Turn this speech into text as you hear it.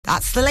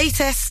That's the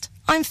latest.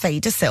 I'm Faye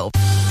De Silva.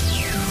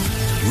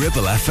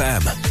 Ribble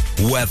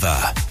FM. Weather.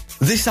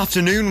 This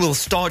afternoon will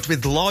start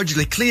with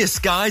largely clear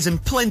skies and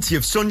plenty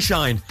of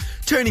sunshine,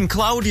 turning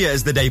cloudier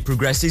as the day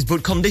progresses,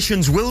 but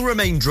conditions will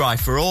remain dry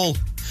for all.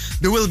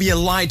 There will be a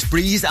light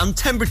breeze and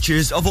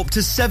temperatures of up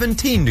to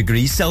 17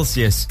 degrees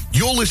Celsius.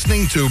 You're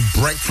listening to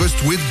Breakfast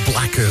with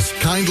Blackers,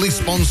 kindly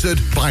sponsored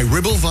by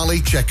Ribble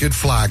Valley Checkered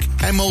Flag.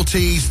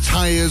 MOTs,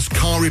 tyres,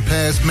 car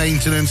repairs,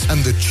 maintenance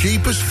and the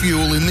cheapest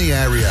fuel in the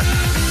area.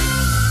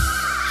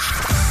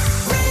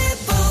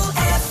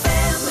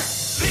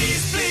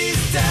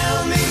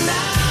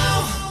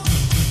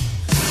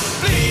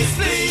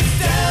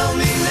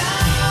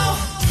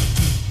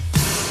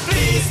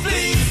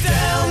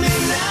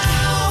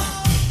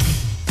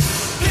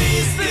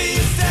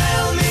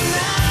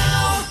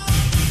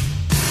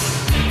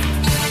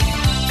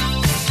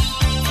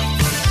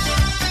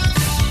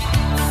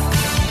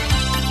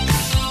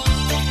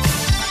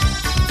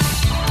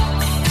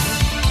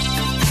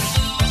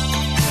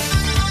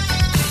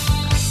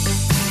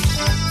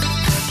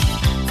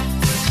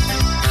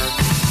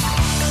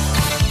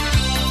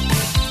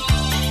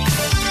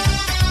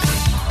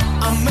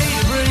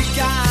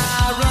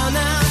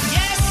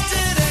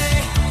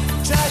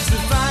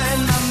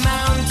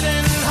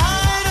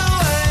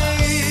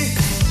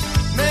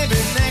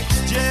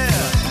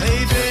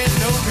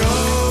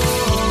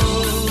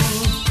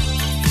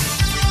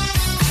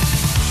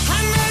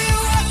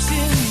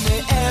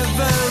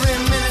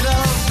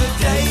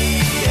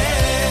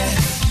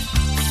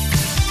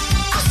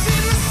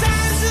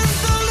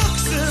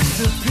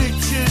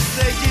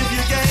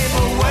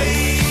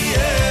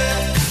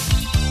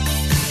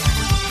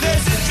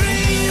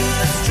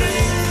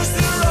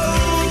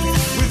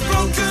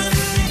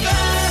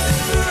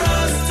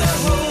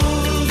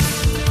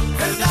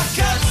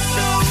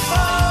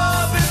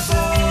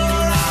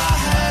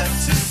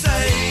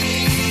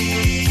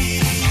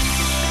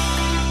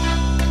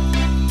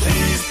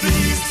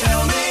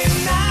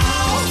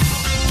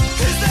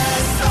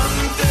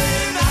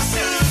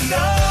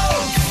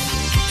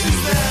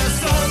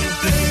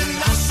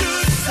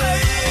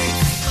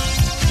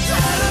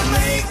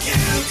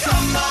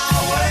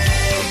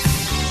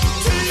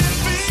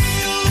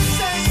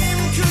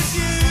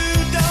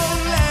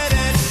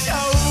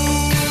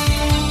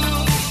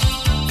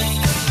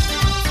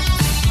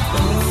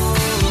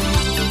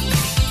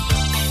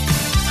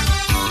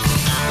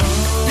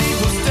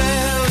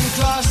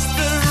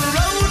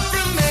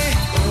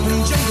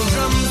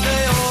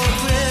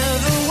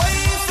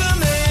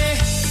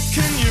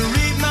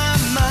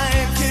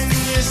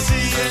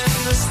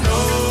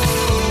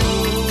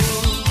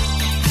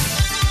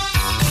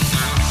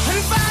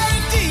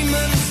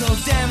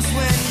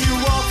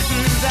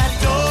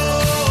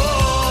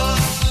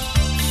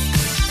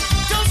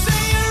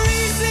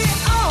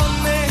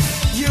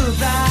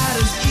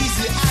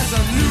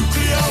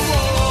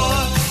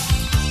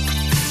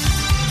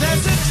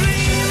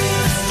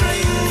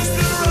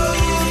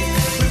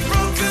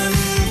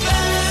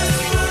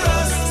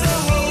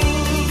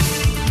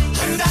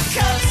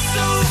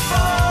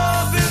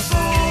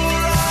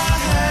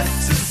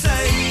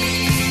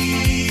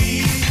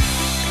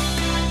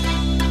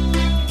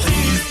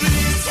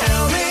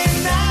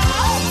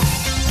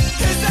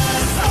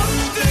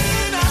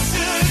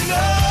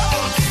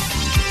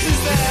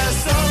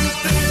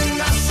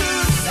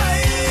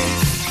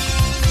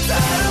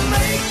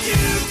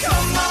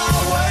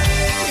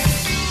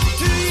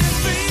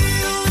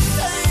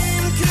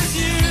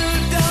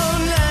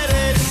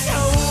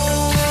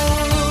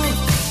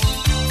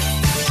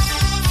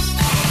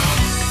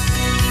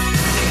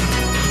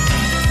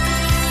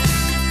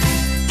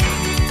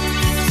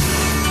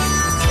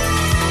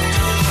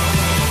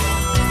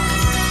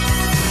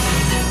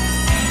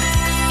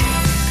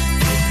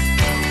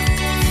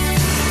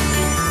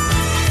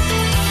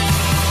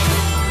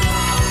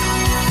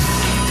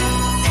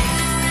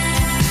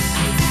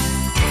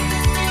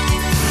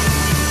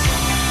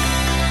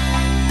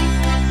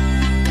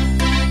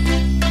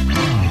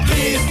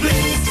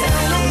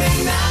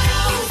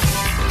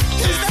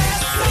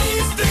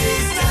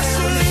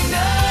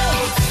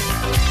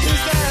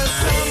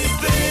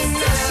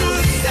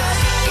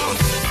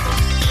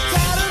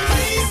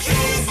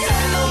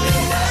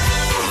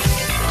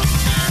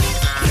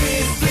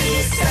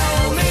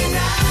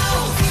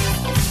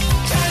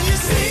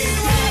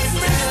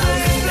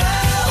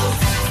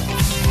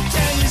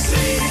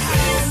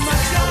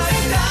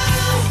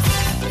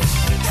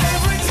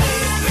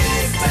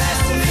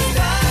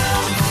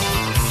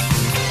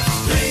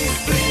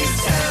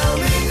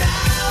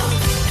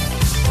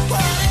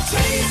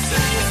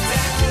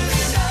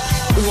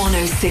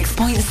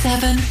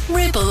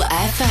 Ribble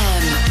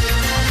FM.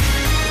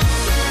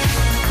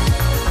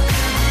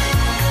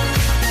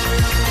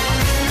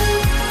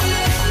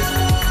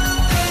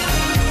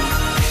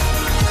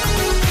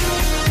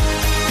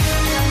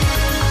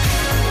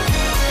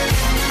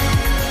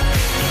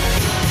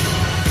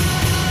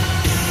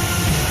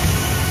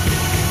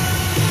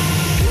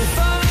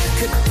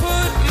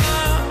 Put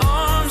my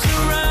arms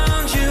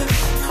around you,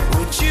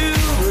 would you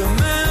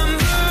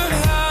remember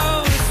how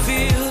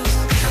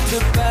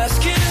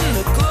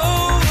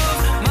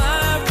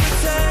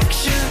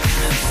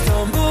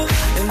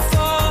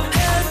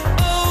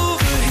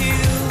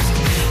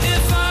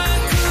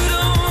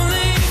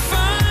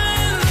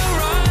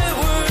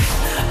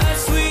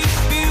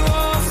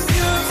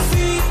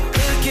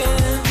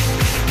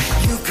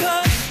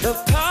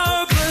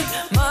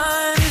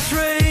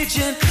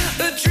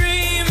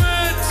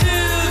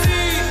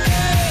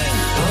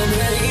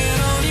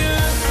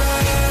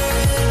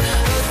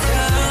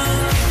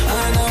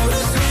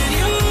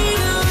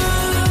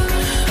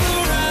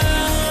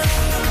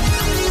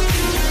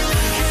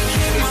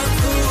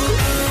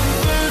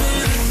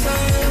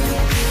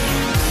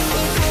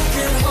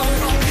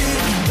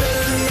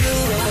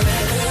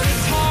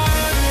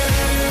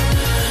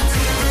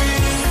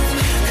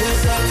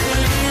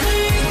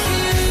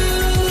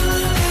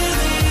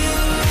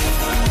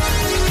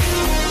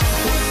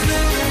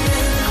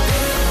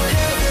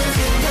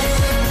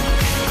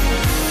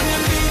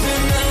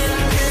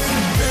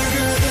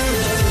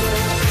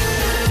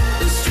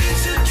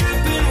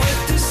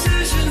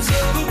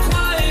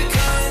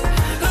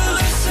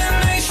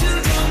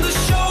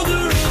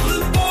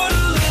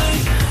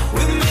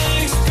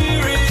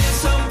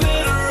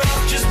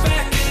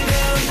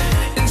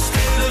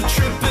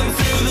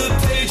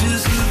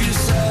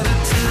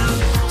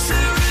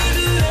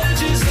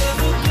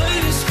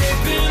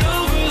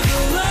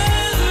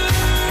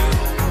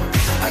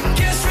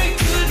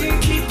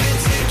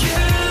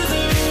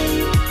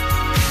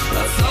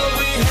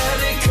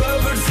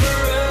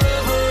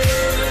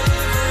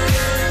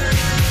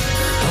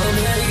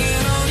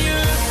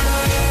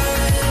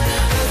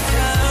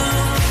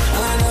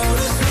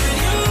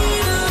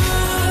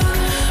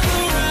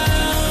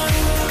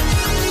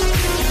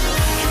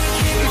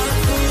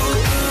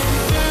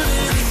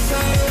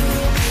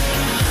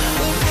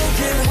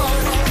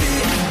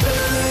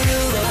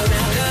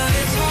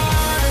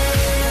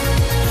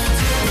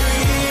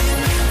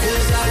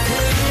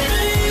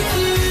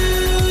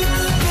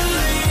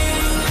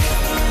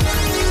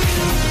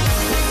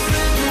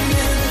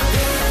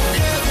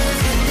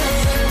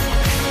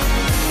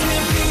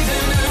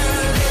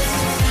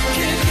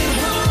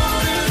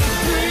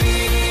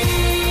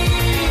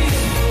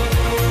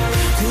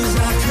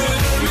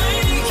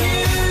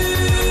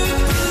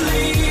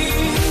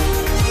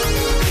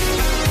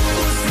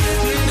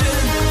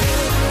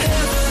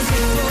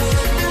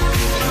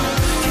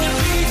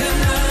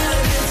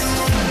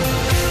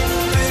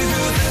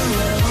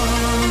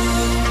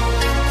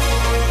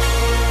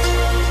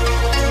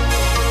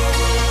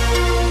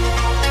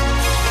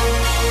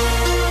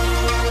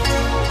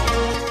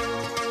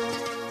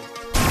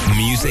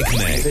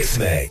Mix.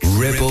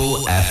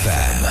 Ribble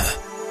FM.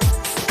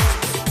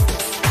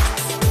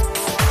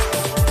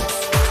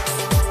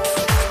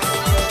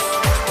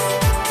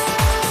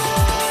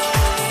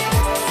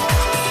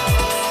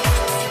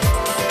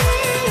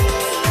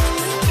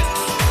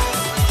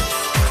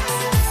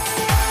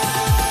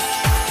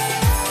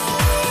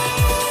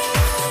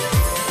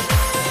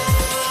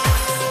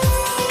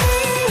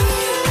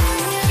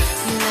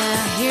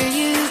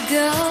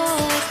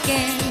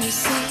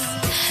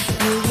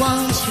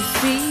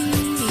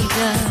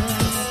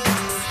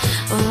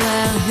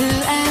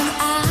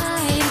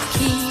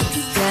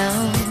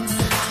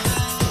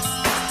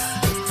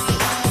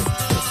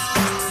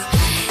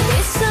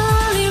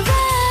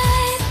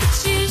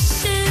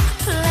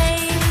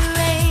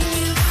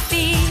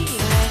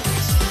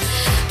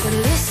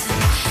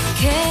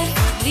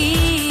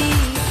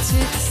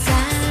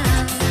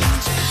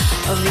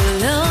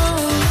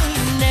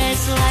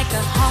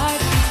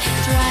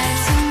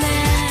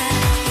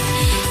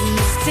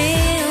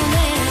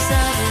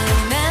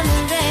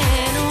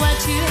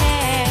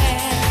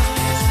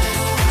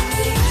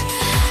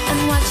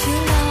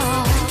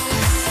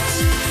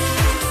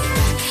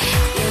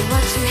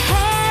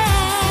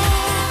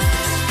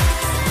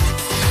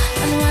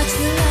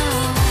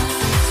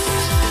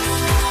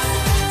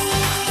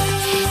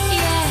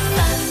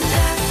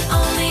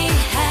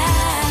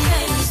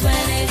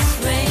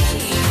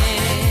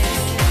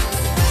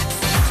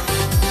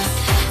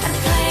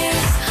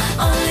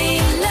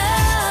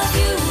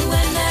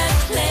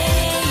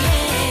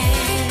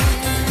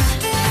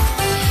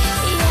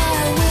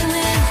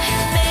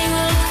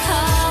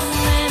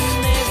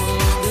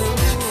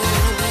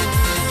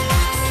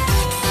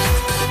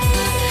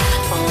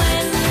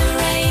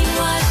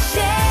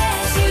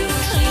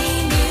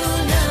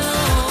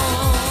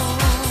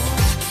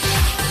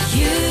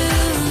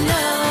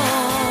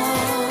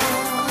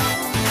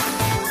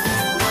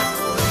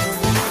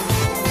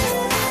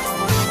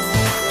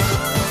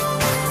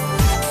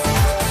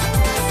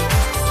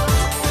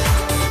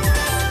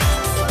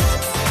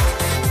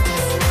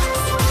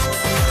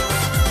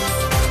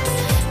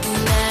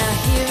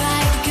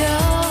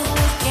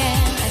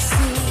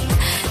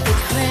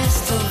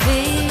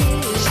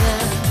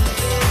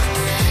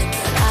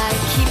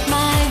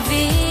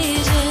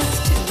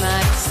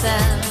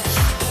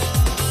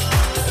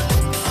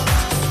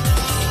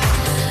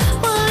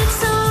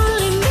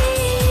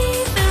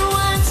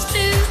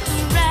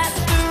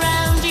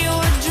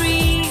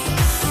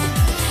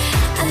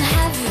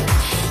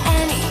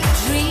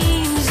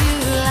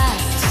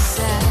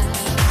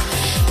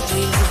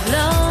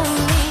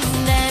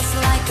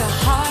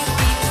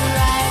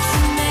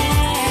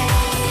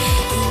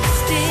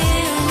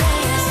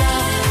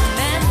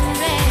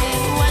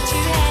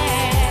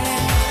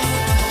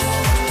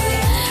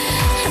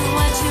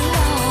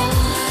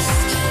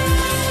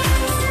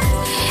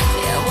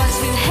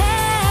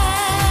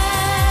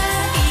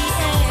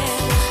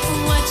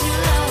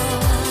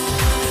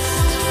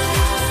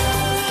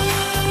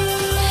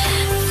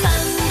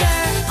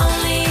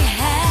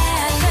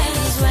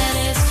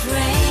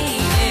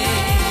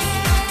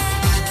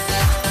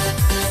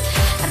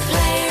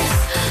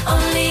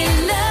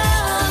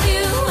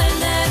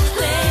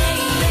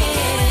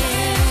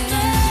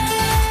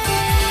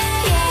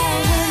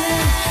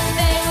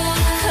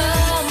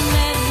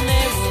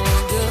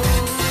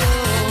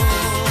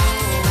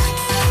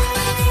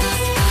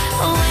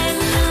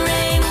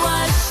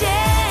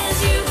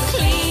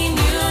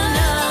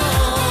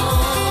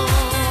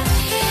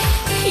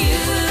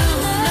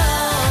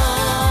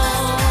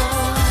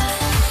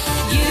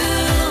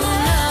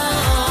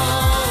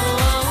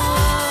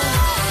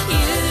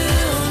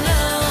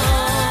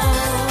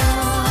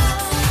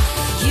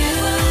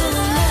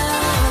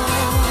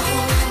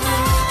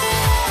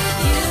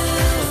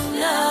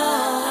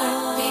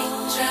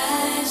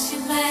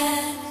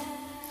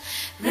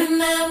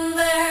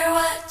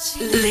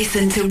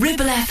 Listen to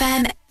Ribble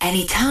FM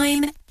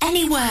anytime,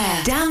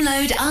 anywhere.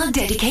 Download our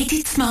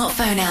dedicated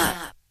smartphone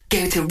app.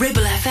 Go to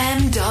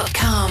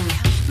ribblefm.com.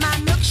 My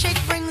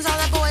milkshake brings all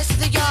the boys to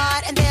the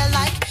yard, and they're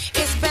like,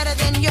 it's better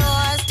than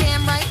yours.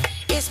 Damn right,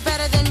 it's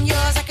better than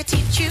yours. I could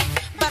teach you,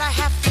 but I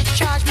have to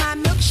charge. My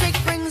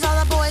milkshake brings all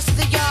the boys to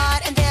the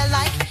yard, and they're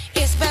like,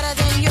 it's better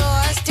than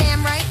yours.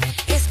 Damn right,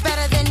 it's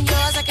better than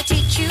yours. I could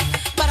teach you,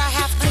 but I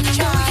have to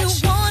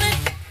charge. You want it,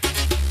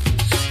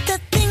 the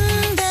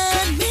thing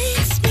that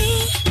makes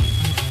me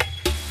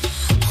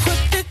what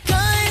the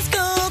guys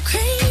go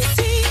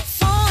crazy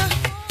for.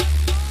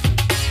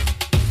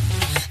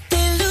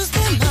 They lose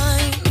their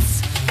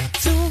minds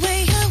the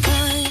way I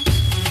whine.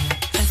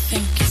 I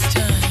think it's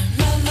time.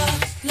 La la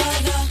la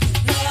la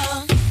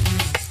la.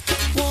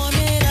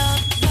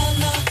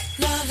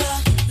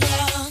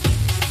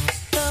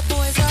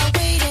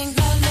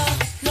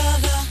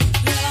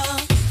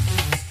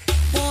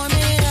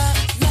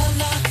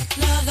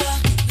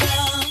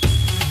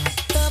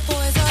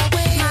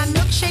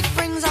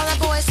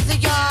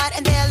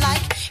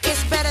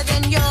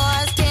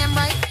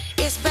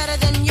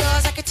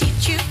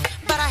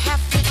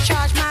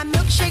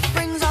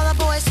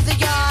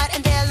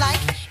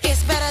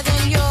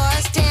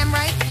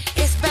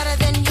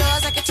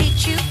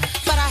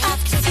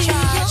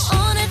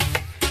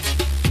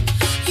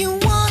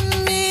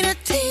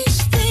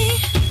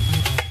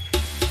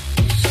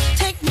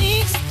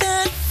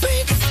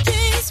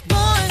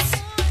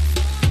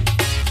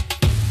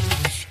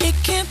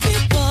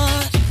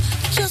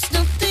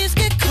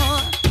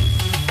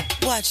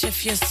 bitch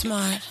if you're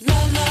smart. La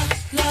la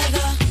la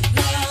la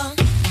la.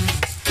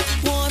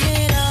 Warm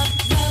it up.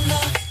 La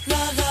la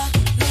la la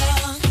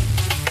la.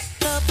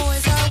 The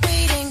boys are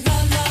waiting. La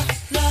la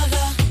la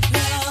la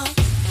la.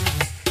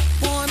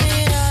 Warm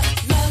it up.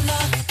 La la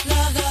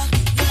la la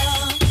la.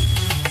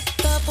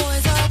 The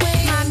boys are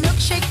waiting. My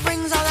milkshake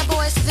brings all the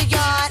boys to the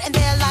yard, and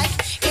they're like,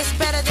 it's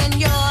better than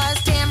yours.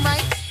 Damn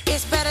right,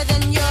 it's better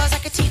than yours. I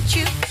could teach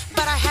you,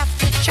 but I have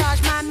to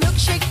charge. My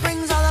milkshake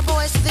brings all the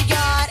boys to the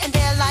yard, and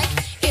they're like,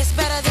 it's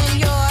better than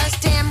yours.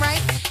 Damn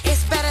right,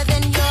 it's better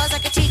than yours. I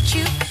could teach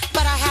you,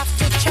 but I have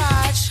to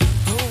charge.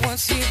 Oh,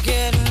 once you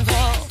get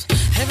involved,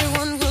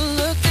 everyone will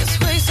look this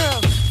way, so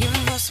you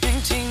must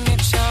maintain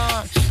your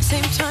charm.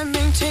 Same time,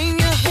 maintain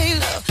your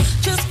halo.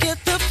 Just get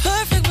the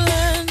perfect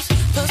blend.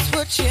 Plus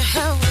what you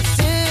have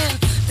within.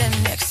 Then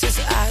next his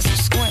eyes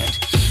will squint.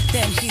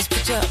 Then he's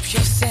picked up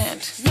your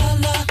scent. La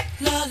la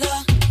la la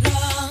la.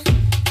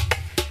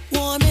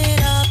 Warm it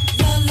up.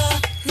 La la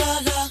la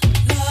la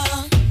la.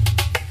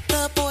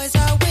 The boys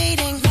are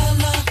waiting. La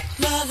la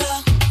la la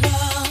la.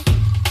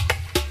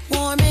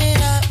 Warm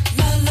it up.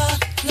 La la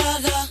la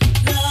la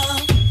la.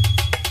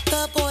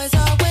 The boys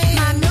are waiting.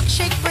 My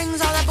milkshake brings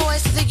all the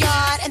boys to the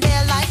yard, and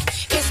they're like,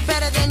 it's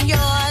better than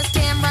yours.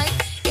 Damn right,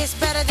 it's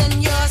better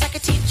than yours. I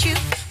could teach you,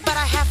 but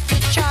I have to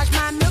charge.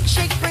 My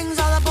milkshake brings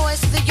all the boys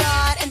to the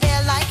yard, and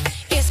they're like,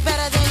 it's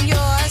better than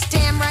yours.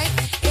 Damn right,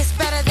 it's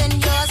better than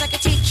yours. I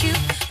could teach you,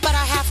 but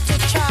I have to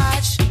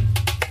charge.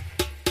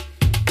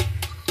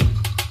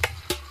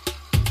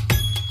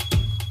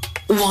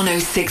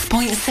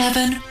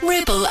 106.7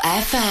 Ribble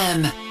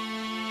FM.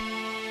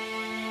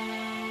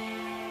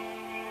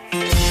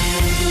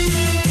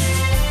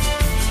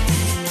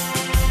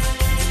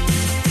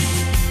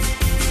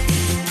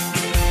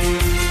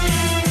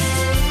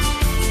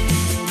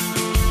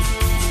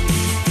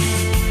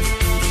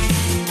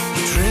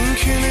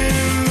 Drinking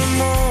in the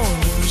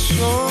morning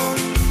sun,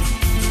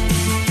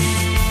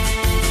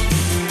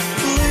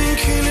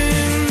 blinking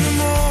in the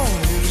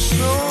morning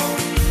sun,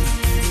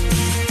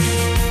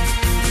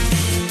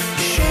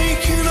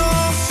 shaking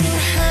off the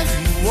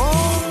heavy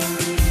wall.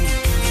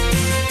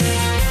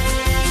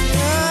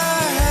 Yeah,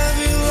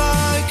 heavy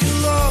like a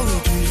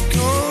loaded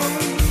gun.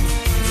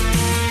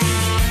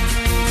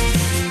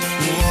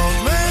 What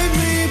made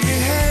me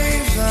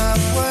behave that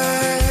way?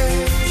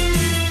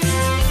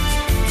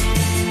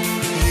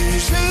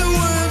 These are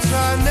words I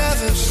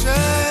never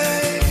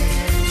say.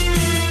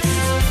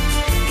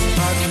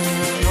 I can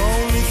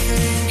only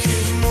think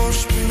it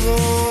must be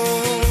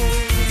love.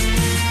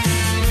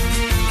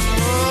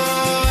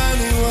 Oh,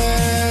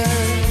 anyway,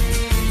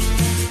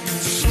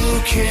 it's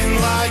looking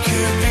like a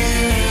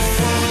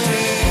beautiful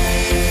day.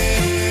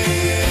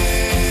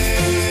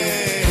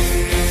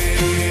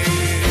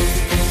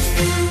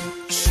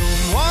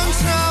 Someone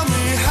tell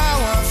me how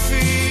I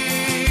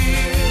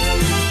feel.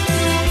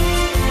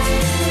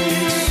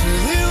 It's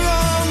silly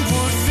wrong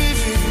but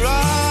vivid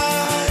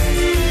right.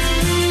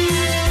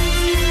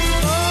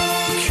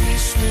 Oh,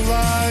 kiss me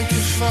like a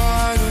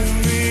final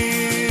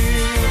meal.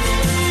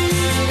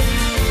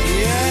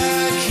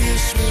 Yeah,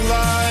 kiss me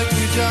like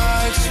we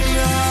died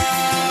tonight.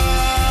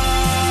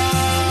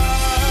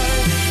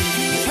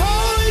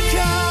 Holy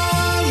cow,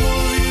 I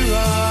love you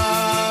right.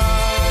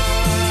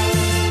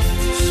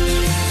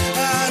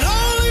 And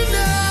only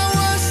now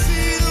I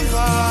see the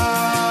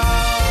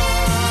light.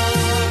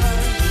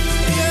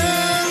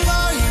 Yeah,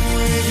 lying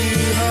with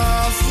you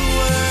half the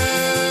way.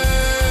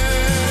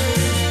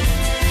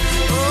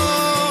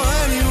 Oh,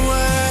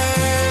 anyway,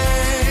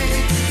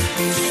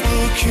 it's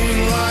looking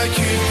like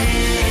a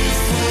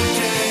beautiful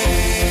day.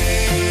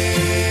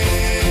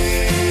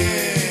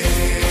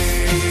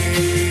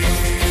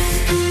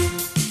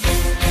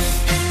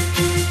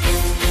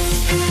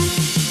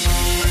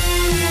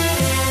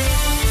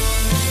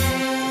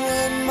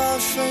 When my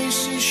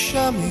face is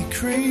chamois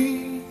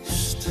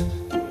creased,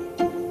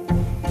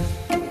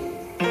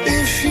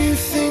 if you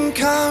think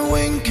I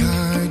wink, I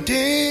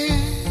did.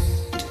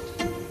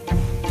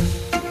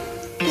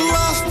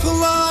 Laugh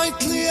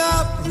politely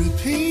at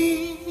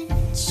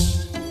repeats.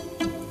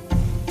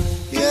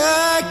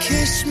 Yeah,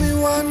 kiss me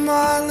when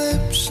my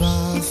lips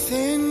are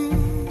thin.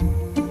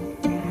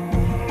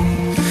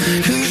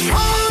 'Cause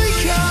holy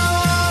cow,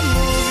 I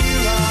love you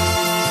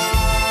eyes.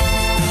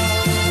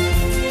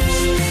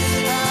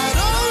 And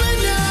only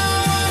now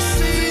I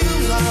see the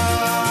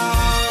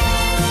light.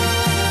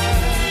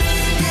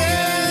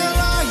 Yeah,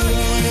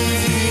 lying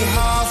with you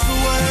half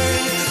away.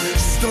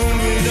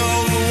 Stumble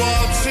over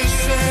what to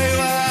say.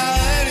 Well,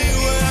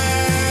 anyway,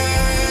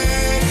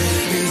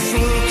 it's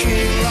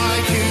looking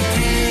like a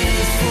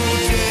beautiful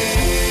day.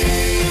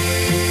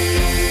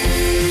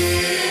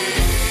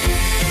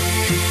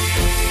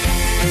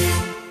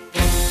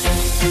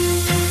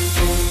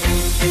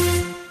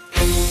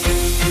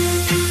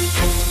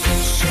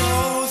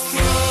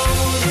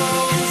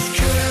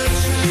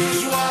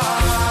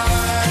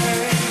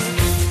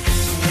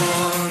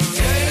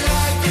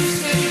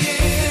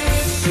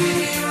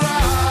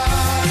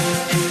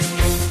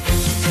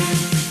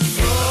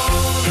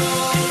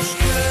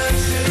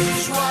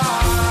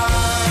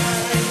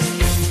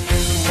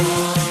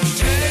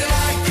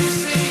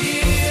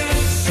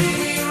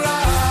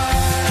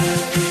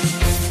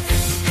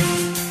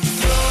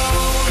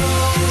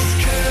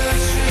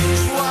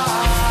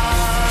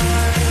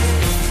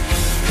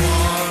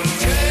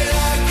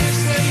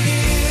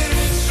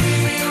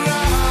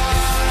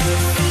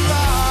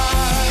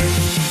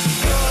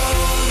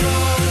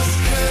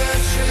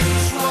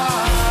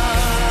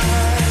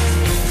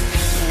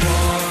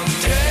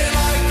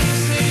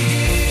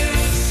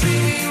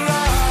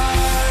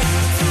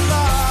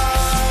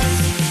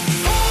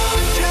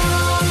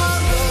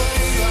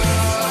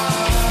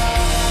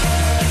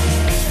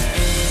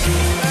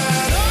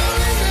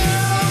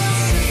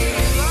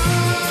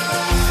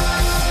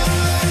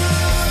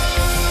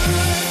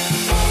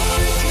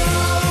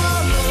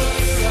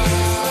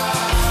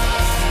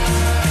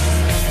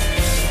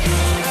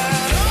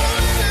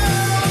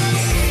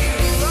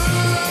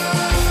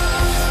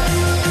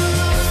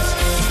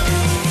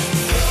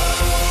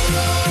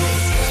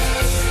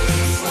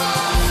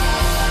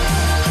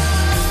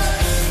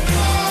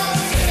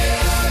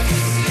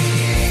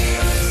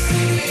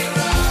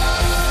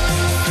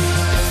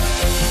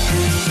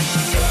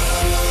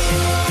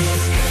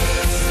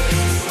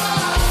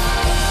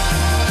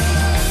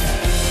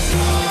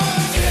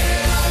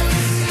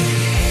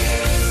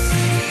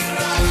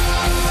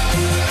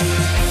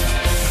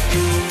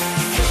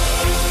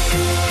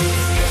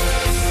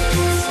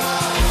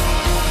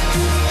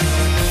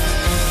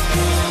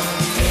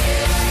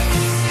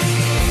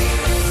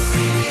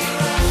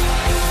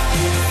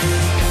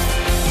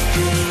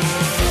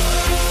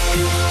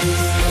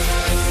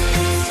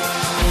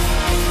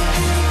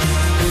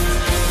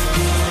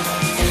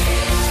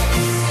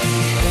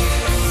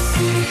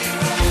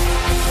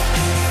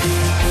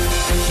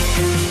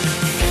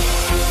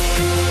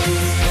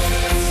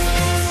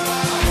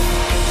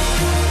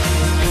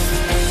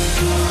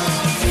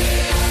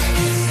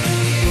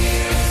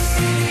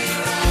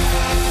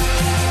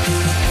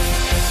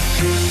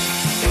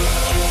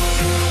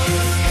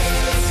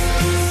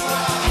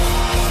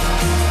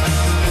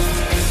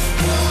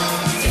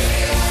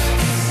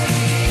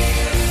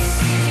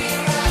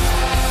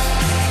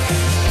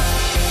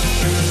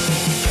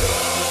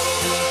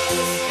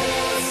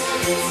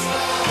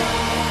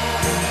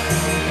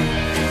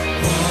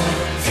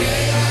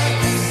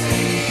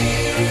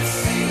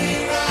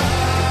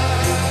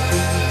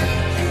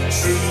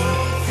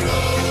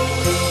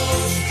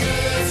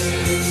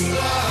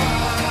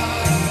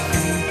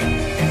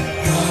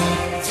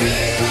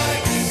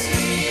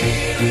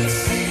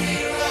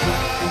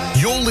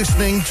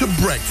 listening to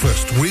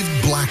Breakfast with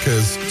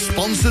Blackers,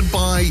 sponsored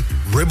by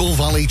Ribble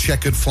Valley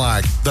Checkered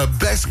Flag, the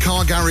best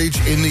car garage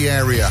in the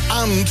area,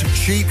 and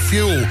cheap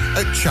fuel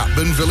at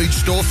Chapman Village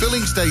Store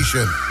filling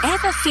station.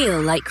 Ever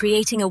feel like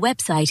creating a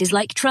website is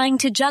like trying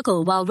to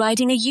juggle while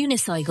riding a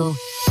unicycle?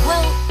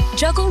 Well,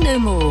 juggle no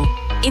more.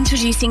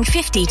 Introducing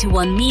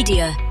 50-to-1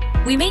 Media.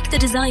 We make the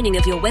designing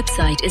of your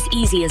website as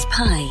easy as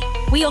pie.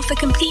 We offer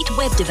complete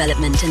web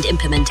development and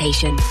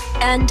implementation.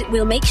 And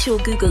we'll make sure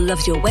Google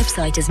loves your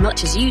website as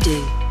much as you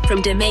do.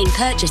 From domain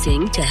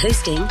purchasing to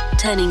hosting,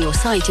 turning your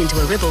site into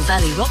a Ribble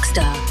Valley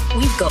rockstar,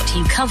 we've got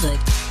you covered.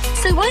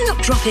 So why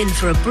not drop in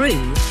for a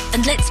brew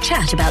and let's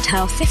chat about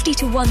how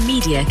 50-to-1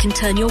 Media can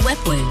turn your web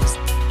woes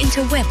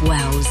into web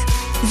wows.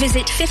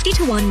 Visit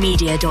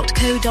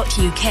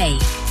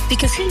 50to1media.co.uk,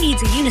 because who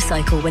needs a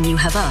unicycle when you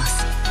have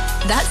us?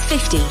 That's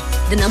 50,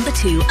 the number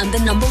 2 and the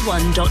number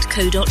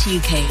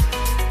 1.co.uk.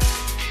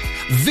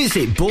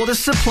 Visit Border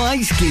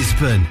Supplies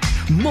Gisborne.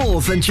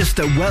 More than just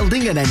a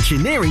welding and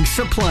engineering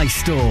supply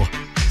store.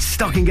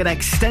 Stocking an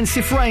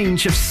extensive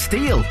range of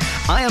steel,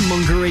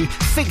 ironmongery,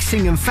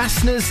 fixing and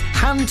fasteners,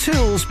 hand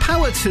tools,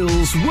 power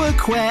tools,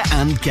 workwear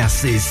and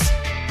gases.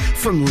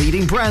 From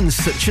leading brands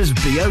such as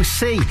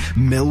BOC,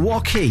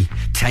 Milwaukee,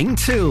 Tang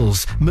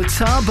Tools,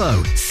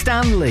 Metabo,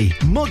 Stanley,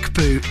 Muck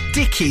Boot,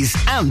 Dickies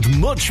and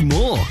much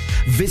more.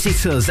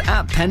 Visit us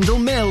at Pendle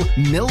Mill,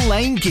 Mill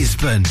Lane,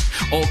 Gisborne,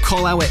 or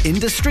call our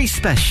industry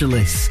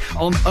specialists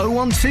on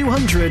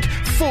 01200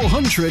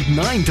 400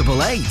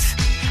 988.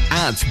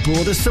 At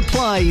Border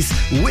Supplies,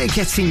 we're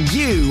getting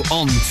you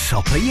on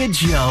top of your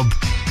job.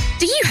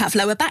 Do you have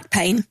lower back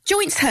pain,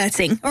 joints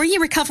hurting, or are you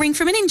recovering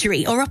from an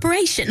injury or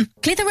operation?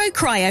 Clitheroe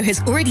Cryo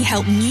has already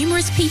helped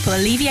numerous people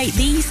alleviate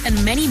these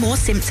and many more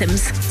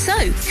symptoms. So,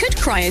 could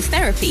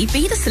cryotherapy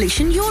be the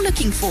solution you're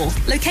looking for?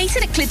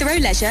 Located at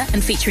Clitheroe Leisure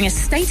and featuring a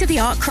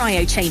state-of-the-art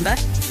cryo chamber,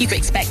 you can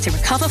expect to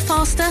recover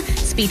faster,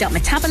 speed up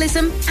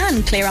metabolism,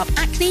 and clear up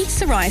acne,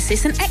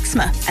 psoriasis, and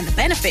eczema. And the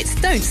benefits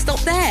don't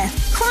stop there.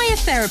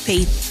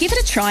 Cryotherapy. Give it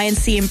a try and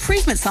see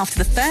improvements after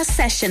the first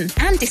session,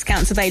 and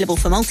discounts available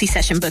for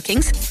multi-session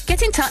bookings.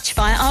 Get in touch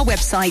via our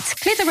website,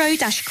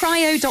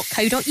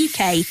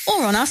 clitheroe-cryo.co.uk,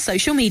 or on our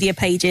social media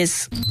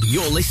pages.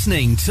 You're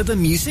listening to The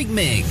Music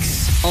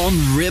Mix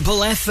on Ribble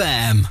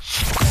FM.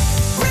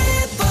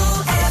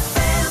 Ribble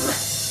FM.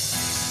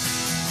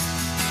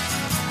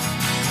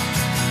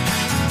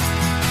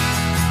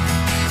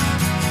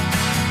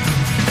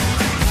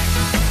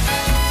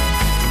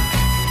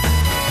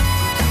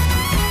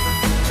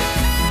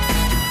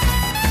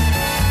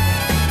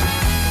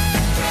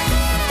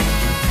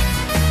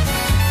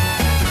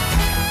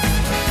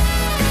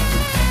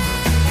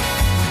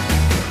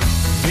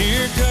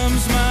 Here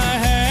comes my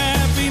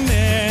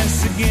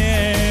happiness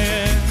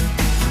again.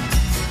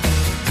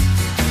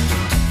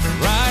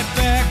 Right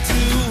back to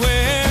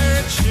where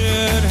it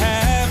should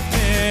have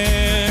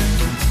been.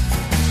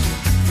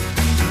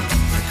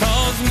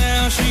 'Cause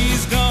now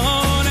she's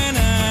gone and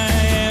I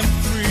am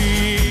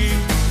free.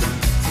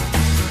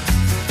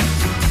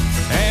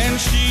 And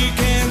she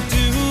can't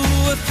do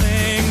a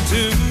thing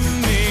to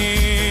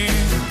me.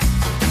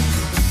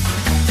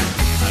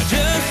 I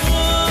just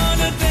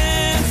wanna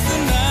dance the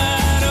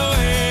night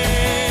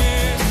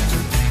away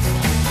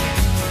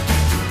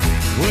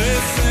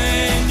with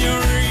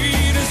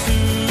senoritas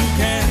who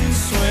can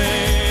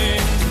sway.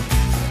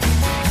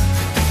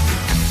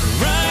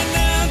 Right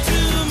now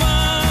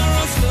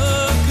tomorrow's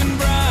looking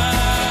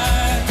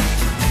bright,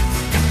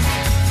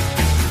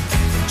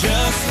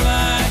 just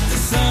like the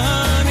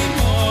sunny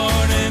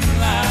morning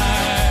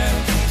light.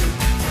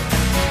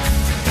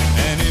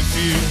 And if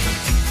you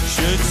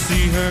should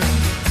see her,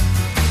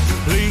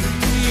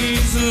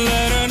 please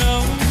let her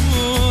know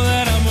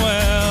that I'm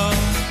well,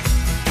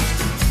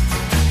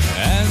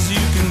 as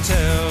you can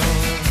tell.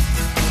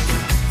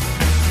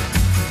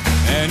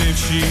 And if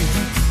she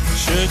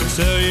should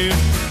tell you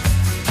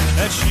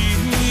that she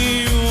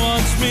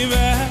wants me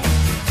back,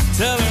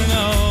 tell her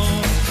no,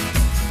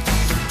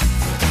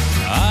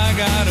 I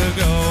gotta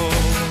go.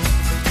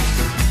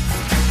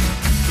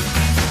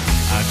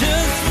 I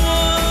just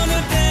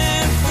wanna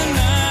dance the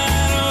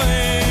night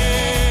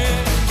away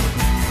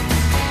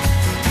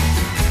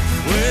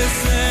with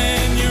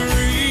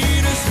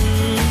senoritas who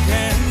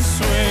can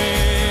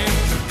sway.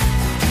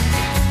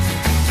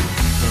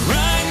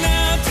 Right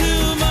now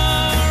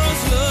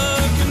tomorrow's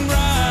looking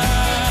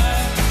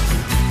bright,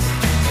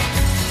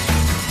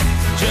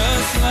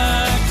 just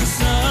like the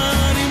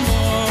sunny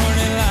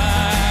morning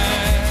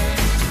light.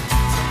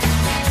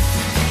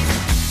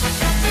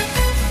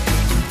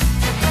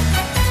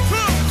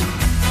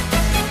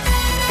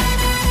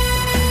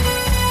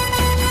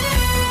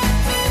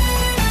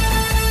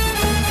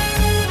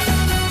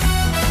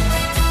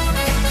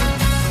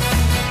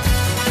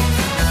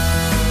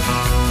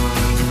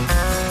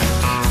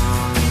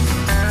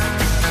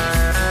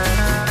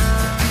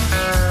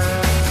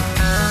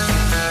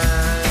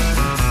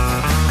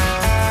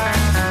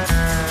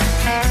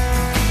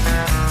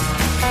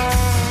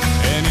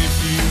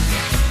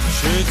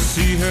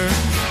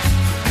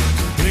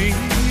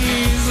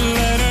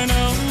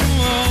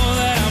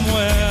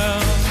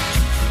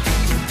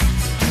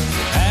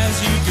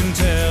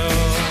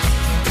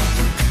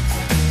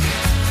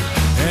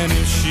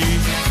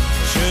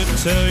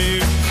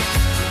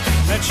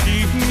 she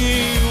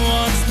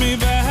wants me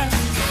back.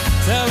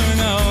 Tell her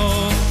no,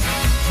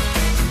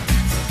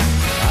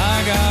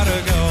 I gotta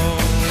go.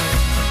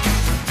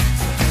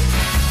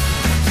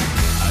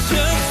 I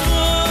just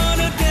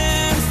wanna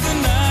dance the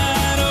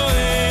night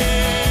away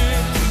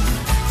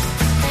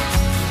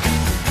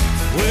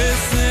with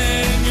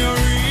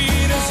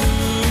senoritas who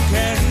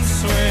can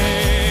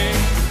sway.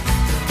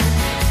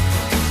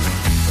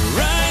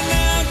 Right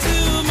now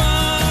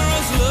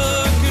tomorrow's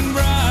looking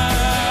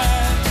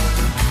bright,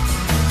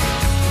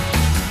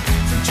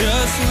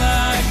 just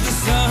like the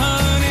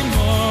sunny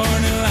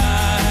morning light.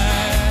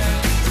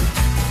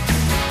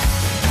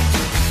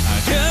 I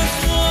just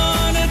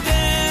wanna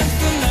dance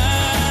the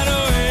night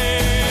away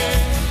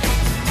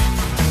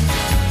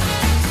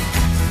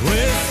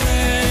with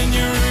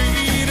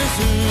senoritas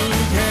who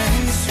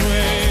can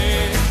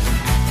sway.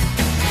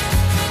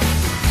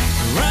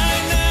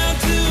 Right now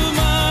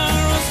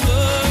tomorrow's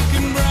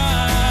looking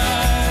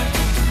bright,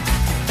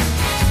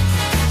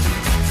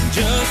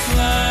 just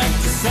like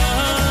the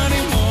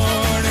sunny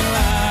morning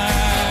light.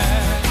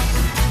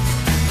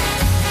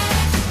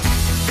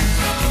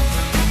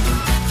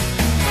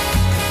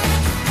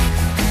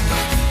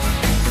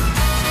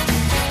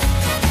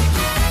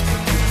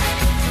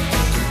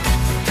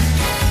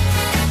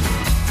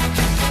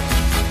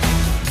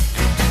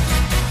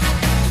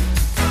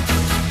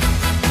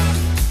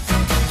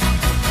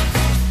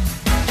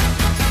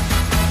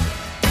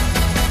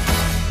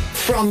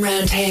 From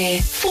round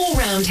here, for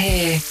round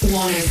here,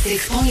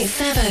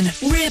 106.7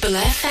 Ribble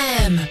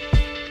FM.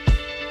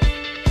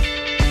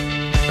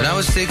 When I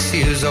was 6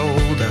 years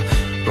old, I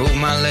broke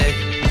my leg.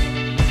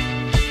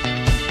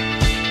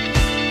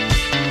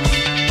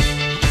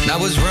 And I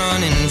was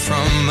running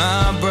from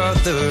my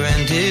brother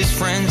and his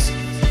friends,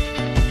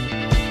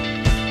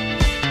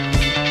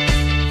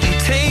 and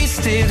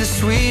tasted the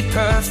sweet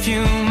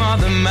perfume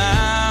of the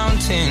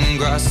mountain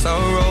grass I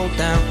rolled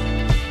down.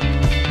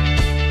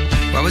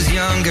 I was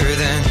younger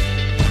then.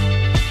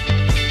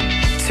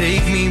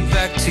 Take me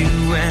back to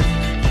when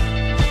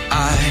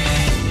I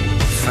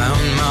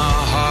found my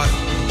heart,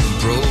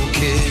 broke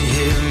it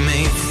here,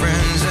 made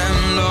friends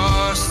and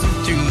lost them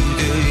through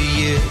the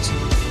years.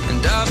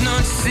 And I've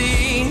not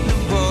seen the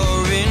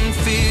boring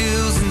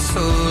fields in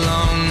so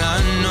long. I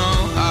know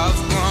I've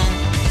grown,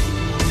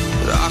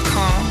 but I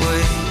can't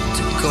wait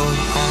to go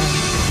home.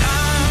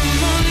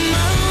 I'm on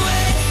my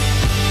way,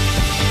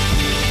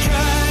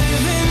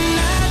 driving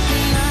at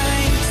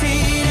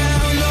 90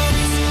 down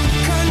those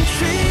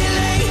country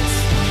lanes,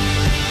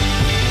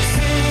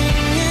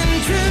 singing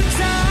to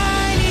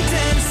Tiny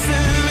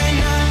Dancer, and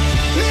I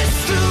miss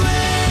the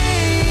way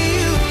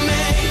you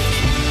make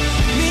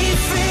me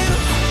feel.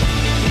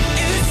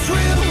 It's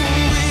real.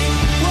 We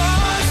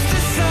watch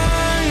the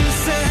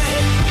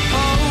sunset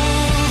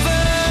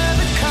over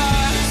the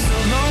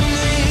castle on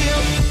the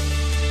hill.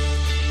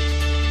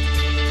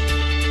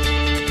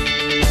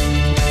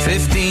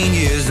 15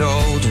 years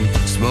old and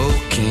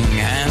smoking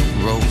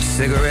hand-rolled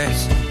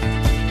cigarettes,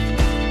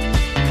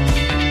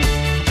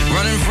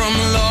 running from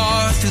the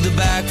law through the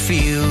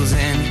backfields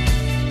and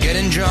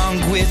getting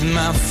drunk with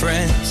my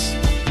friends.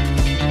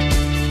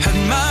 Had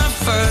my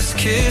first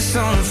kiss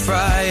on a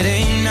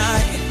Friday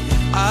night.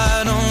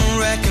 I don't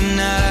reckon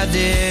that I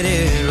did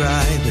it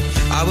right, but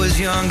I was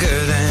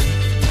younger then.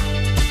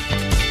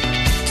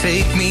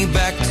 Take me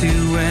back to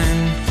when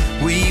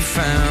we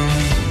found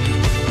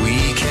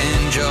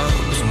weekend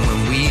jobs, and when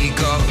we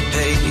got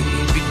paid,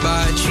 we'd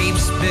buy cheap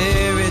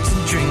spirits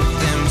and drink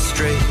them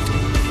straight.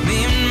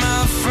 Me and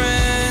my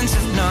friends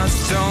have not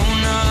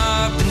thrown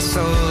up in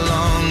so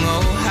long.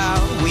 Oh, how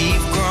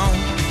we've grown,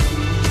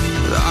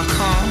 but I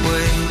can't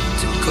wait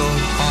to go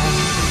home.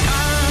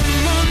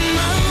 I'm on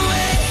my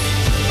way,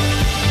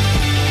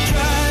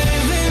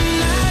 driving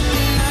at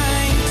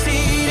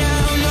 90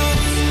 down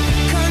those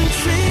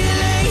country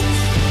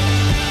lanes,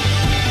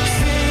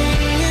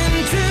 singing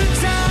to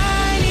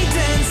Tiny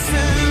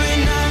Dancer,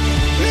 and I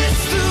miss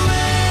the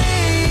way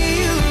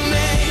you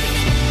make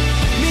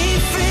me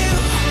feel.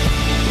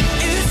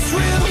 It's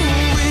real.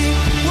 We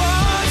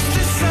watch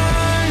the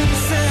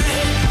sunset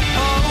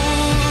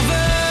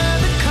over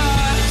the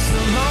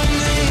castle on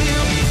the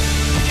hill.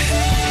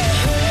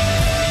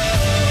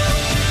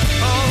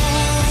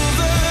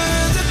 Over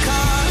the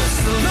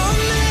castle on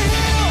the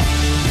hill.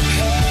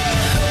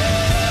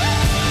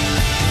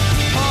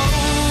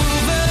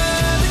 Over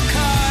the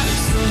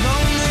castle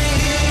on the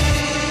hill.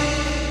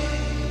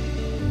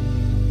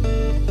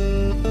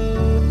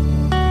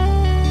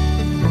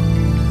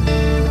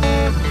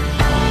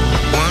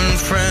 One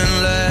friend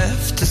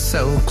left to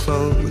sell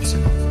clothes,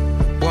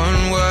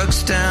 one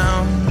works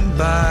down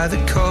by the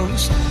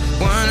coast,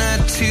 one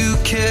had 2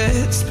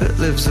 kids but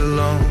lives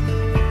alone,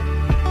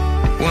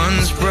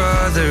 one's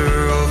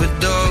brother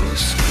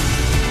overdosed,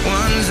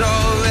 one's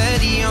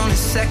already on his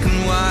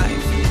second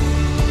wife,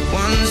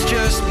 one's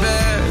just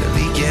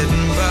barely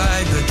getting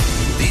by. But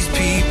these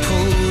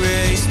people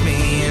raised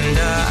me, and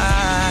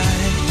I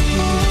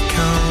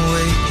can't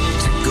wait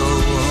to go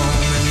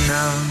home. And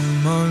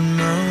I'm on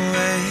my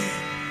way.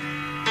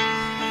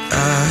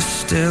 I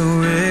still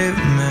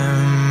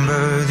remember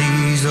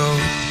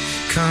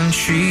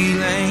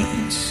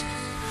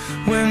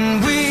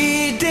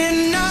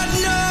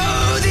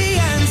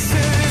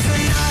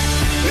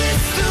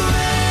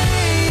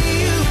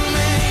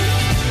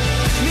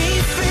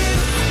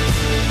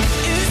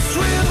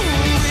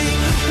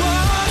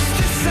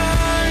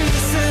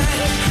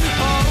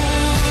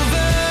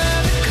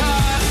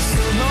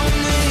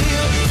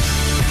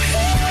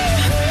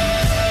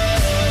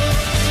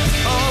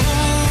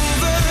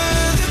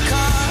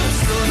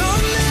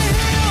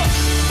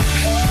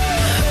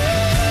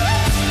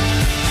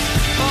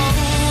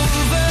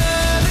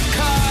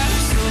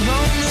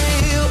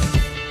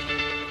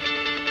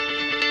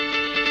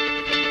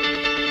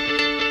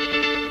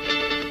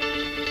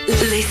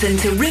Listen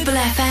to Ribble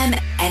FM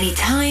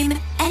anytime,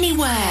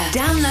 anywhere.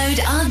 Download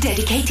our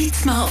dedicated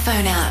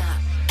smartphone app.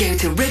 Go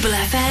to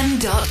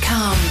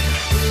ribblefm.com.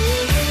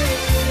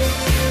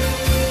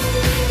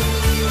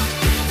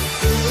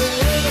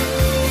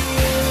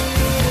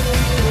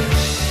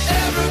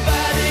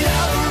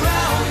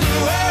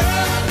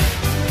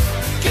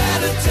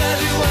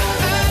 Tell you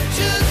what I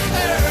just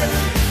heard.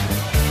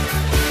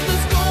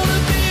 There's gonna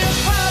be a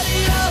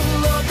party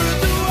all over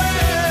the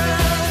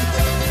world.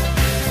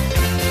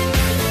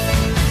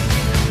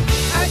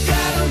 I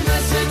got a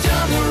message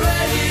on the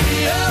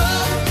radio,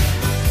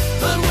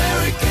 but where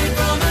it came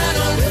from I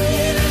don't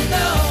really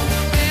know.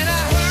 And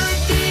I heard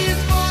these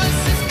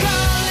voices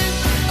calling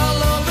all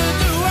over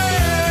the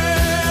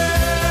world.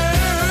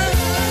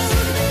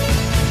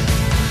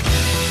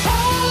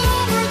 All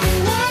over the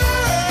world.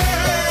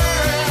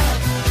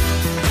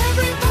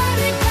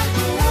 Everybody got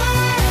the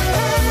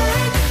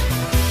word.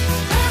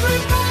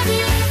 Everybody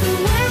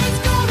everywhere is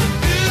gonna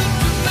feel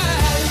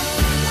tonight.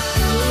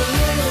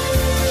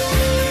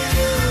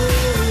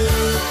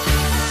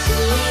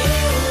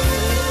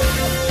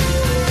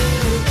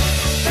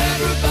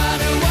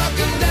 Everybody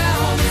walking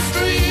down the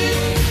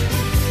street.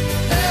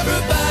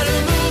 Everybody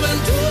moving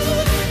to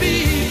the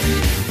beat.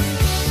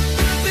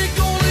 They're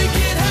gonna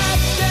get hot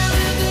down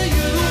in the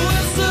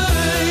USA.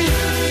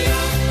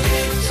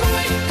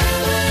 Detroit,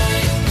 LA.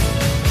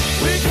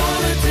 We're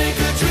gonna take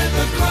a trip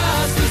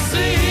across the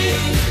sea.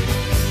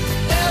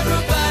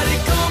 Everybody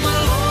come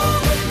along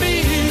with me.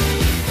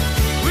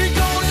 We're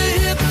gonna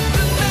hit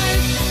the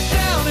night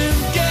down in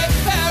Gay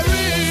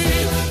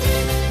Paris.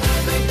 I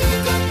think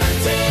we're gonna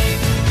take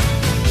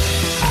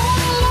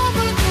all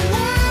over the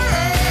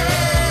world.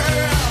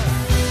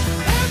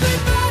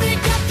 Everybody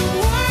got the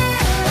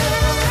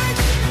word.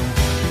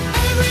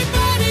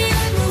 Everybody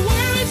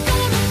everywhere is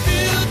gonna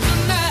feel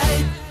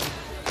tonight.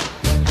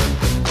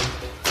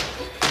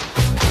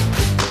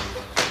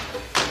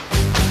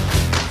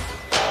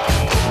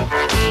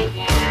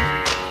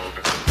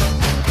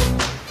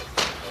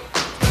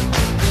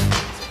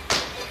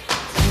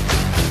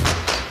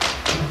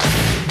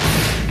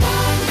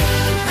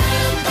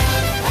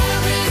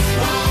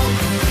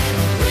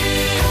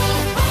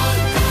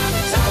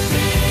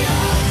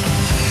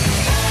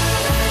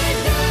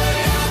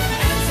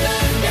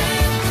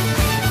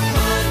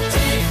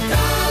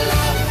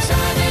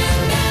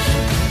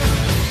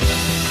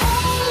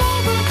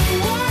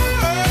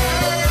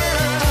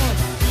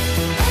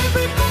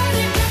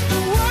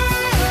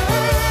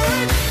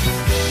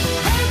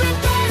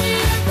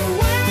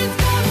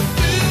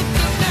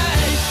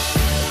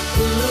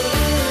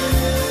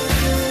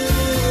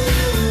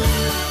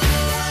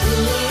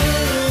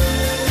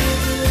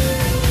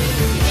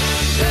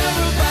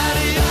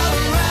 Everybody all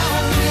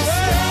around the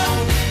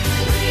world,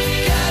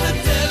 gotta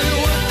tell you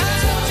what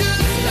I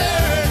just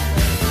heard.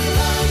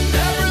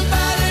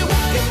 Everybody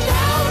walking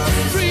down the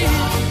street.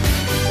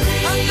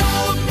 I know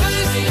a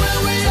place where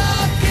we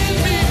all can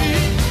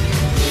meet.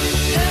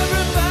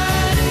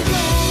 Everybody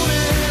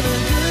going a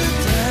good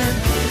time.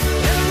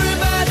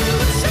 Everybody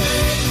will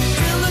shine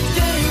till the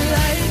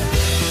daylight.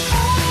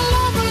 All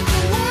over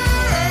the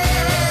world.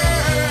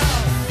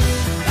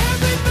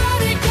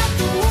 Everybody got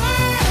the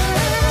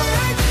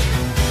word.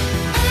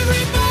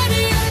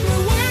 Everybody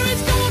everywhere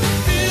is gonna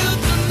feel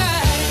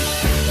tonight.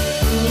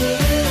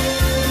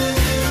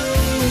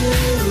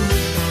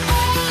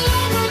 All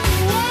over the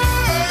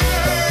world.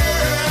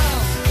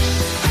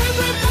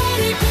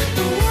 Everybody got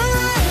the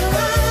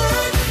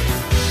word.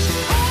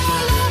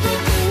 All over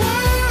the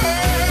world.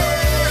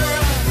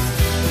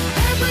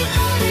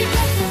 Everybody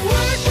got the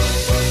word.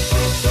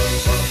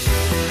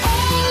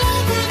 All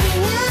over the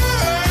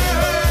world.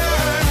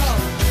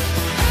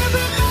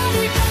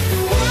 Everybody got the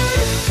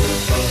word.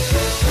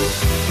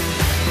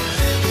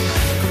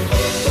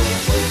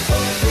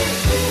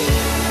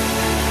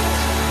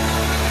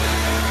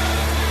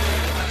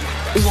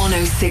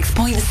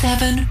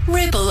 106.7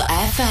 Ribble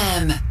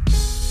FM.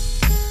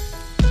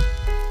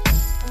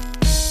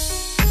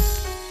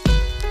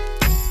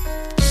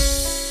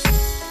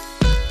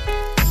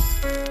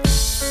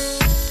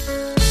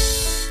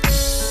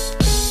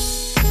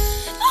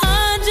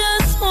 I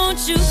just want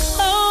you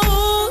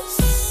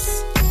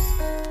close,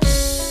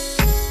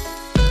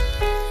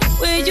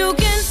 where you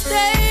can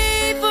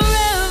stay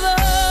forever.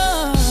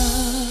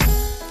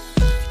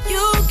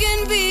 You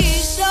can be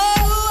so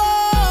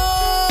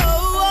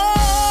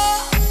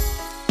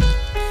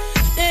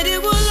that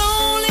it will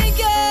only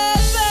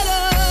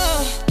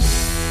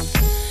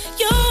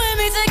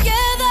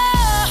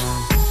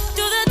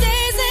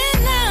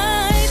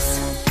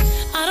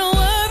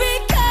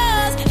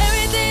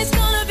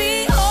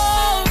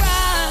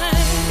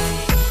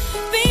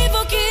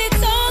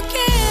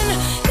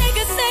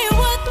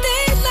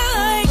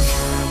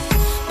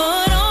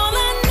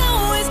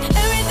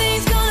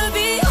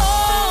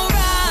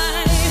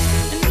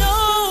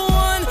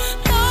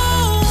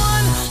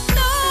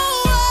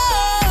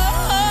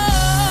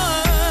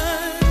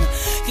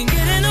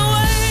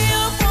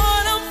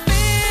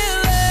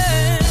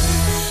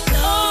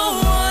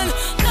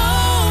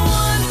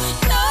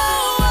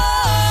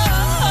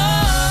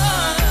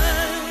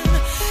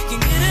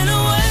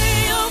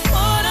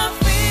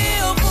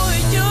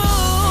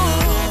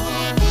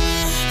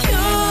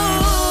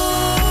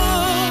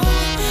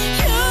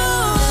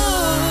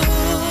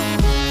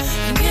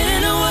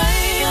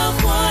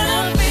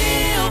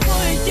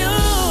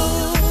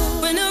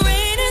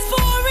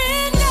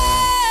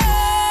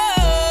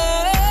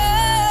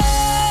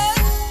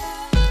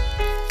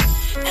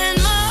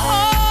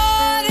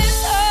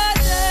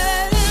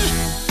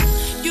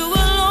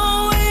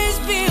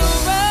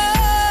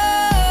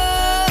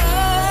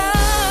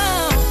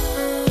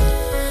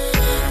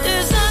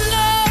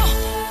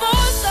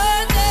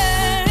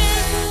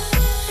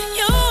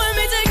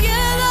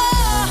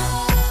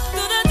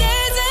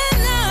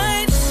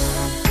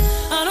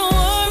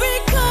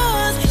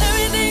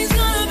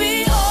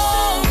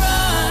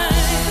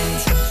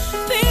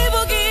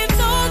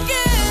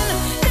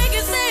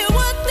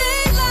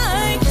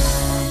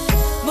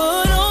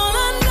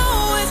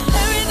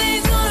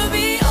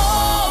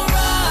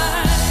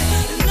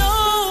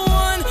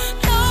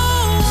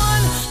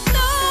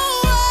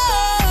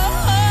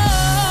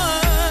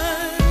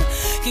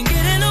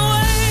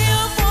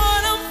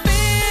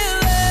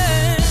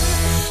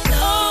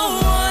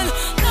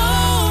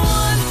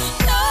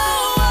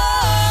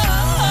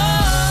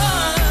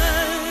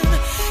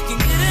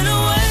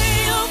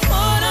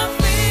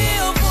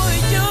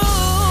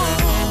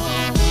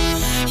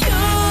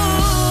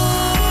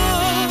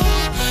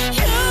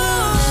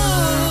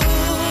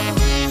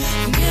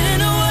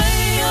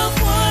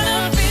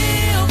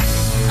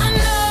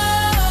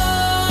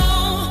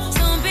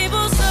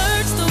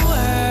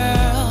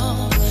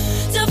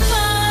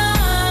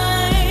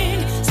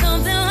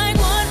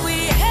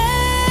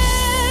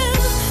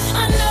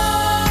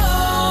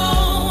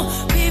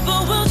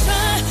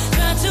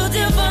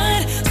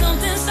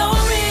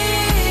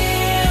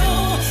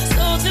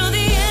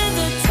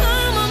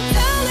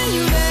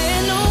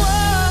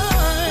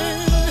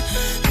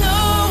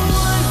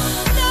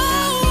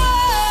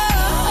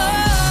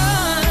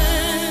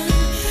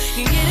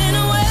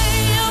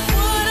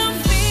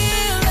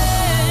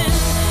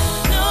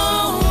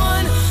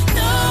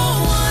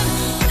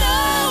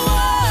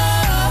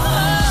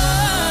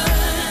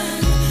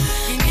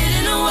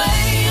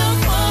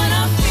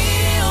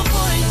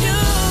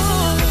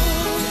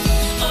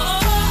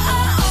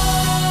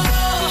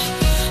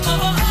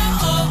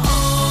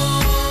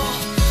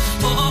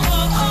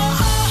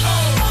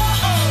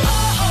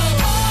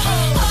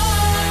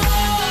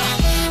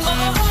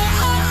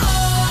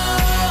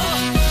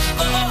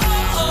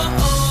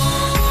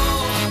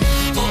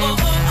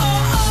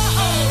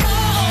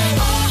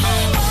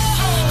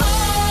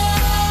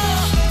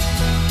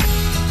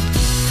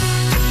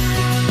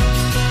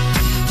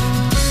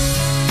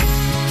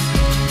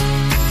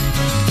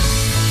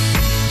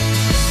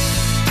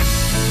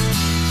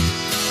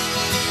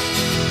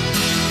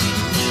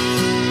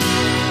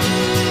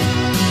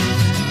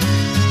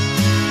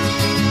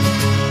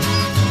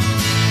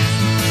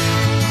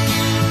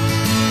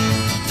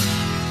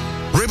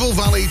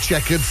Valley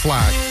Checkered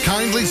Flag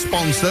kindly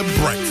sponsor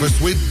Breakfast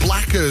with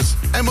Blackers.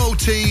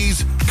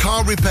 MOTs,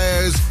 car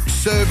repairs,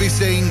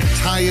 servicing,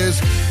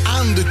 tyres,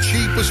 and the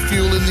cheapest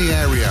fuel in the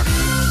area.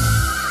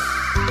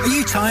 Are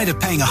you tired of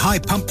paying a high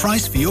pump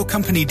price for your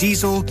company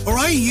diesel? Or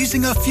are you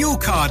using a fuel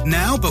card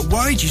now but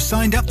worried you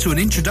signed up to an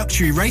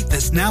introductory rate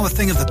that's now a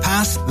thing of the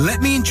past?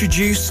 Let me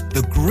introduce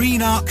the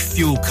Green Arc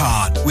Fuel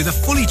Card. With a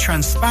fully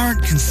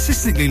transparent,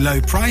 consistently low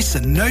price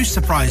and no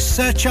surprise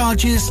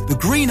surcharges, the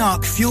Green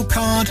Arc Fuel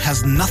Card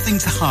has nothing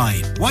to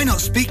hide. Why not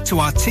speak to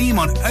our team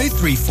on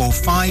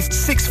 0345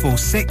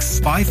 646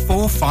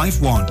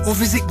 5451 or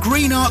visit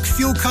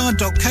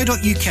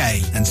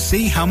greenarcfuelcard.co.uk and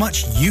see how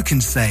much you can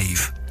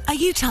save. Are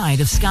you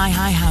tired of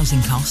sky-high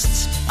housing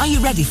costs? Are you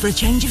ready for a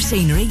change of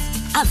scenery?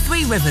 At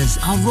Three Rivers,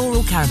 our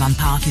rural caravan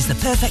park is the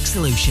perfect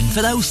solution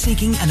for those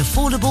seeking an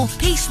affordable,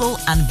 peaceful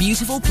and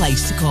beautiful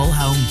place to call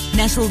home.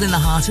 Nestled in the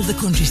heart of the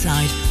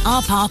countryside,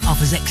 our park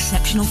offers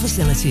exceptional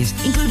facilities,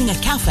 including a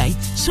cafe,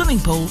 swimming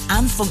pool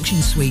and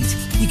function suite.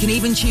 You can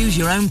even choose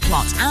your own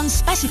plot and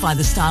specify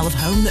the style of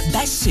home that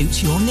best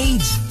suits your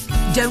needs.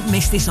 Don't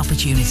miss this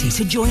opportunity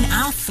to join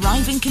our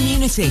thriving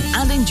community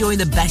and enjoy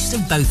the best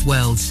of both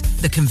worlds.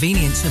 The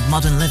convenience of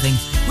modern living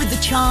with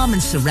the charm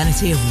and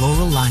serenity of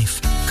rural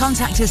life.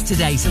 Contact us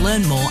today to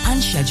learn more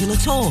and schedule a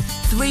tour.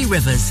 Three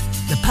Rivers,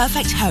 the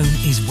perfect home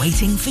is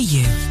waiting for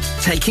you.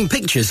 Taking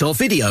pictures or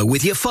video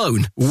with your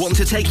phone? Want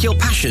to take your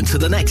passion to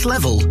the next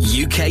level?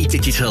 UK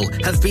Digital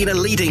have been a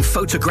leading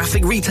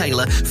photographic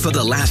retailer for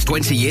the last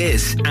 20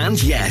 years.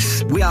 And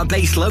yes, we are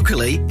based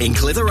locally in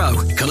Clitheroe.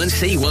 Come and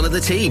see one of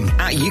the team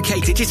at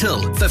UK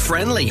Digital for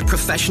friendly,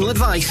 professional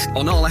advice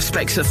on all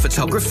aspects of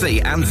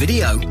photography and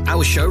video.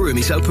 Our showroom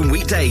is open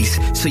weekdays,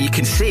 so you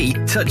can see,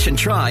 touch and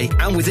try.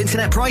 And with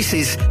internet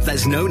prices,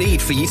 there's no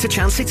need for you to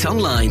chance it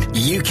online.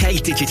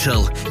 UK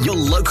Digital, your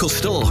local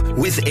store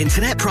with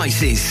internet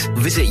prices.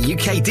 Visit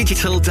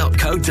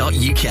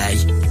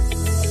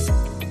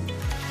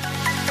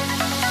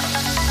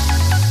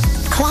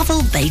ukdigital.co.uk.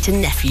 Clavel Bait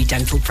and Nephew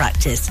Dental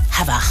Practice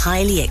have a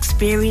highly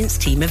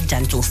experienced team of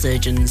dental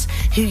surgeons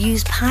who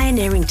use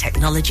pioneering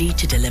technology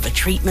to deliver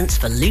treatments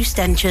for loose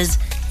dentures,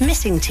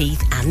 missing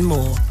teeth and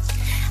more.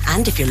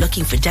 And if you're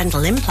looking for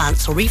dental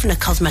implants or even a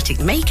cosmetic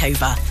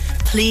makeover,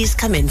 please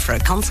come in for a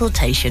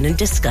consultation and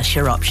discuss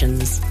your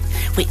options.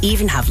 We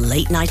even have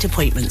late night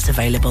appointments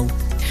available.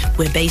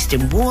 We're based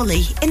in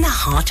Worley in the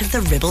heart of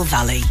the Ribble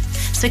Valley.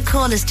 So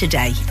call us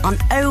today on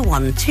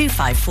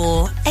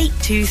 01254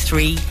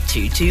 823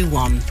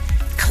 221.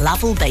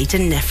 Clavel Bait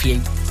and Nephew,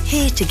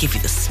 here to give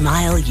you the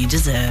smile you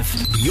deserve.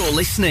 You're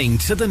listening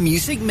to the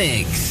Music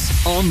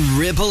Mix on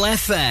Ribble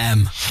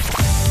FM.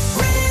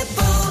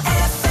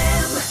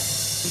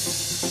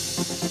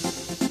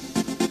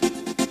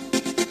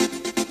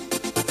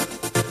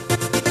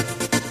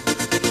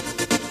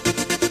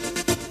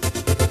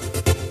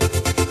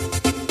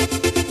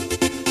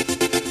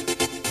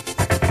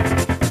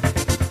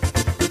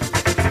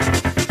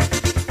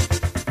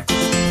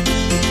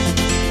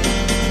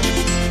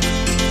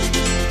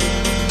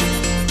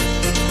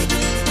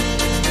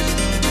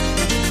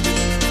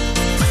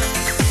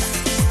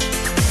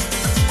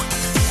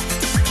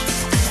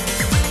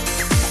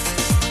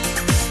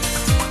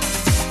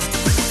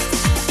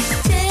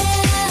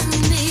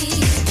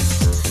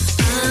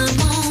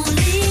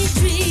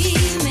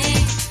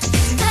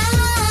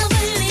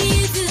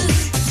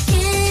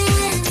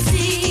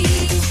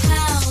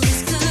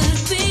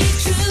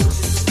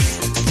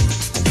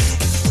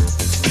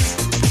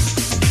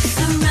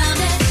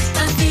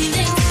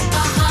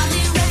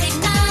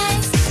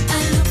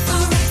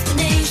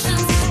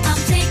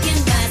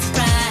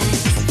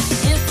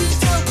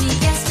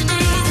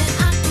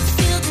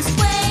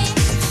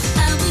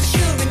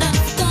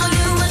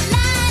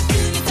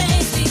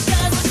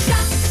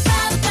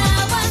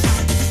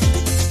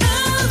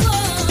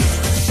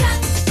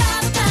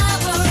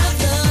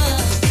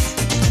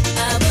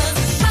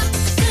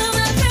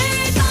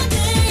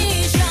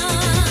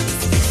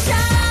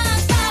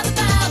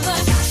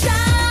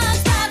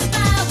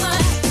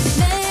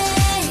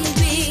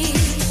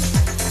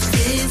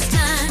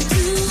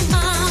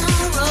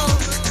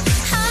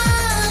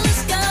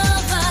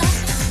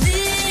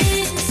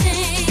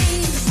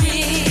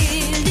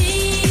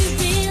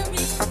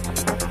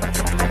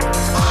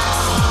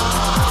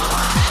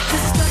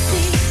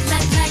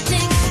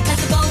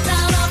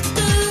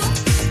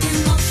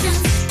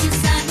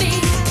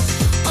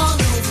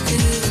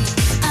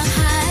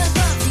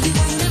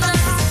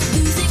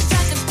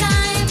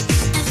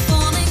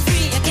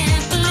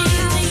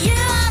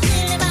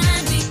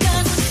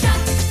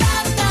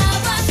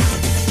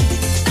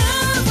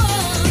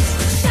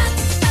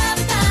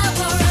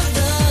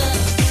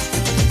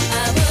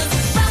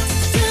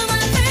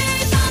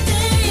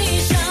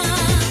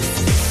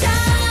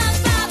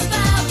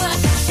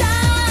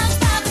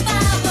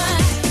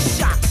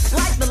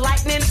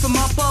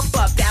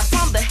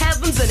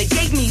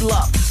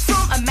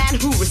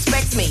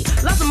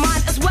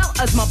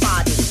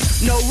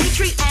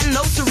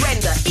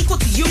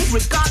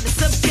 regardless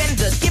of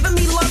gender. Giving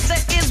me love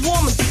that is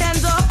warm and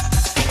tender.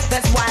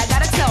 That's why I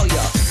gotta tell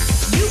ya,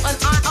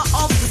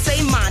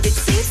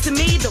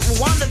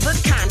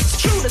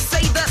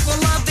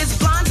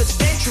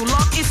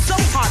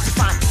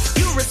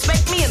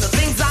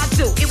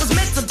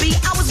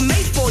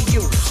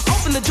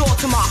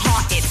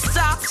 heart it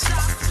stopped,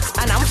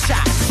 and I'm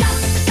shocked.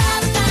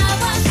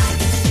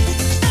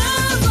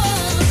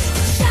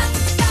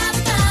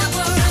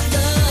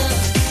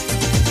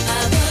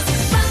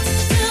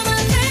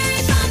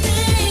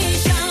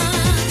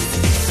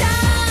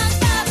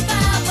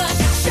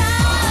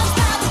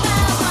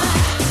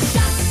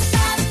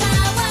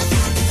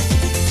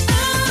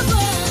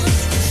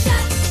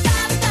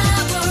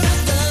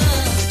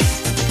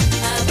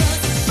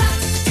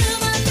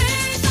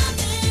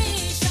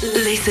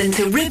 Listen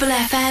to Ribble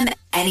FM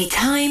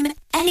anytime,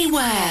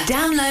 anywhere.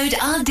 Download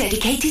our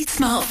dedicated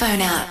smartphone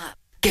app.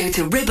 Go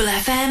to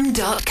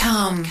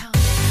ribblefm.com.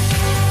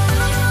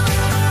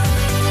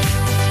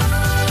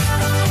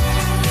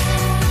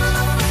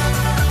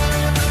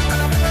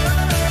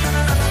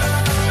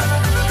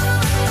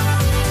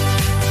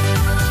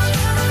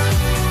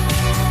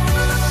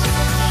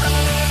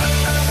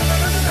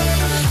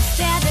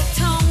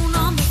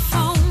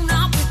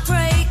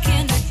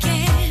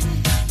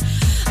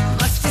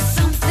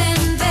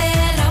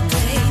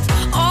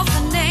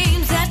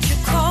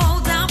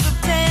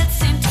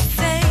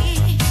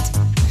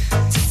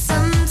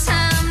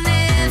 Sometime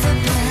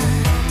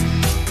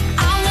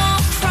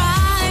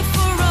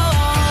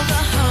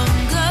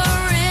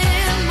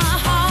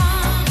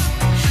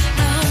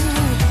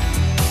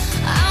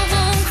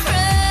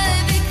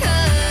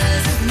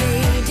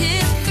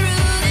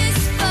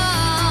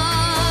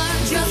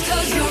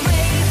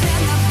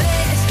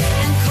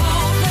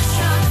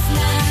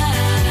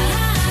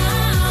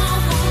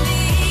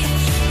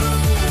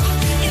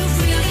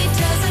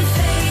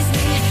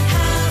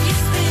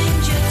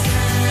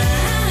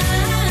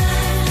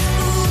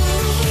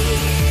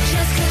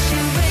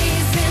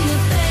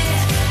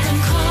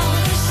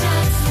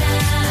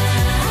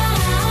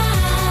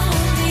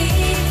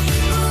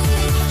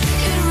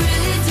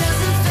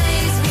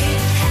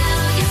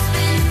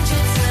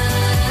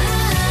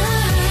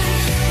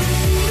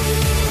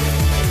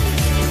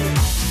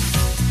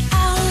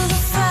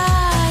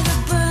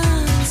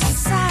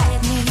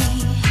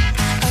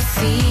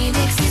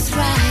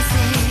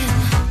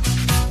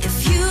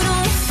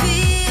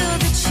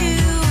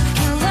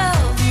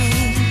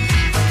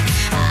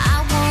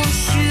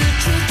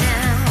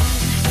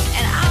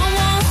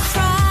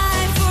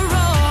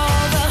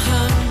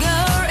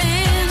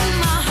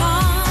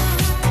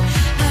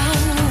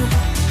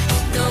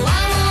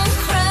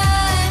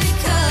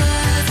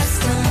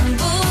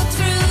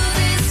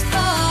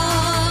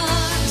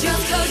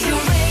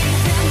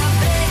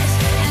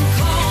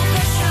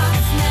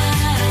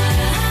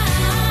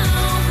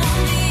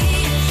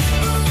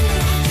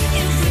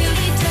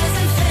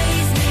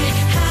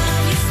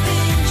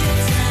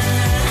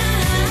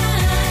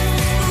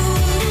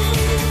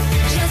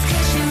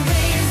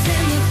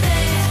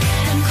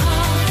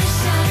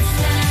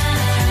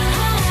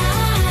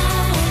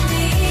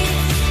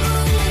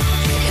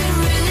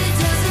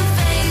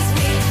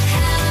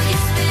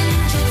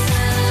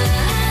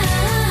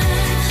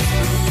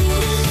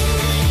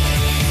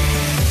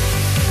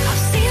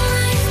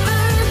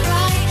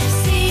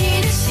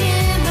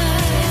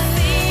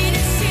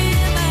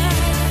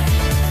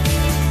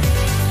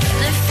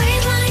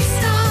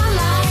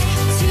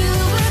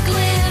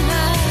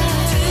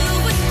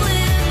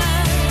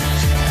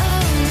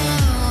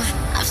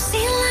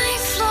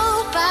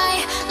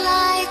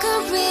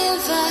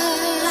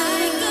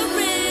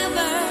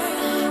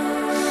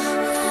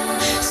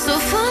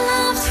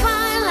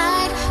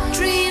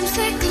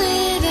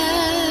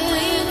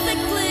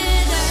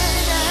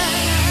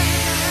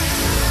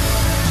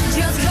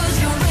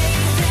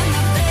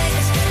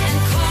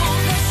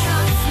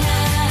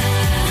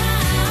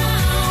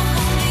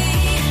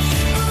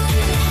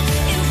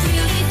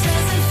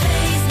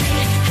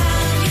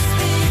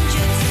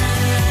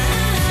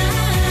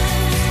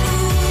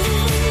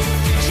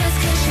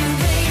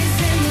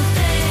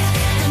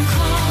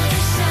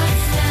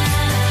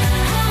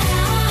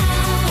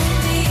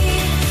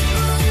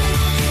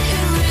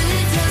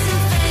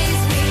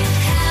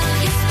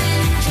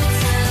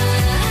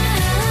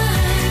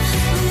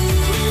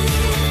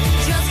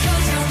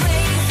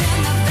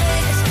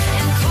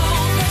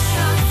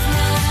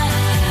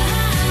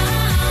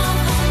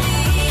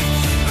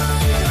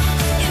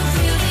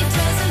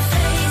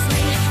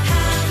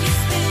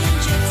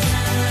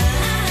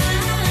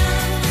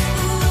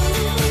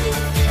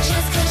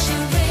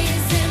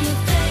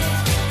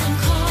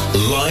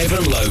Live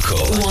and local.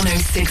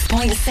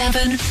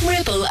 106.7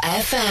 Ribble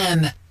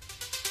FM.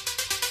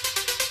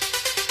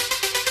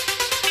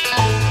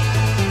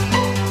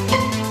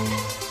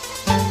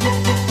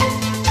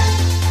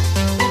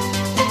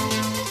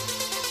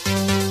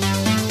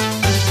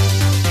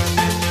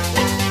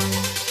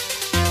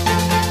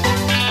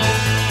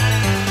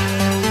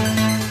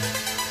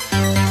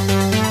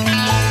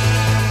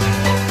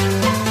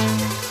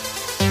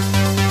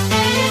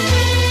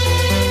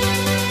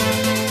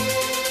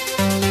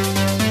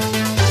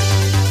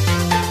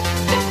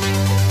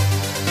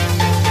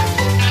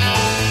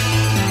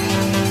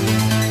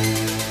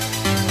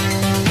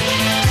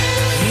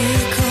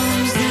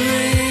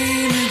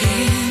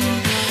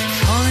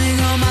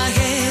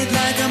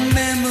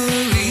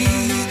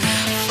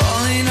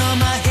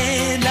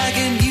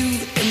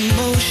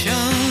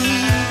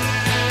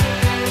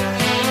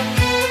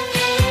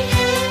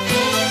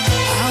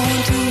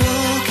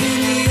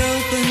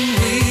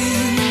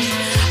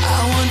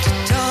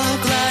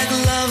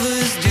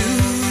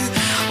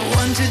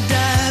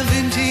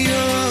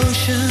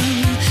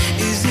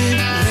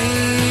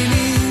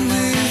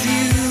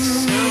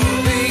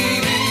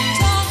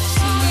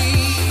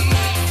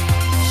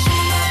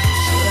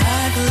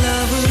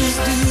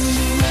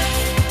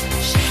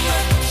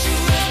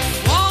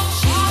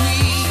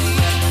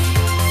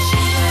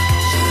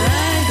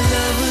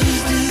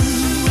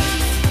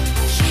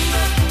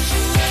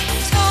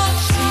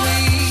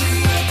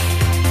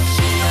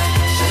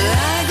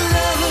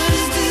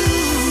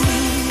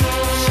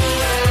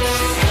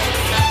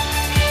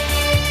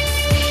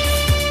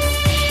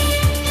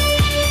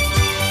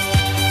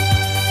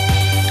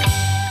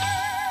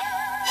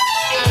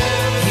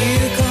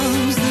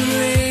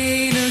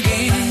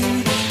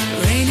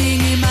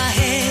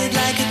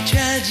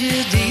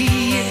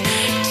 tragedy,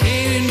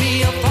 tearing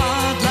me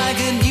apart like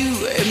a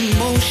new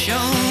emotion.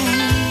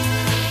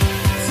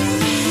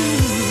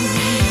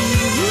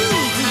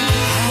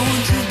 I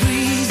want to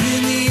breathe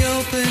in the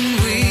open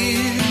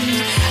wind.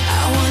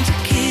 I want to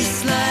kiss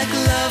like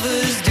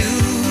lovers do.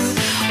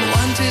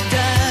 Want to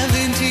dive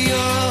into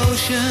your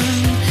ocean.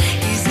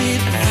 Is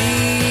it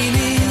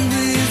raining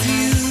with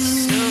you?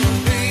 So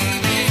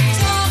baby,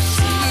 talk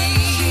to me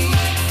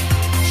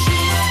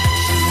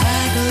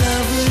like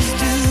lovers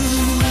do.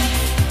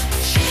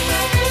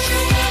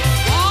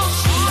 Walk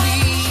to me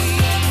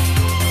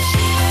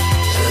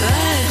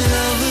like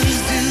lovers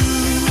do.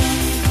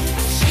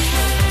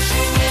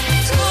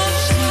 Talk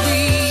to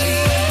me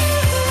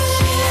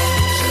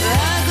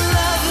like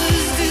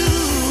lovers do.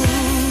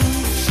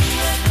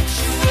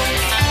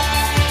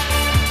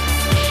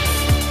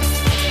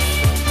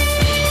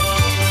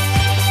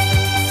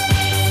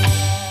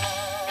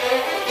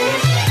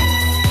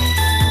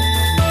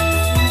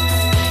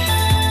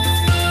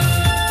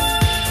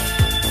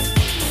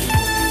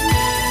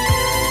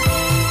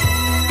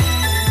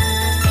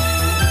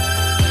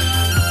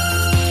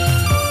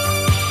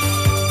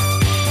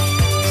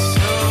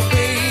 So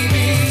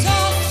baby,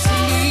 talk to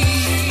me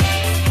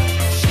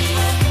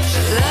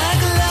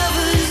like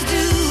lovers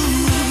do.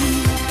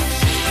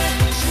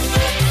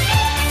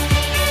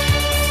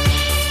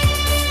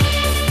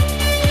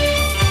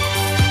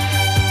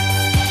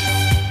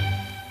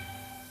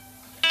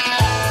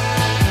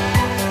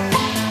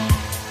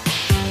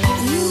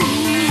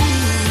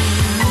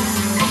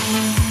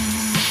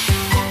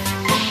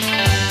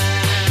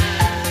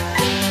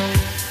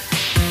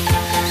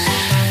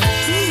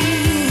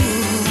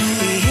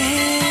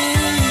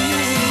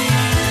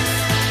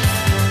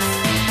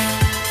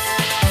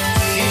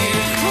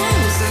 Here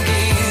comes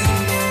again.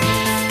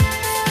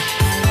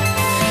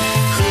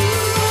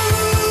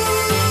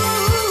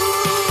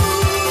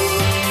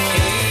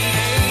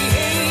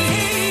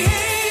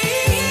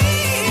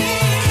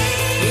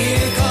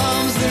 Here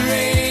comes the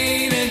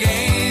rain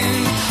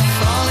again,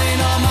 falling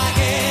on my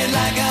head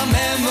like a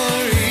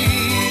memory,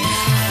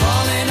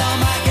 falling on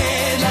my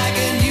head like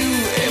a new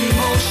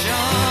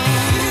emotion.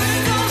 Here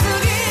it goes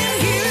again,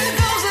 here it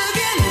goes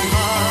again.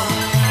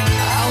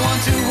 I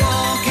want to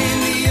walk in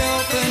the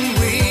open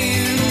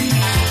wind.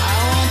 I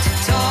want to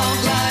talk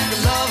like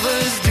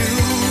lovers do.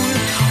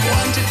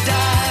 Want to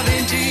dive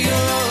into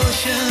your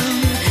ocean.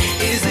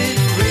 Is it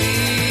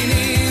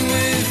raining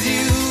with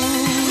you?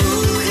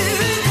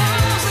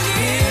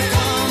 Here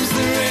comes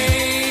the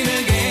rain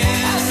again.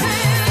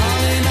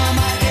 Falling on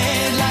my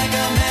head like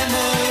a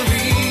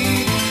memory,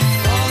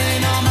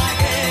 falling on my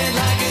head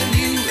like a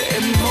new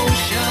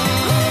emotion.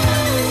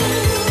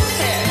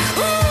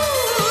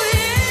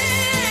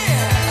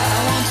 I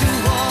want to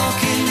walk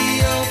in the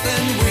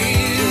open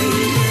wind.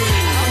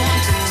 I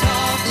want to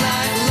talk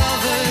like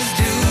lovers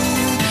do.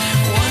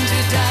 Want to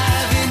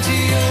dive into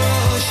your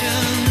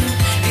ocean.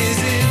 Is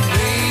it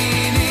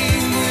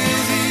raining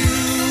with you?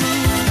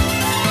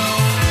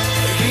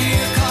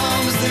 Here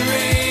comes the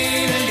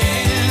rain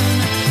again,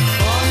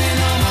 falling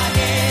on my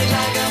head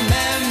like a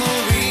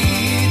memory,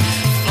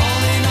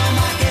 falling on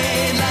my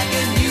head like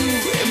a new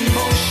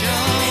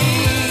emotion.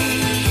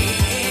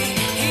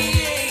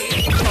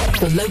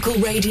 For local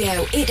radio,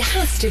 it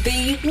has to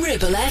be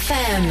Ribble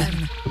FM.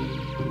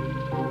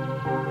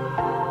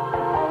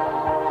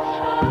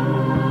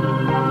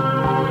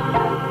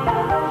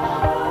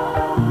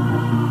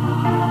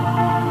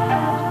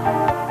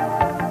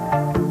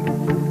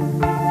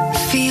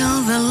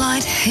 Feel the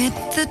light hit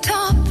the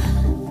top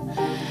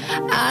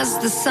as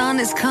the sun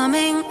is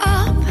coming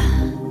up.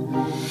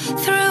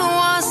 Through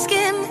our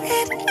skin,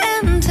 it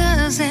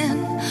enters in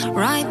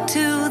right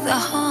to the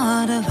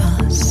heart of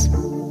us.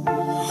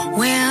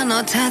 We're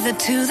not tethered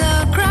to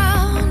the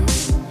ground,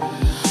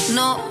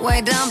 not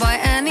weighed down by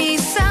any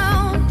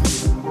sound.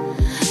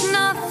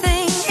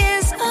 Nothing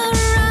is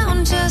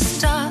around,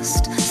 just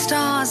dust,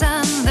 stars,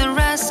 and the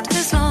rest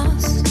is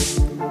lost.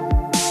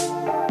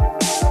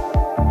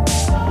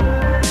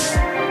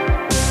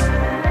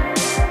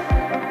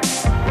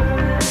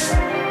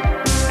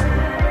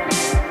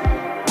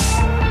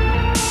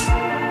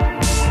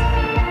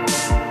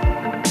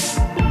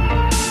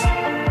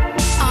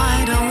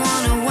 I don't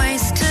want to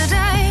waste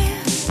today.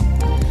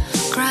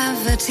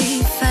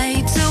 Gravity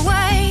fades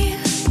away.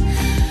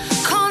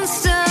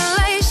 Constellation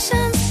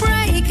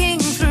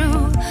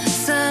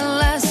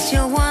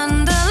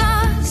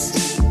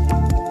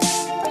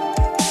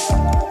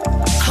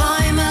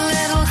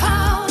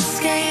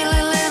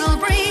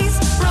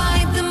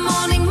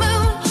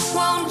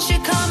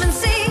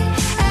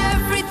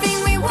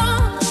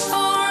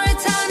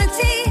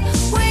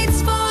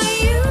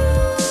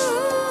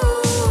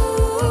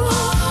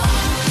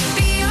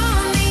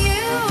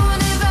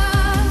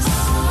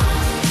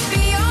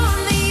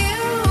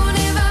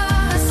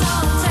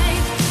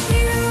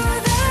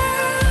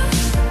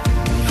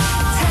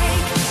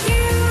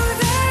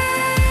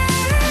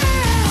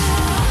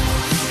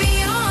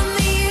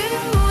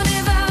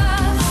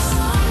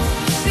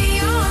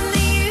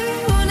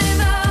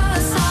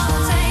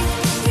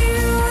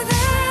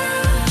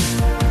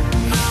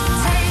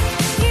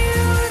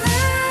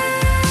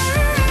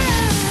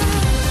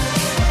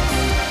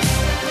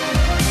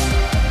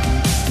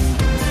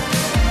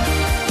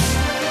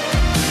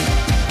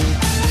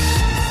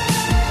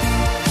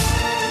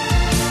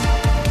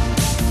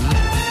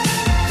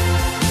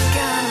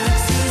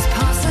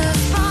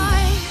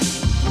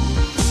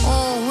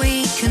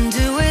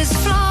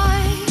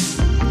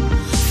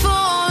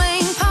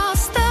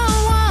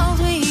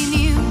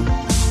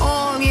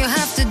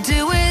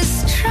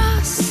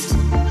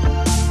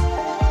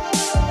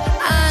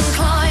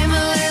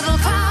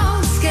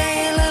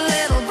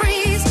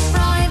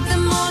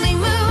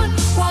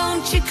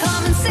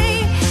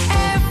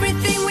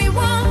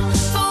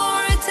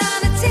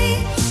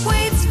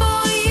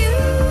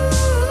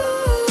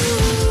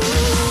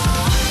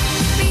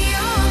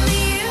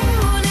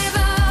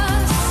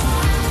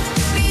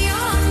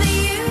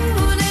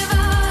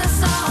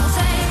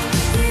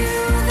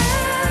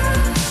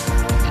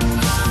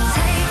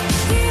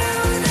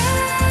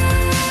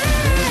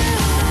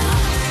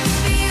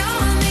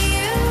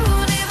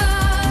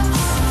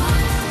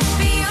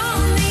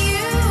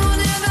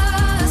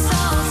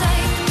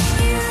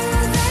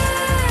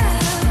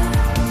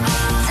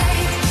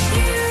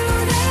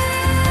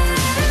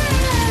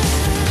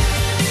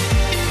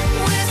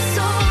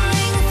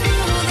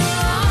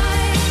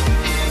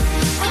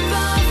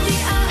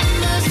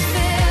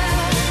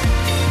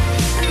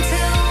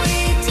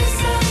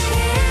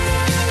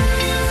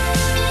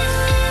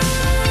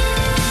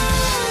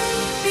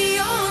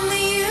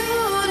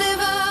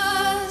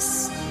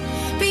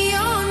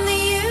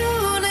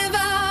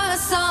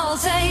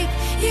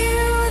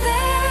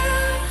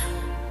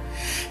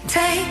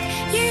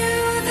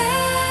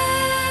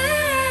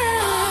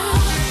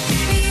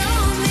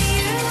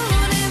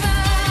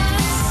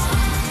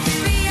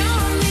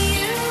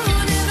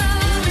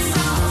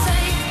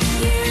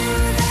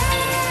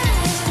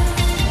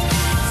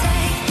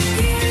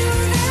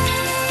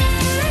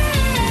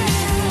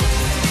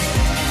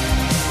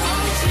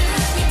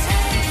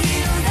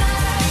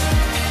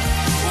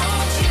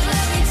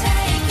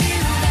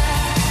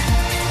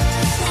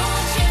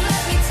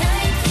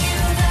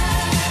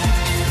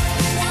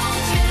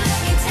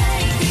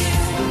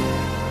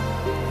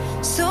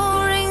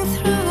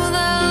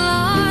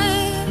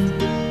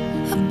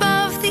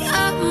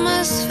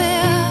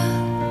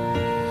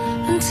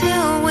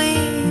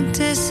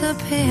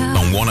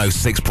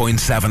 106.7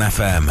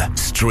 FM,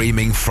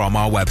 streaming from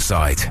our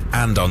website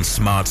and on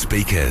smart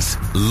speakers.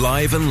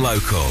 Live and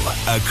local,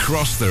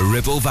 across the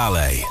Ribble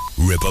Valley.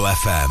 Ribble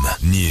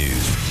FM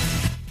News.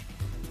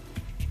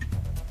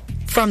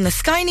 From the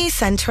Sky News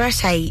Centre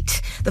at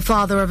 8, the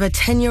father of a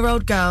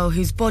 10-year-old girl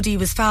whose body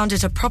was found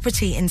at a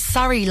property in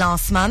Surrey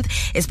last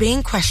month is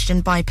being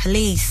questioned by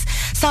police.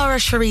 Sarah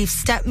Sharif's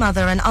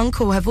stepmother and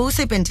uncle have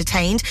also been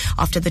detained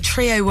after the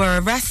trio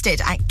were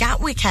arrested at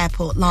Gatwick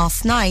Airport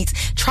last night,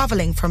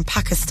 travelling from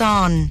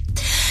Pakistan.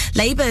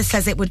 Labour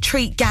says it would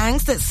treat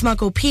gangs that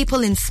smuggle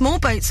people in small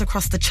boats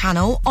across the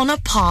Channel on a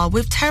par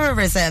with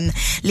terrorism.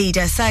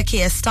 Leader Sir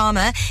Keir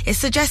Starmer is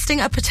suggesting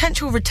a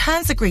potential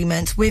returns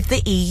agreement with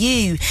the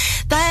EU.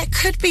 There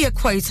could be a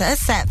quota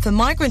set for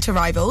migrant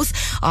arrivals.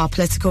 Our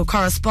political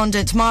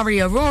correspondent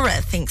Mari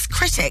Aurora thinks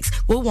critics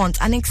will want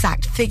an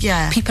exact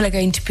figure. People are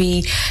going to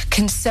be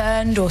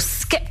concerned or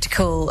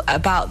sceptical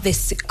about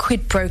this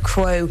quid pro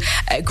quo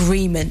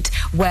agreement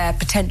where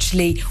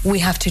potentially we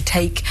have to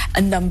take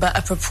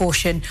a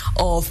proportion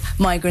of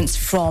migrants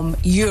from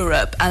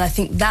Europe, and I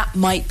think that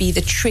might be the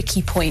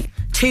tricky point.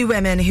 2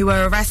 women who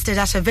were arrested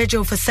at a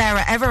vigil for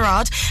Sarah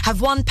Everard have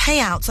won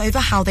payouts over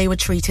how they were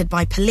treated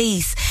by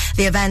police.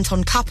 The event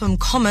on Clapham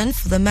Common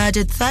for the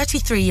murdered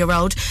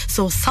 33-year-old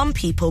saw some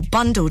people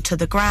bundled to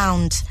the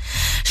ground.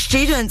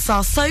 Students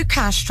are so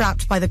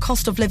cash-strapped by the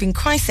cost of living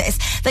crisis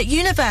that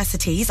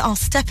universities are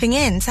stepping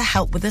in to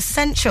help with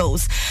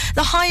essentials.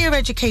 The Higher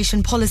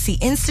Education Policy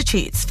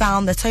Institutes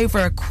found that over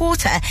a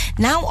quarter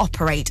now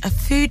operate a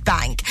food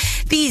bank.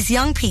 These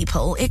young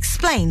people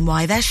explain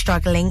why they're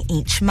struggling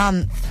each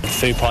month.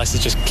 Food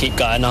prices just keep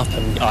going up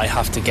and I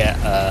have to get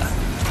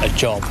a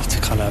job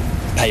to kind of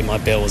pay my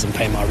bills and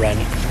pay my rent.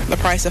 The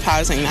price of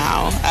housing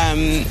now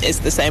is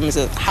the same as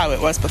how it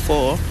was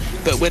before,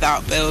 but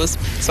without bills.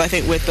 So I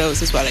think with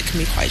bills as well, it can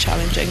be quite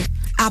challenging.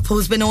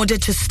 Apple's been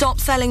ordered to stop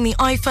selling the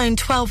iPhone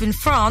 12 in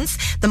France.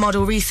 The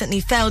model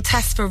recently failed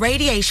tests for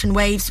radiation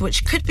waves,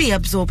 which could be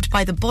absorbed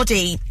by the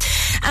body.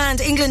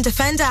 And England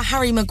defender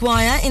Harry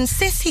Maguire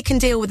insists he can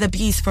deal with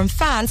abuse from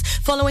fans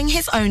following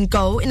his own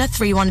goal in a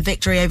 3-1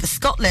 victory over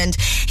Scotland.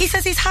 He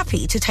says he's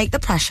happy to take the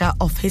pressure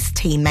off his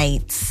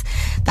teammates.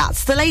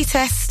 That's the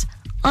latest.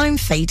 I'm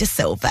Faye De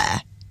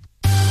Silva.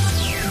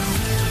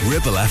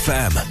 Ribble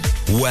FM.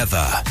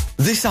 Weather.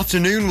 This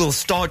afternoon will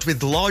start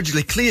with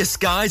largely clear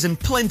skies and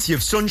plenty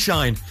of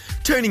sunshine,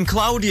 turning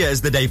cloudier as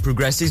the day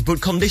progresses,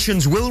 but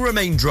conditions will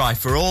remain dry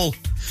for all.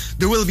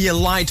 There will be a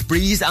light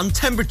breeze and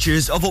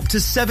temperatures of up to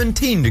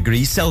 17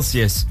 degrees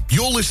Celsius.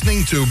 You're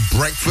listening to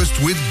Breakfast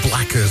with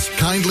Blackers,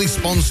 kindly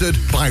sponsored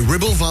by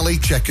Ribble Valley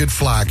Checkered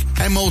Flag.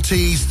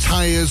 MOTs,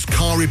 tyres,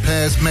 car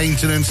repairs,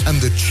 maintenance and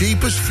the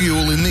cheapest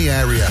fuel in the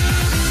area.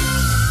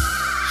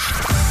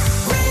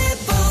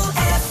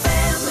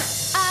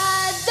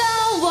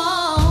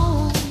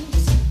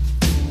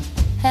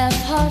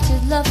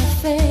 Half-hearted love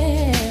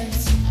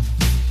affairs.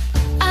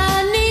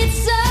 I need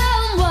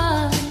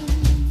someone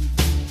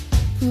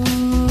who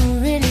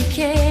really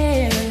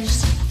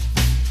cares.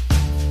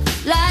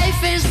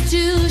 Life is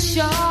too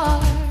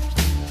short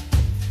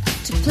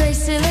to play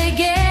silly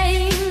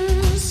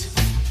games.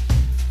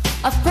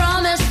 I've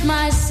promised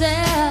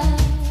myself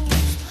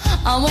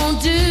I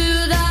won't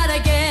do that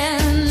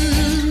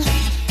again.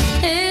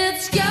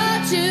 It's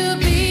got to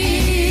be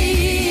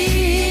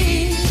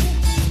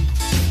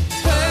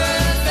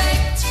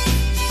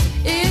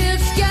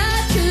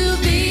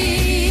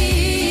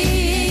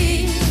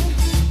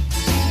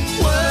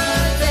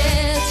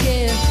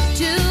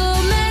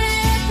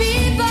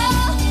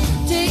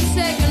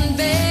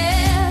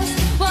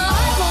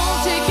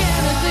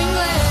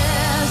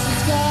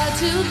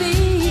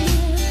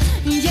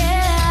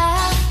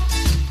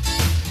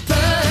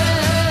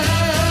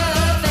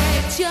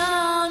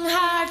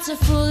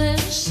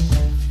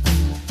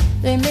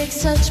they make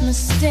such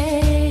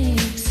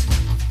mistakes.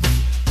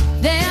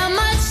 They are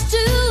much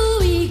too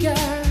eager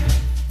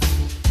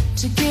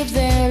to give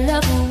their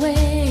love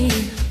away.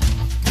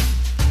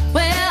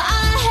 Well,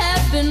 I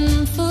have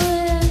been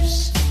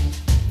foolish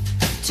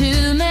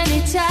too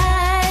many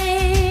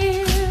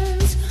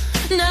times.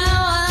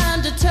 Now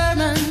I'm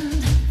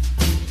determined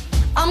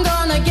I'm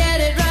gonna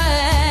get it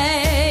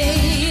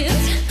right.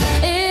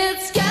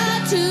 It's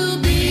got to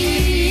be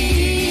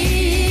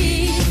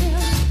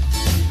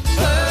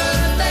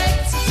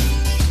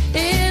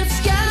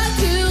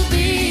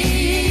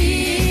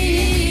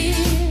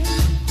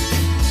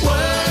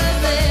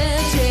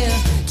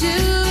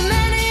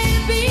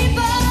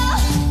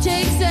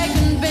takes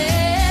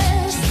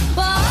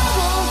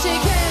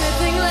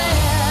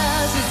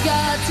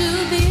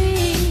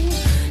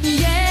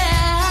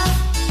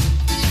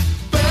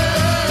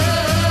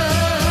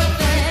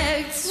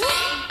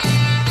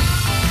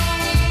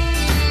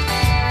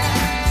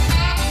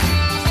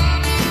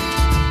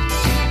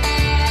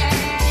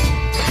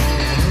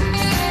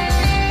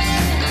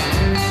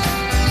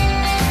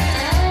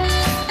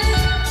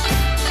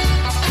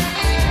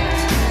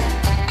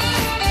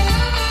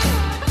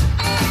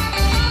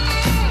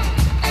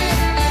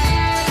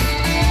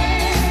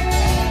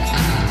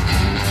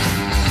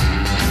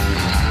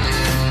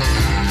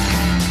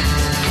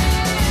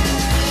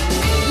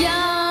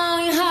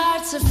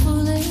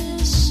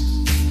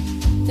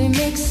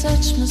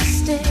foolish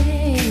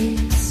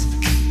mistakes.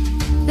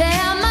 They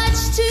are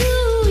much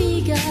too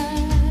eager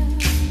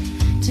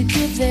to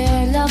give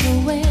their love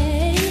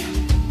away.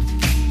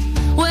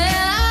 Well,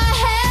 I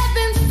have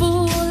been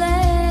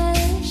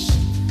foolish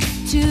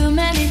too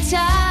many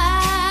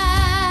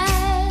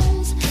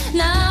times.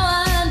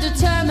 Now I'm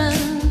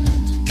determined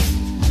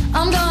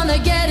I'm gonna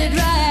get it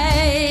right.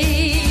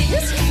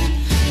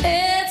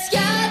 It's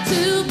got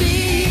to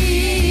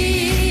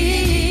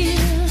be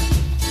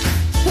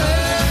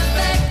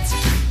perfect.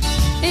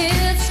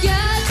 It's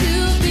got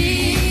to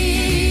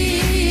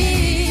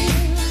be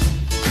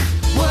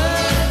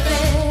worth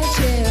it.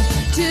 Yeah.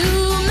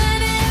 Too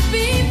many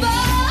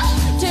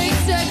people take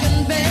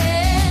second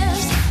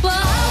best. Well, I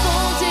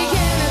won't take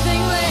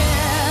anything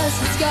less.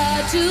 It's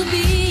got to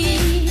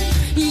be,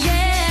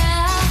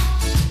 yeah,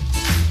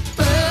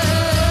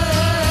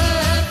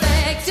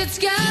 perfect. It's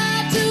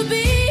got to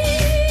be,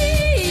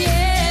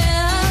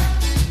 yeah,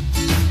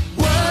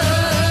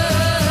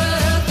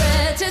 worth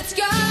it. It's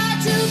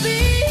got to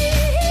be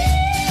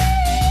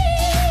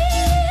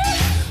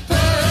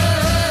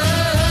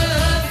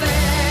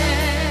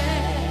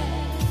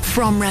perfect.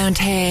 From round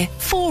here,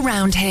 for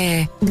round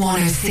here,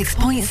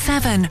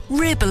 106.7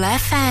 Ribble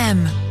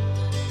FM.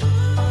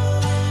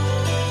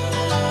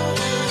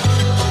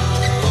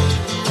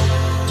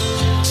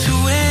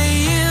 2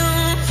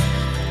 a.m.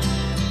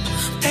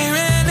 They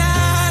ran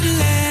out of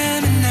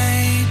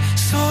lemonade,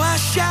 so I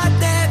shot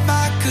that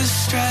vodka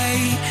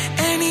straight.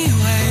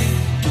 Anyway,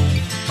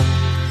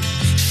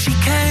 she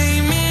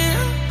came in,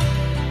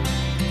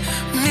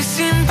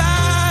 missing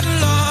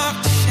bottle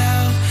off the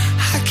shelf.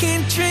 I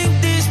can't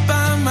drink this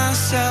by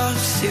myself.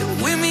 Sit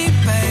with me,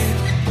 babe.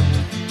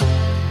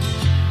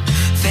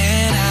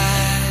 Then I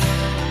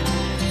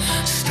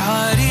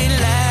started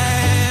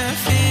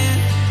laughing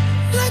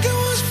like it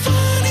was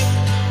funny,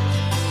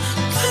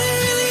 but it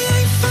really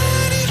ain't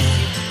funny.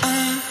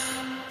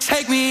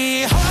 Take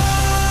me home,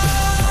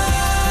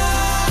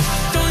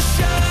 don't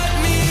shut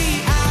me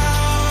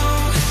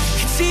out.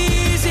 It's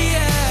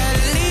easier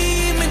to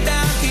leave me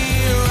down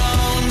here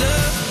on the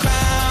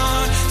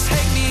ground.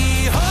 Take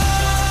me home,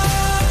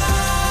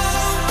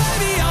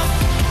 baby, I'm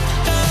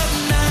up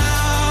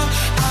now.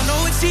 I know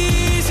it's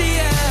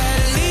easier to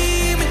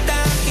leave me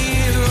down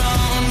here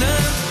on the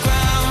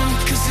ground,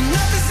 'cause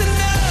enough is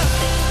enough.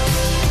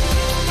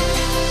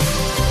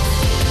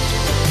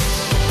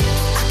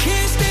 I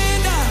can't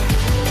stand up.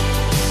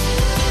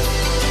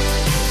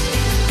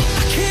 I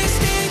can't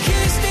stand,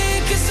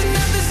 'cause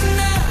enough is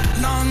enough.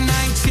 Long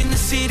nights in the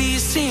city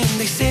of sin.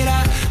 They said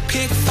I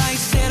pick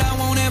fights, said I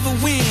won't ever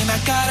win. I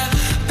got a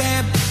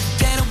bad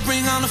that'll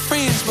bring all the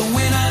friends, but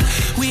when I'm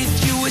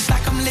with you, it's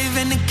like I'm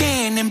living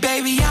again. And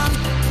baby, I'm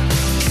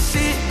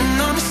sitting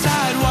on the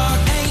sidewalk,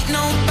 ain't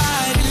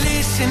nobody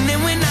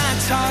listening when I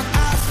talk. I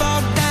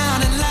fall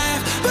down and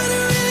laugh, but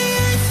it really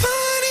ain't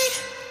funny.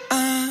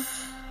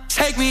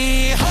 Take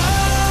me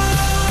home,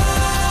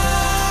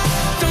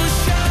 don't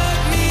shut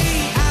me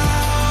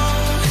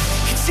out.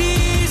 It's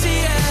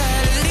easier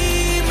to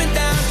leave me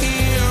down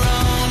here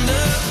on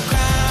the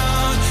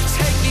ground.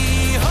 Take me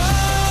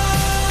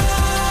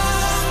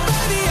home,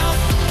 baby, I'm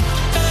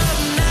up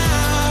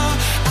now.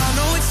 I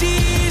know it's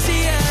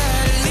easier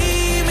to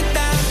leave me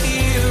down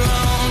here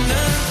on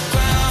the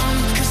ground,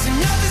 'cause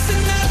enough is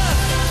enough.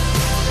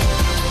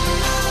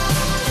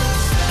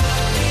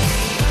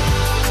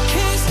 I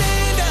can't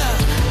stand up.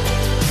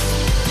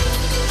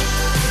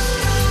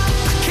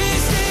 I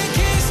can't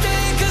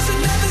stand, 'cause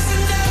enough is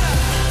enough.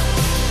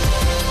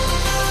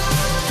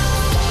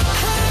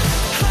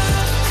 I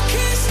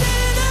can't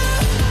stand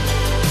up.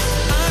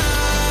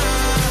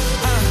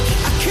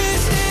 I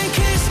can't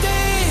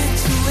stand.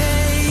 2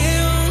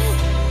 a.m.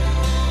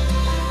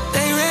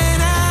 They ran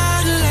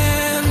out of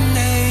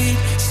lemonade,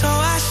 so I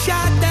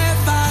shot that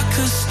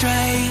vodka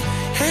straight.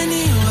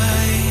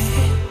 Anyway,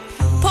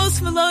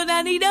 Post Malone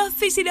and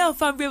Enough is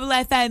Enough on Ribble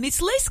FM.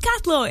 It's Liz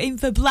Catlow in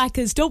for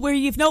Blackers. Don't worry,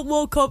 you've not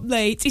woke up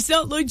late. It's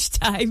not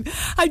lunchtime.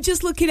 I'm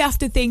just looking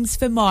after things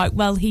for Mark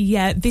while he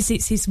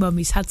visits his mum.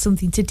 He's had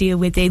something to deal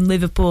with in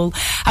Liverpool.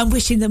 I'm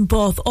wishing them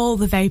both all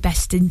the very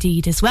best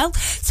indeed as well.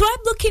 So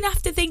I'm looking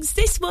after things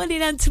this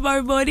morning and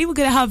tomorrow morning. We're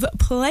going to have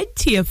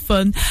plenty of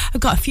fun.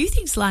 I've got a few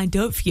things lined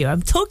up for you.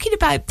 I'm talking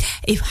about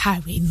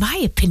how, in my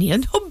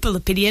opinion, humble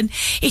opinion,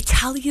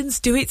 Italians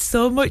do it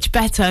so much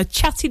better.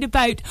 Chatting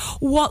about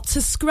what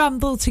to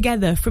scramble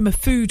together from a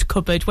food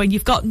cupboard when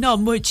you've got not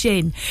much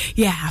in.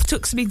 Yeah, I've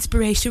took some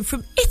inspiration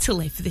from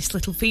Italy for this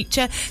little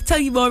feature. Tell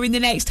you more in the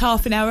next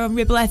half an hour on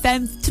Ribble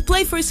FM. To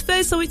play for us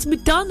first, so it's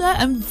Madonna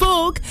and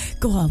Vogue.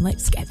 Go on,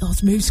 let's get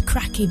those moves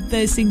cracking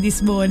first thing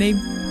this morning.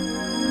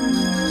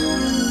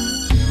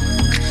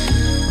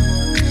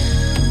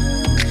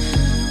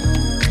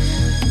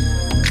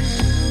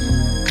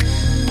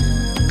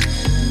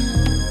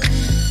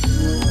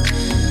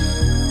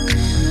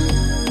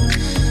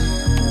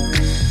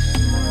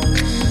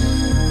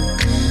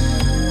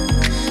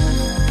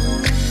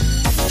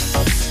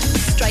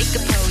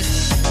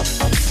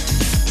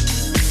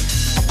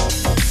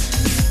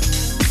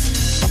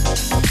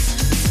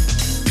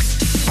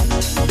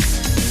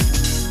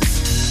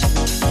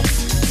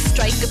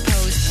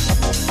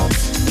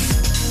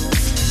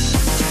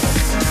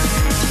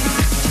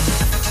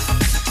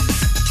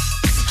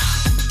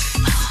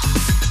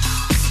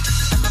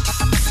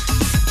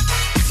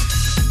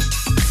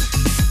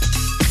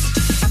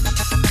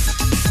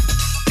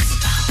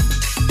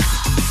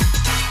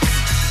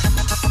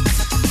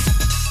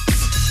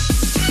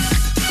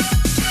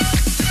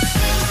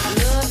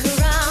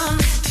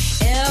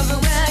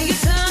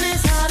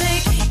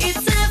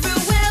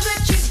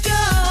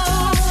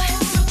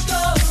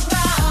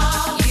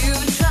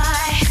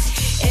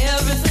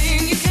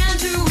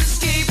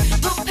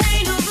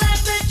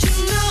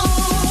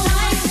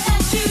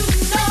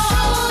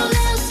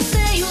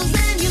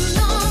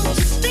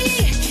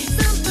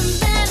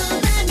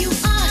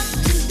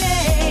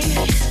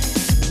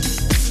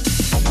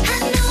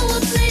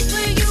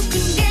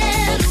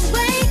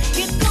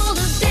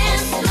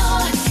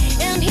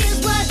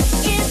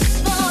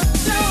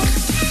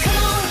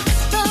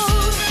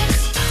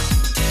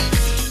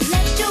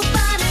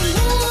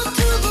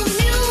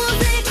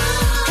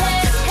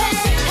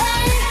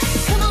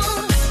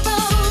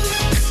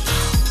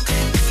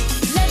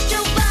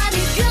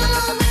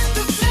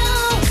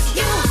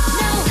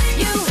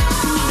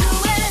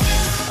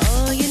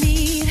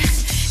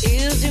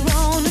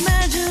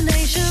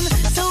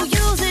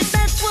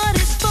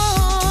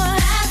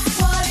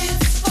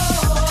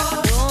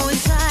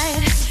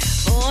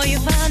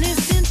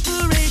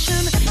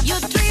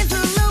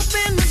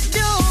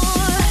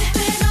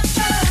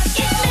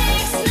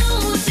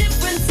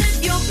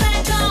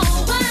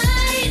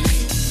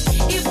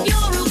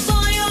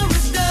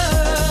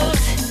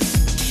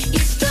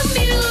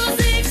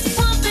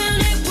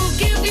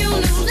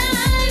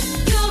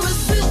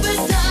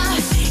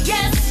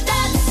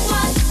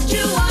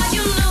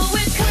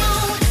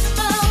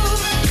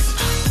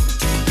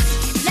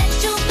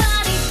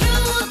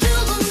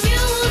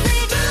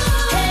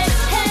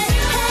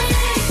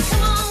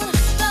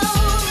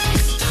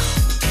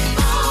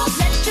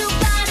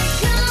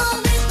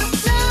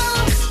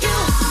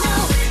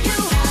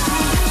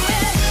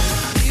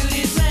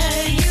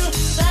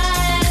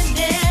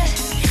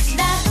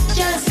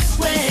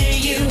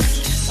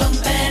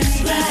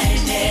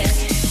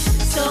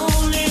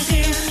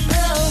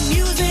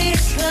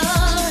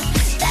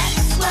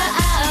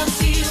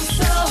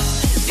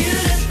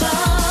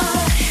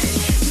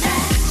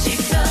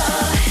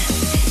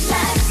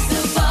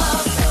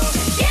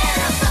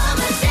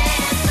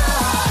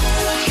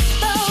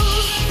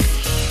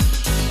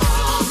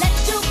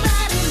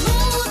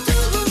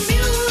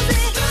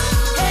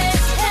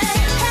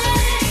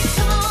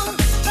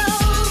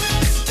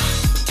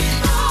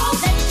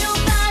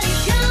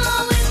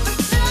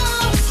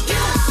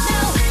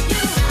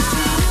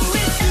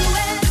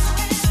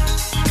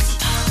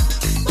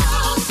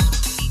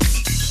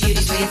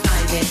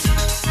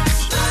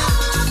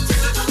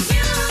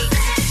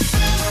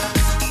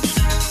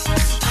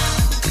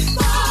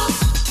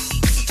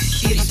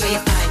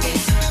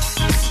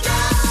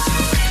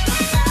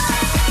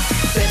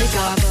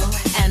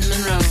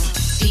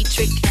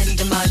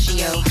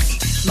 video.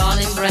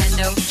 Marlon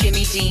Brando,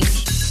 Jimmy Dean,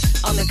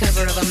 on the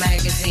cover of a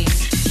magazine.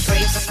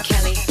 Grace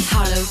Kelly,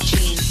 Harlow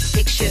Jean,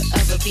 picture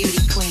of a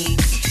beauty queen.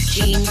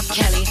 Jean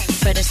Kelly,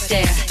 Fred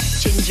Astaire,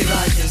 Ginger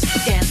Rogers,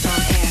 dance on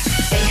air.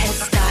 They had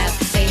style,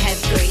 they had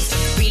grace.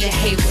 Rita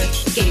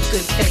Hayworth gave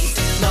good face.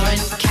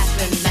 Lauren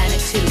Catherine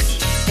Manitou,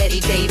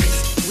 Betty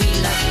Davis, we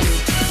love you.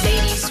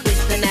 Ladies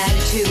with an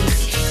attitude,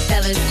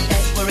 fellas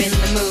that were in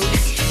the mood.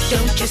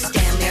 Don't just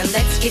stand there,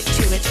 let's get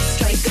to it.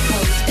 Strike a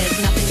pose, there's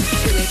nothing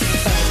to it.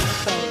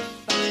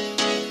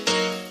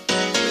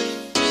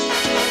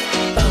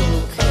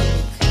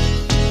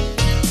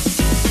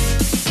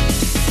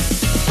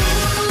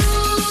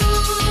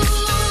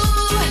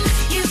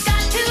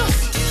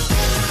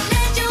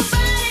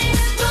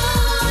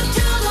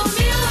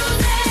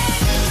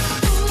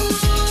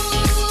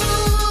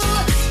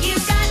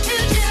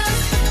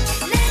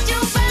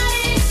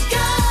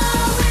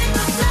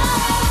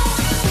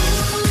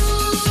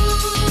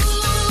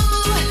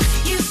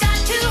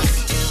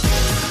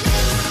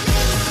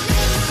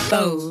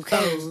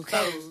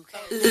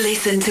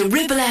 Listen to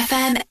Ribble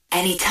FM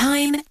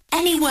anytime,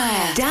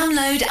 anywhere.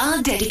 Download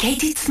our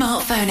dedicated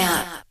smartphone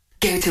app.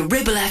 Go to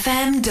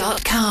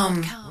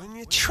ribblefm.com. When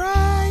you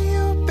try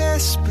your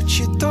best but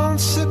you don't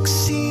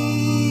succeed.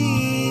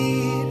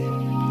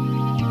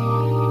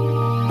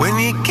 When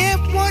you get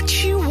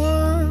what you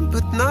want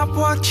but not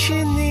what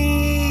you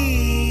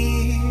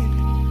need.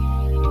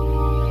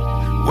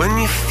 When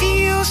you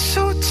feel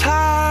so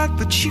tired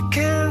but you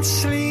can't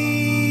sleep.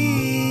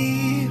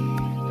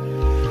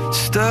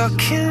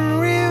 Stuck in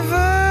rivers,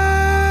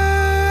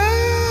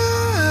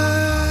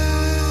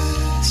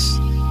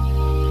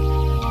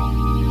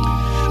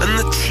 and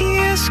the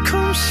tears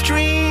come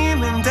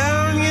streaming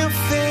down your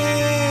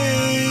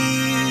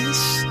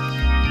face.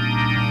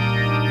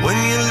 When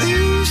you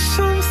lose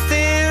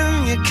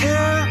something you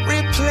can't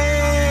replace.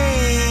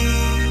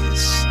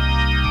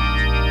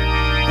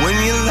 When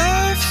you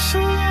love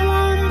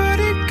someone but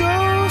it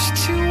goes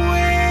to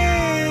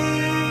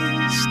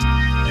waste.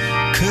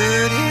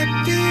 Could it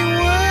be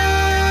worse?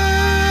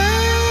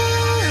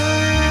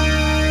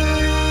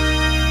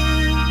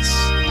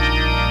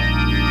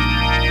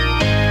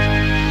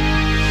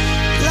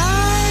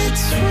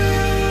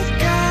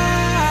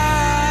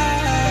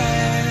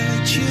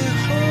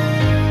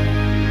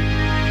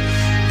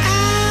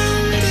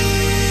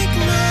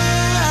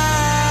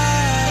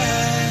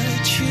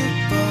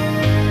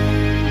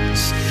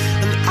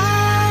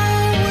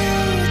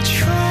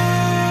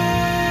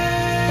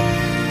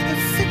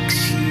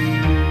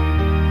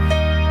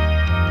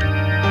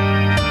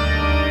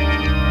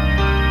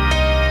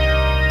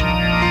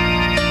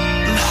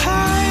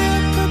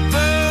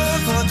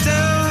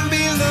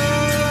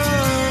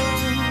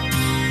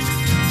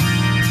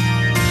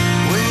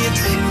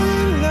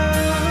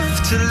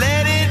 To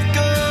let it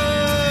go.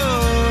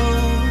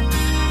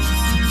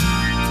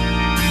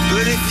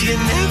 But if you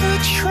never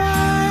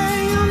try,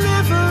 you'll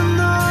never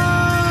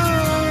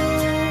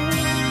know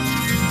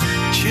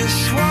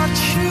just what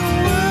you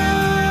were.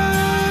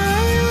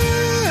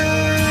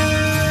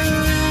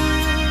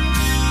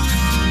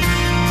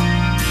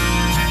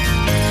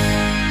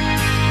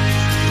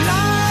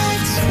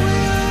 Lights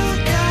will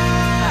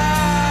guide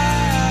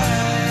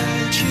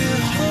you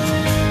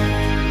home.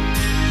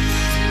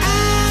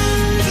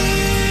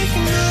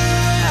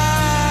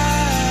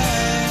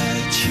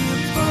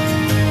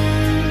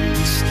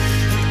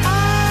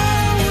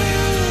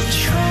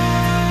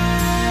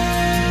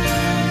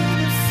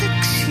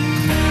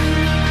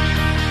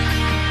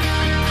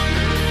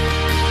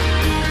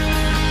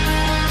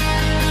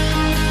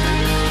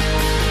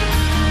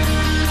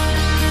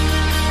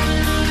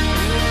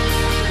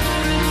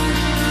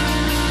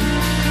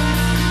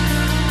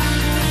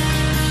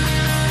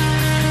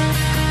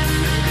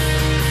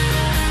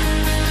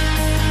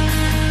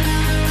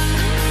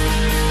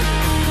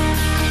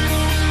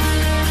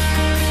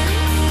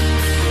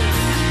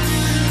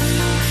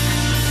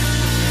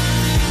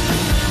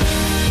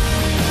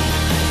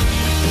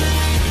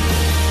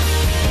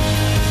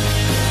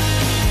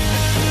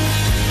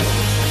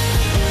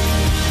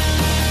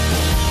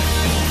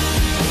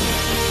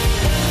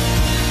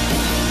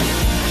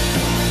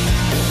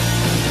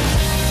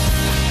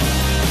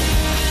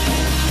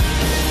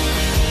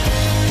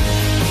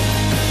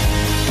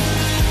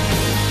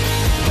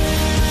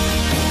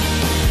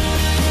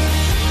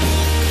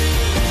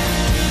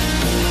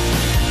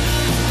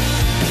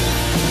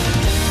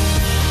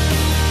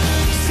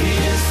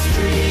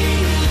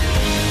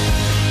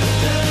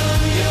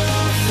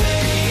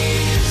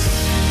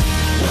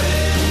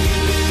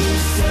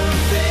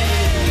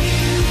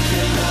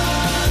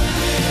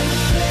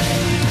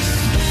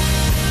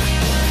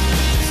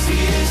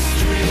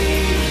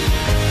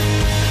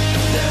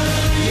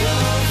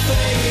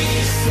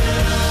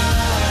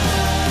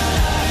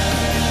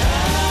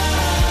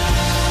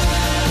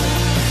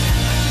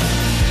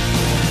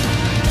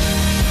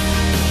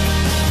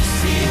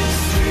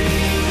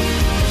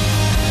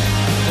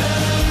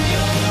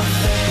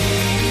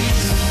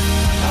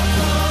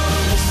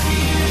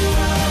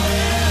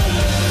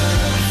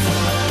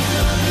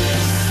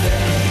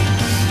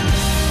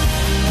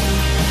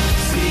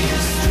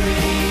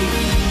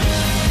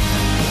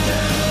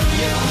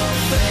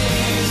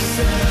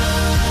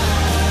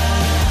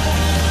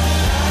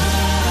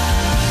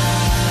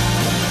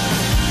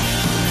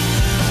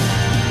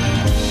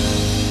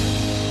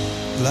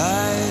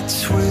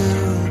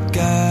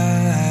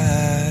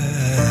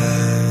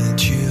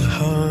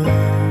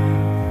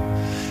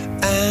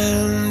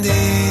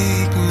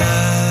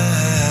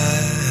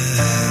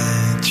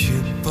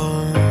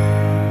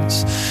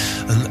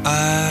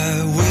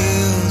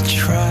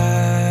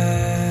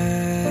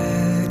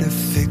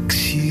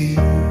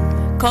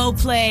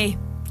 Coldplay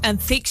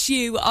and Fix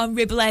You on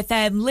Ribble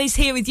FM. Liz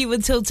here with you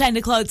until 10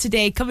 o'clock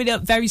today. Coming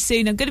up very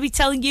soon, I'm going to be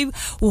telling you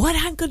what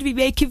I'm going to be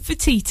making for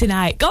tea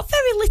tonight. Got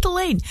very little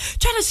in.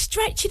 Trying to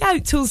stretch it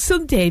out till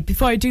Sunday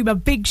before I do my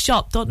big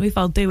shop. Don't know if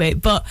I'll do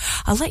it, but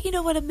I'll let you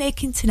know what I'm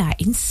making tonight.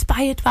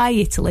 Inspired by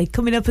Italy.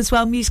 Coming up as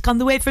well, music on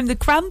the way from the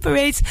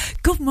Cranberries.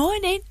 Good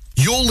morning.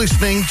 You're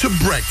listening to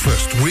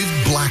Breakfast with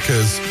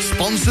Blackers,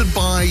 sponsored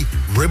by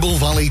Ribble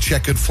Valley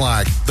Checkered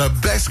Flag, the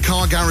best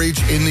car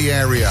garage in the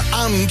area,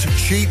 and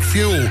cheap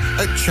fuel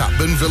at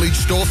Chapman Village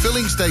Store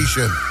Filling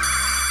Station.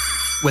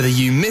 Whether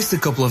you missed a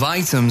couple of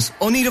items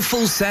or need a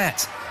full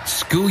set,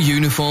 school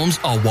uniforms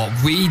are what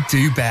we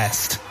do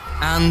best.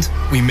 And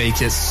we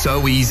make it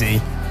so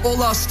easy.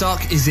 All our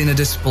stock is in a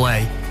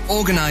display,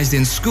 organised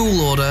in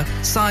school order,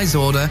 size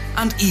order,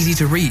 and easy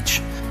to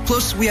reach.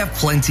 Plus, we have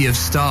plenty of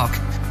stock.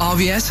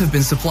 RVS have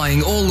been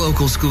supplying all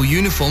local school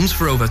uniforms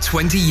for over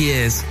 20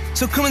 years.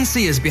 So come and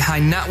see us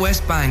behind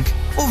NatWest Bank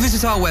or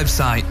visit our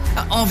website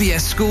at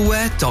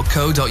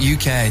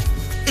rvsschoolwear.co.uk.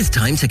 It's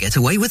time to get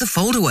away with a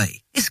foldaway.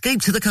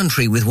 Escape to the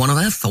country with one of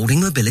our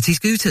folding mobility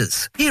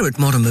scooters. Here at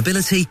Modern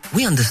Mobility,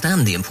 we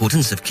understand the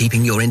importance of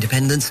keeping your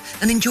independence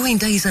and enjoying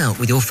days out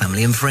with your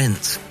family and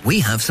friends. We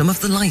have some of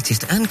the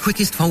lightest and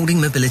quickest folding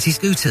mobility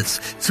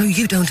scooters, so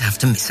you don't have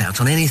to miss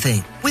out on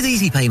anything. With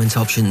easy payment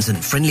options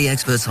and friendly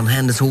experts on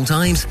hand at all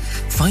times,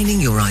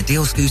 finding your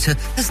ideal scooter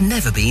has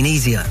never been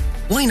easier.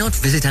 Why not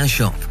visit our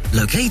shop,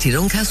 located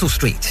on Castle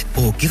Street,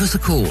 or give us a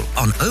call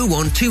on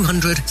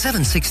 01200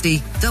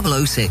 760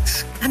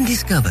 006 and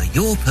discover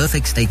your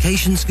perfect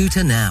staycation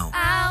scooter now.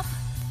 I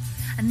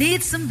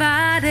need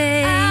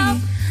somebody,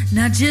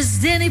 not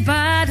just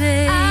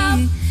anybody.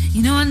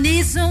 You know I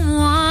need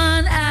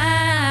someone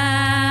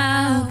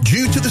out.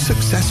 Due to the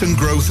success and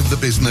growth of the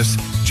business,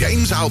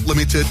 James Alp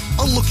Limited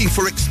are looking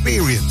for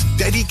experienced,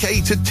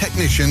 dedicated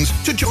technicians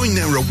to join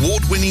their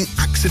award-winning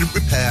accident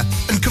repair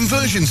and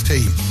conversions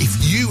team. If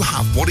you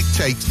have what it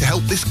takes to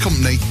help this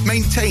company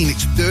maintain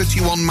its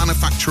 31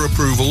 manufacturer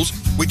approvals,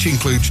 which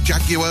includes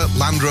Jaguar,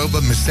 Land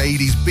Rover,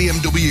 Mercedes,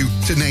 BMW,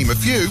 to name a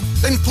few,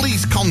 then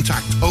please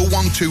contact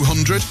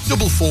 01200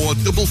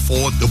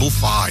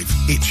 444455.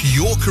 It's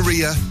your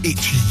career,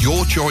 it's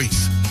your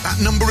choice. That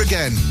number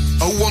again,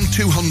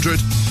 01200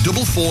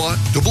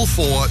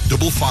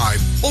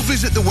 444455, or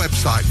visit the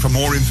website for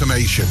more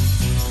information.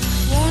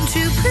 Won't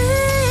you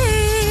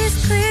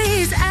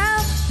please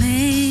help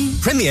me?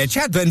 Premier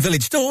Chadburn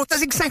Village Store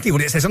does exactly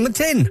what it says on the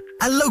tin.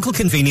 A local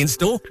convenience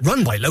store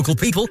run by local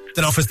people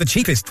that offers the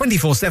cheapest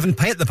 24/7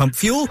 pay-at-the-pump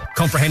fuel,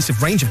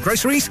 comprehensive range of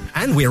groceries,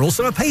 and we're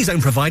also a pay zone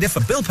provider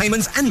for bill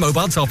payments and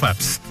mobile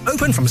top-ups.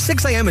 Open from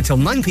 6 a.m. until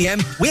 9 p.m.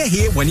 We're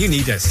here when you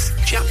need us.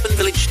 Chapman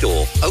Village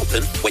Store,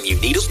 open when you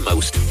need us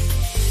most.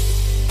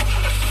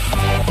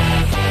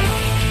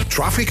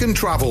 Traffic and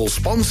Travel,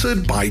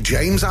 sponsored by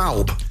James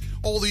Alp.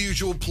 All the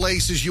usual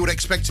places you would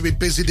expect to be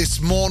busy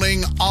this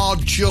morning are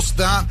just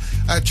that.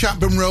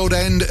 Chapman Road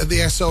End at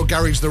the SO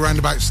Garage, the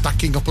roundabout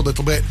stacking up a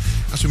little bit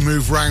as we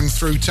move round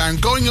through town.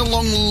 Going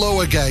along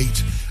Lower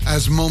Gate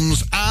as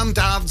mums and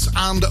dads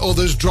and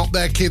others drop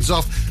their kids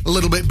off. A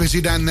little bit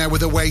busy down there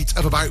with a wait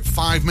of about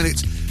 5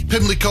 minutes.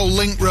 Pimlico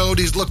Link Road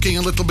is looking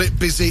a little bit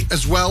busy,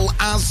 as well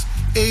as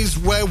is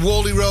where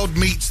Whalley Road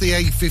meets the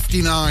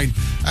A59.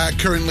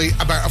 Currently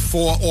about a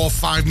 4 or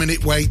 5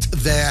 minute wait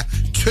there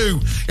too.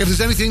 If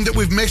there's anything that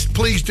we've missed,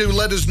 please do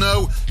let us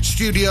know.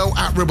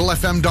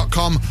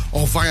 studio@ribblefm.com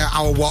or via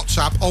our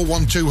WhatsApp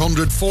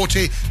 01200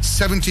 40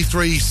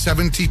 73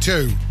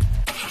 72.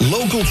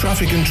 Local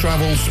Traffic and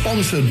Travel,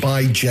 sponsored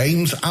by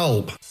James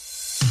Alp.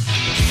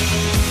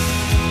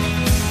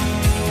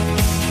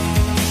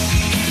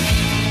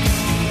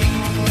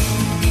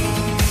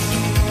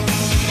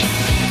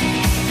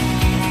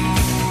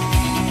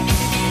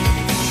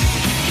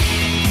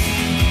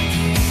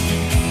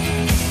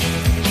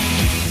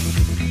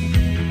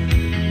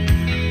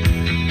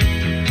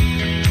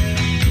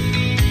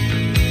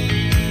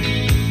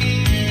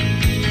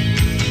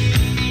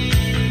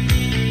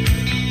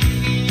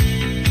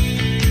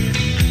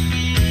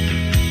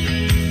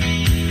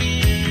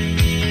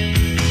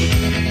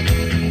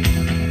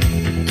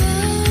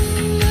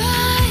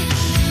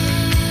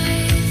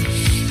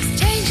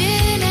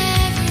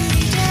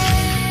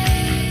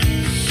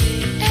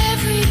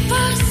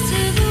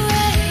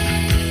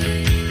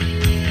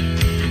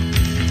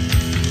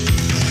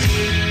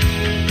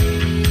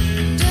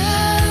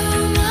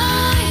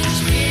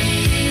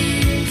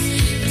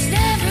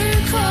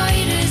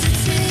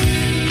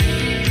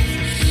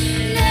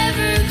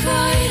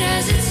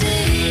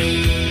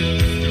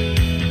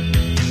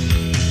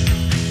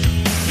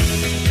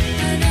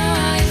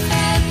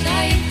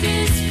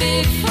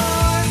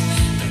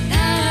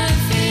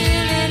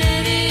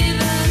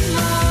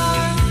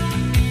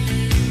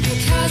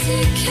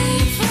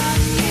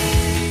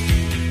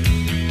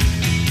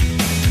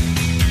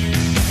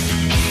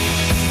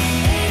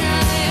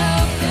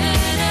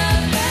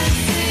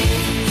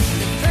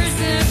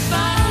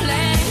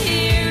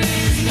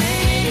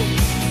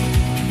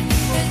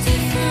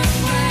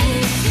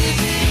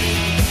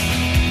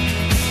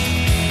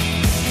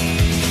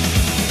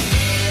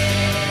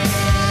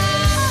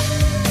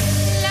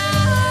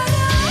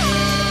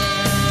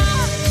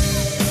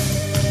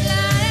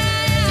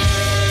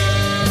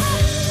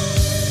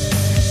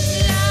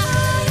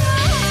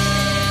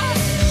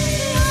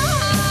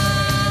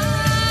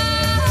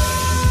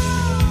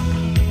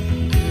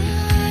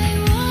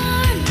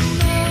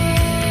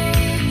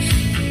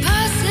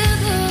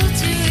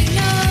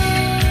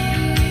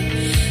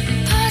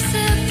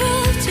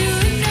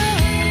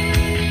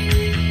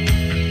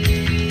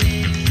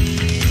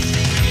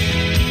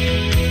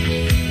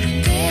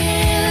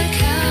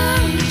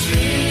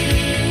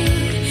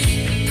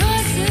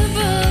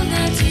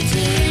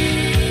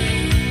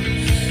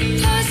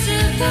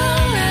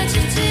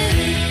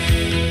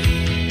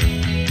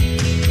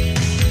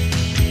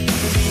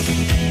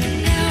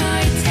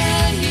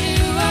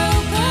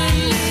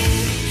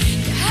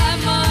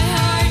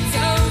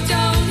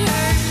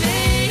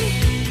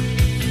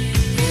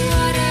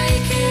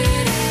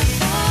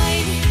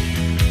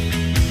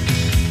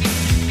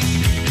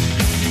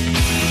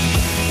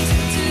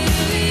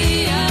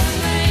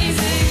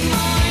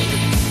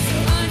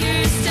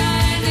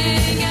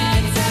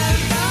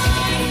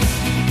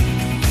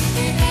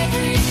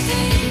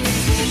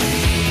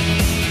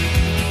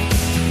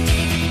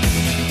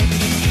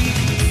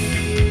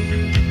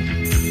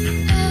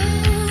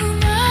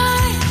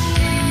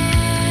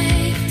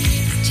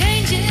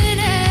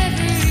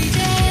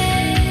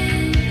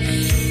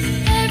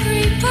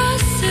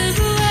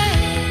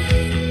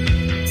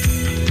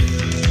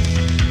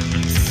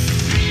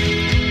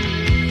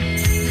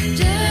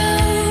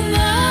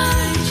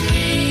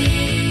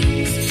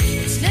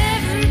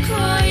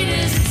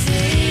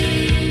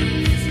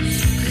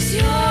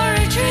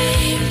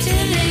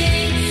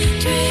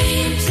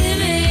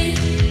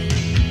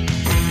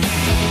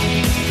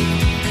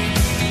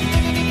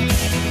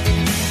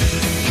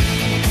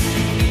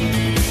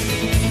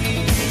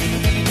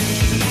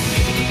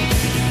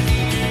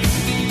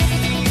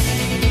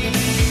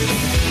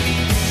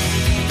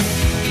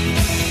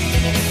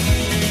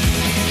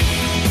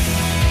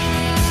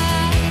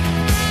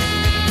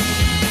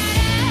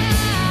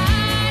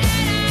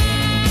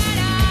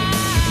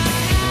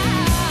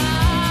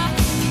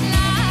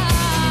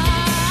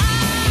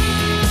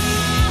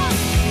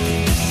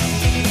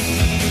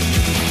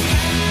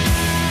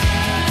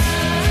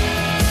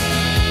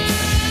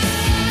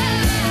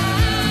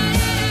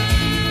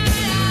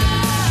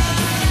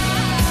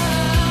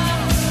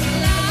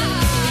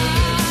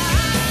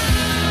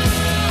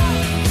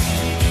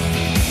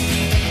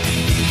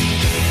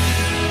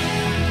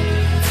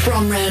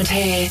 From round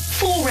here,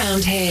 for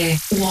round here,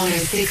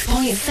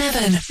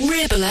 106.7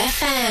 Ribble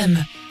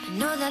FM. I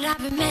know that I've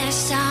been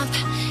messed up.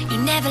 You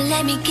never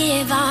let me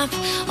give up.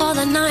 All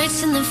the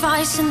nights and the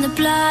fights and the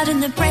blood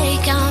and the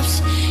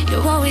breakups.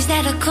 You're always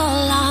there to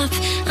call up.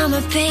 I'm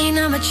a pain,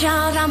 I'm a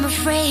child, I'm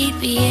afraid.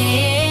 But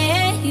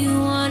yeah, you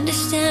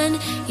understand.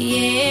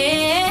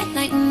 Yeah,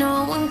 like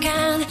no one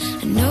can.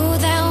 I know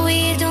that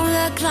we don't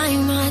look like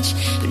much,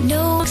 but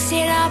no one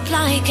sit up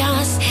like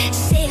us.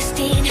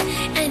 16,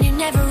 and you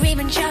never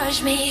even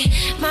judged me.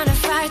 Matter of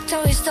fact,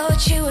 always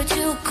thought you were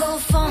too cool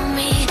for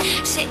me.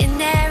 Sitting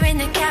there in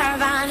the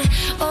caravan,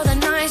 all the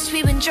nights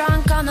we've been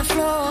drunk on the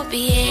floor. But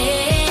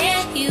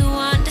yeah, you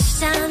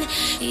understand.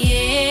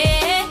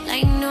 Yeah,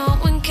 like no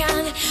one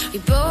can. We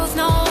both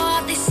know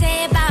what they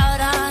say about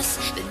us,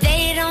 but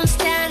they don't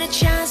stand a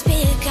chance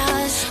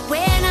because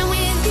when I'm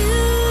with you,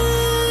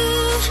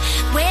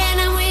 when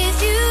I'm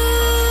with you,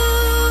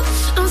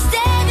 I'm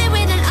standing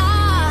with an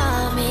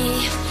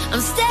army.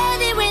 I'm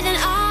standing with an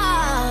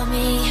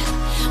army.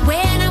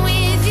 When I'm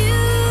with you,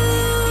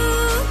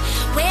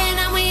 when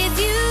I'm with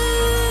you,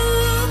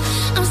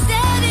 I'm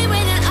standing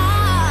with an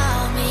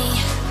army.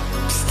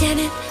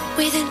 Standing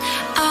with an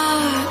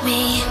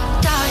army.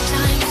 Dark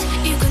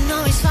times, you can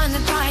always find the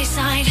bright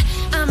side.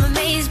 I'm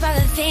amazed by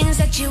the things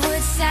that you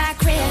would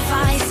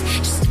sacrifice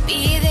just to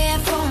be there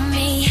for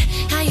me.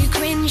 How you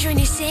cringe when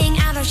you sing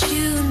out of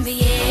tune. But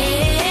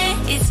yeah,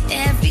 it's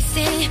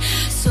everything.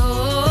 So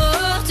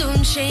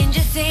don't change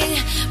a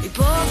thing. We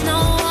both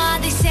know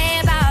what they say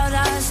about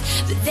us,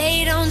 but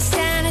they don't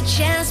stand a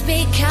chance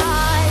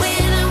because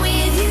when I'm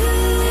with you,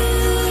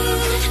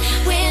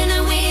 when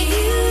I'm with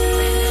you,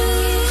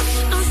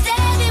 I'm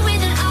standing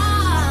with an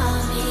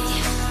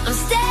army. I'm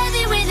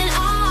standing with an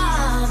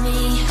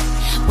army.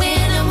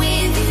 When I'm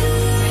with you,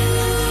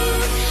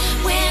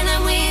 when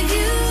I'm with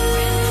you,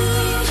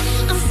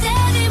 I'm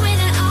standing with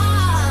an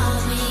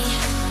army.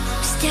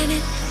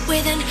 Standing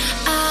with an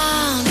army.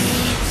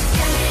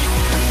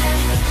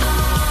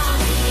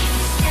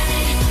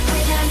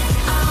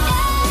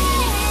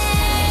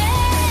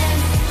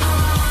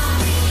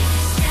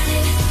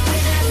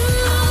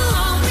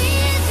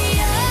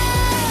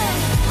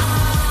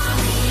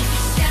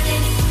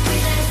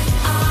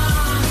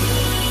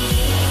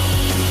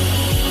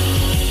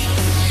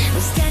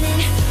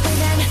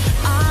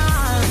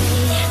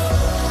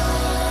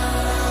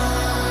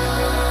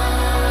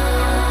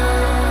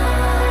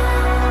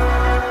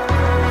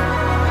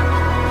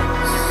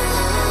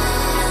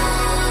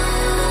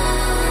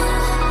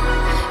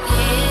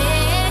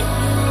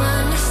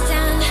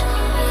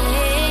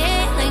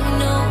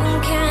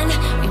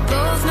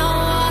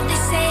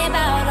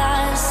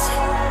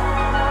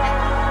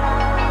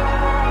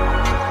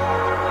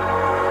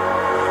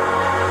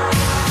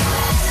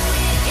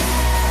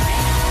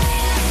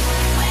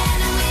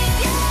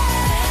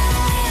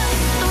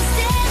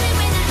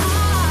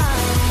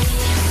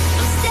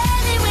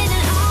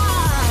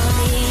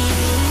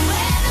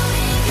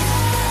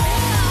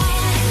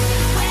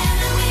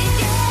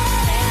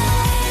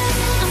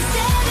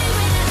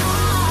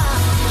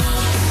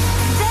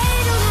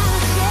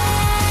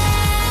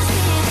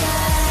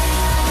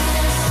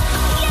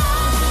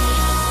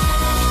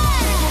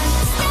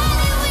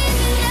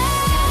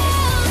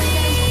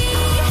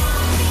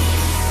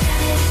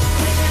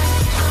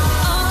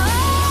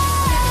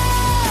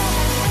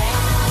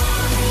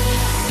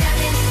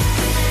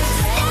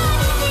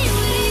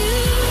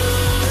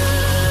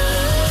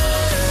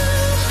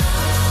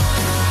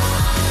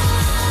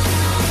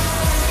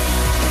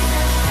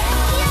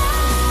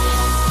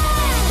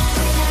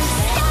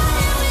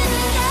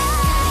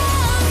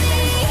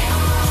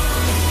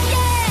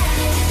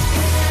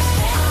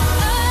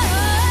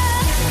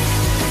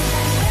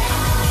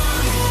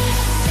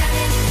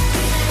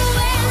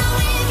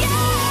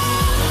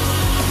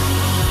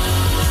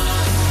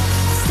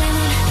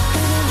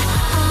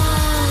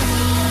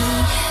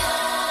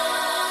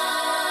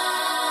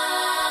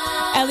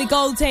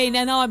 Golding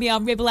and Army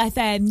on Ribble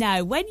FM.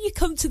 Now, when you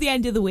come to the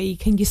end of the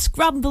week and you're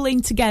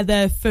scrambling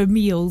together for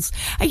meals,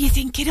 are you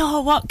thinking,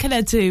 oh, what can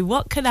I do?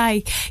 What can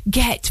I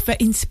get for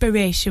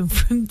inspiration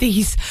from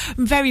these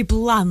very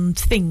bland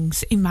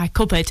things in my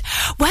cupboard?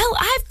 Well,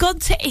 I've gone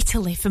to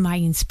Italy for my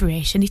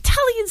inspiration.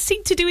 Italians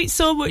seem to do it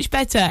so much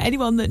better.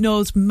 Anyone that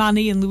knows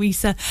Manny and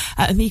Louisa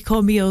at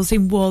Amico Meals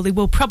in Worley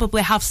will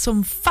probably have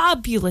some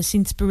fabulous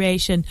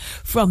inspiration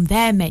from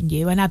their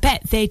menu, and I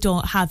bet they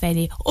don't have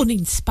any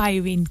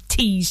uninspiring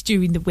teas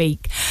during the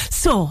week.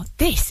 So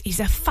this is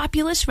a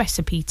fabulous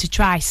recipe to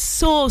try.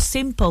 So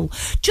simple.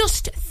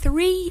 Just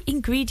 3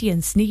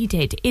 ingredients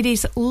needed. It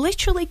is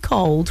literally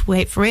called,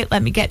 wait for it,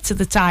 let me get to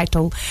the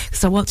title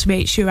because I want to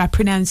make sure I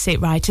pronounce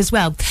it right as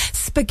well.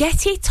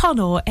 Spaghetti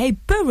tonno e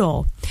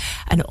burro.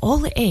 And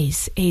all it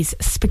is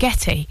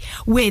spaghetti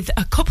with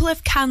a couple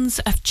of cans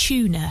of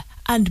tuna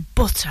and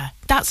butter.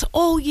 That's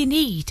all you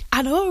need.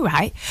 And all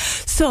right.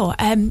 So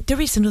there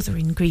is another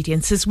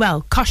ingredient as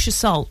well, kosher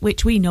salt,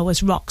 which we know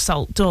as rock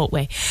salt, don't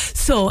we?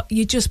 So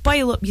you just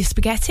boil up your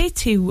spaghetti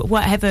to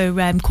whatever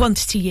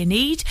quantity you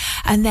need,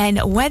 and then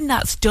when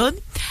that's done,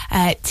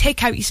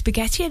 take out your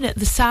spaghetti, and at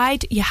the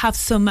side you have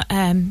some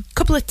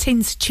couple of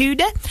tins of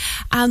tuna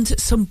and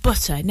some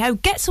butter. Now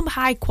get some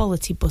high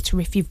quality butter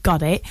if you've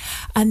got it,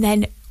 and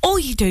then all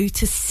you do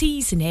to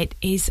season it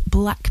is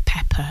black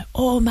pepper.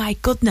 Oh my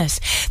goodness.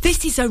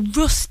 This is a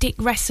rustic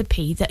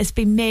recipe that has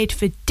been made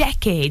for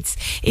decades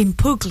in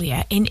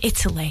Puglia in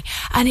Italy,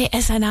 and it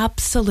is an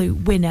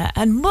absolute winner.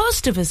 And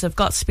most of us have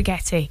got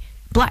spaghetti,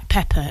 black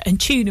pepper and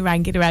tuna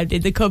hanging around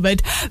in the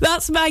cupboard.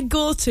 That's my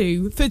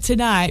go-to for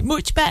tonight.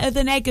 Much better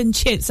than egg and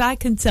chips, I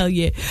can tell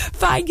you.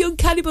 Fine Young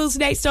Cannibals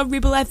next on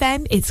Ribble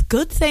FM. It's a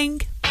good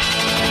thing.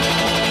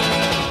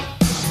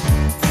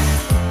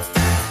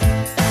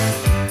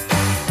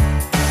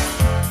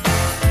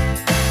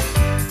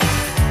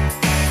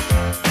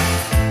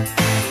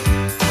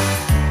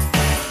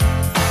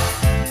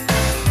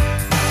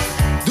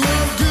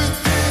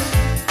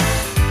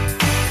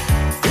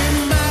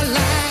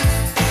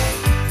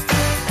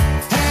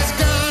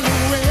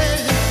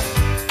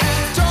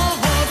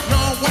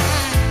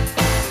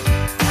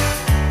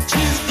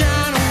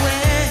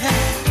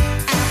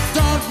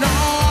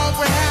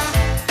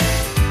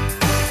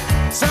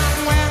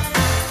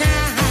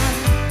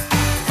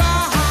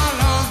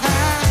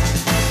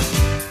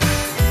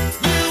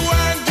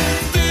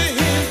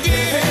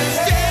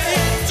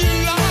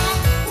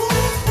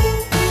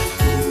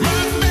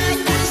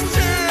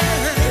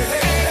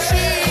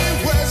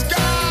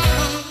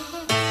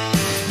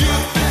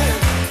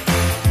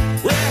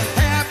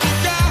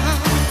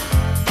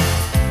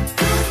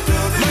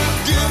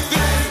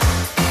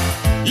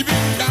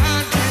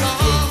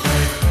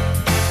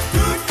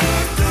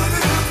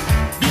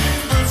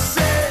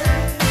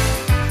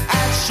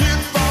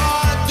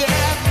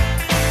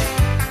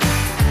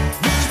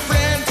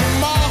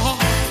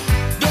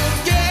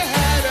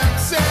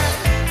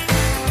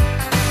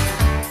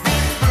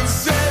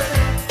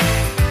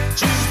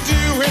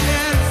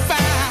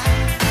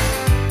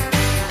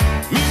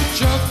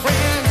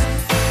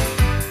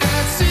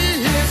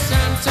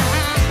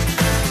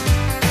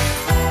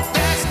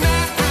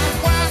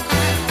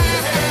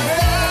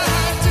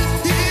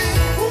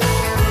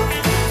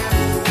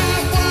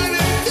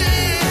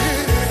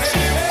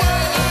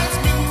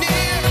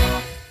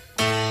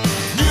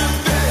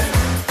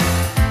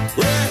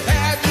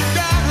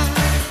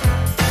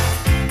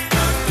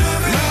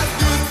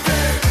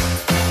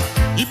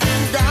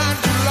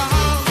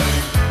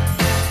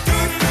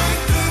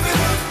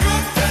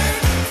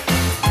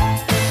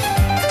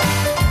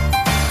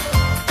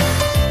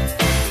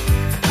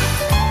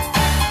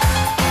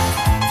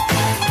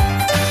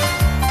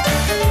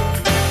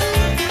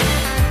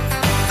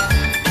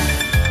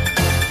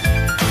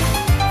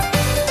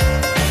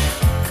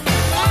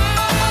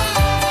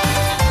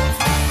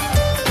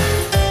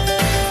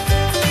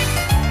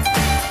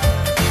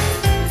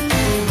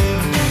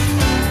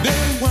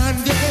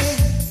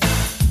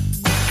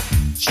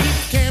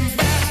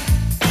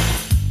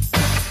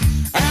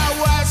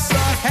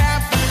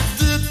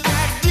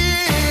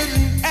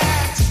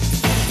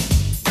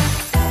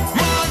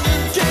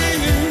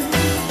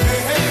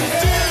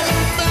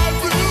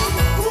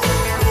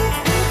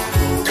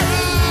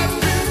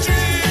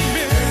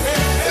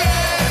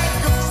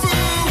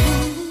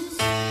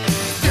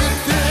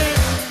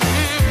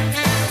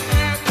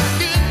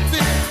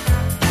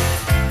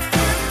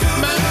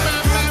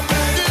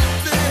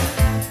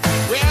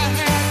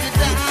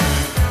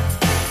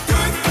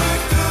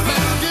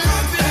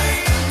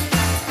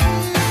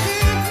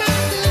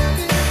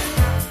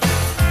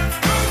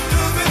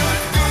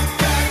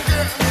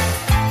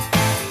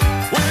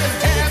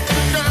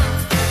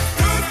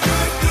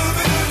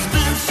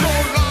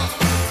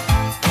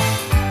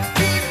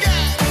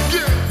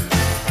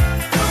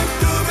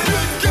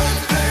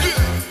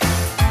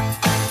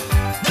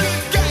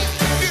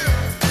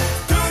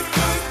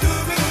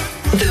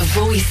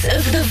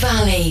 Of the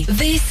Valley.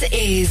 This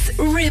is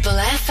Ribble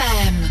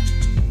FM.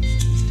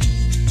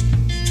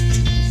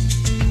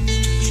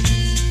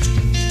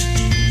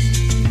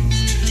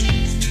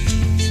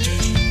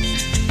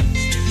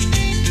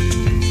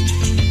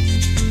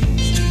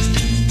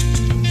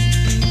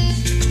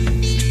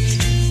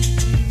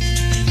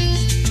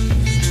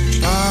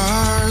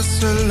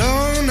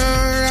 Barcelona,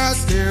 I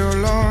still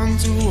long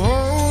to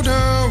hold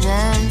her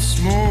once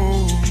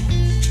more.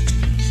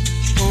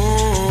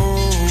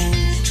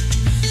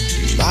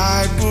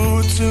 My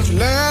boots of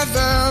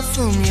leather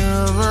from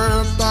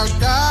Europe, I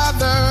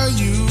gather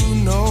you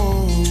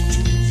know.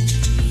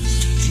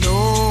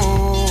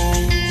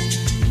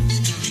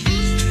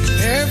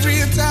 Every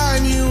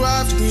time you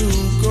have to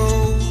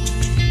go,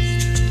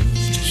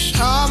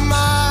 shut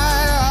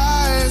my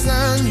eyes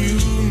and you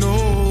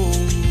know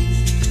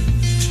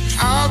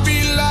I'll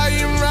be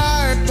lying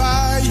right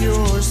by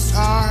your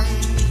side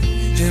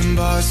in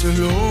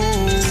Barcelona.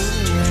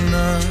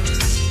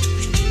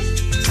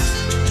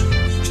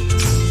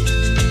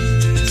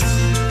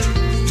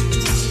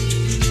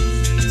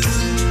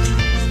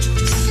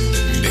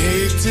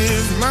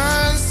 Native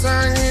man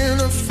sang in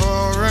a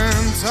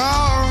foreign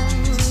tongue.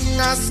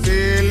 I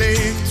still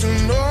ache to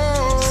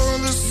know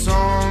the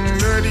song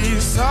that he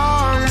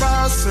sung,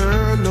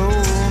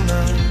 Barcelona.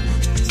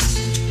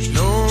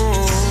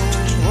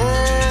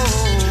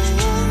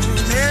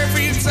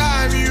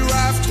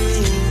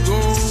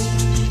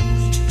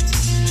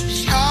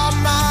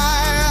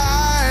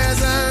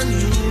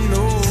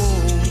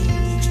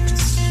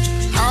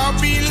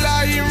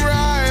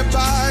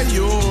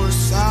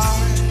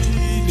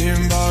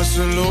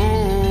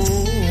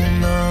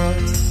 Barcelona.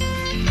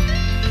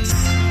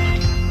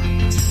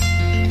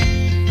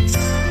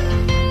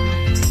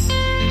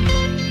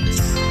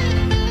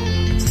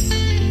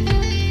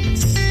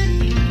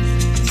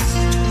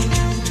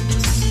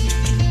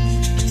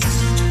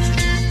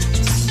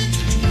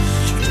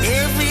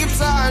 Every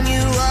time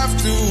you have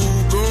to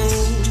go,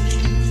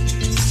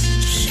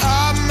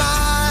 shut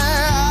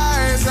my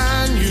eyes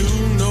and you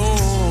know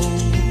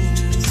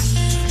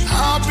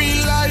I'll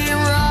be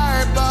lying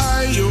right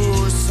by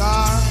your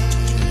side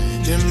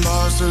in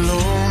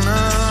Barcelona.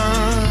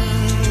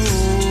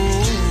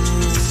 Oh,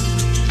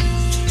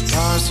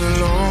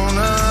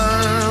 Barcelona.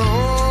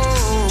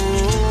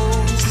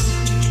 Oh,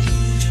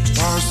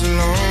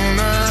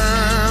 Barcelona.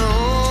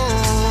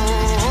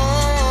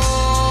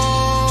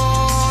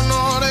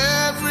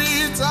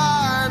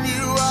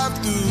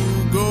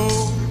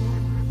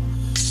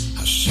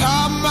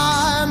 Shut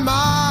my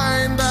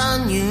mind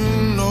and you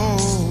know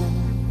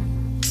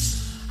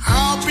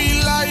I'll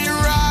be lying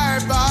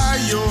right by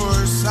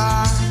your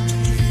side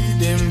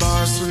in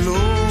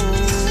Barcelona.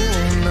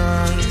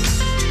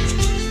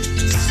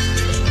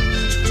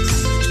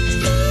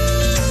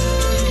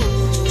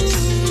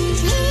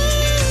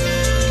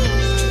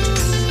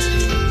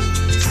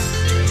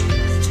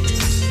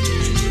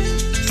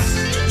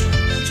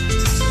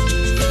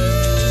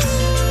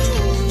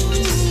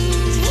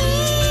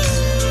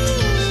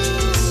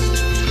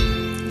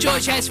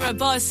 George Ezra,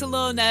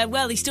 Barcelona.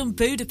 Well, he's done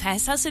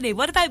Budapest, hasn't he?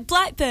 What about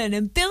Blackburn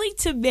and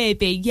Billington,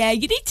 maybe? Yeah,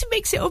 you need to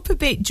mix it up a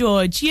bit,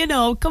 George. You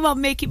know, come on,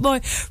 make it more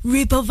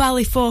Ribble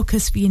Valley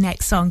focus for your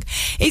next song.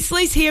 It's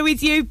Liz here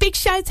with you. Big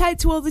shout out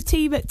to all the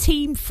team at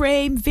Team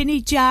Frame,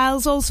 Vinnie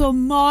Giles, also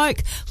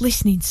Mark,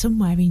 listening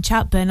somewhere in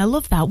Chatburn. I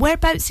love that.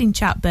 Whereabouts in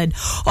Chatburn?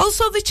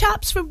 Also the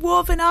chaps from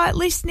Woven Art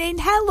listening.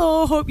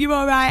 Hello, hope you're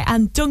all right.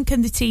 And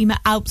Duncan, the team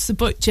at Alps the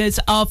Butchers,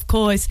 of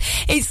course.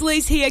 It's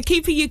Liz here,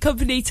 keeping you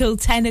company till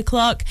 10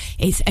 o'clock.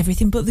 It's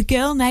Everything But the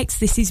Girl next.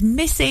 This is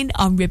Missing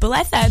on Ribble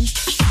FM.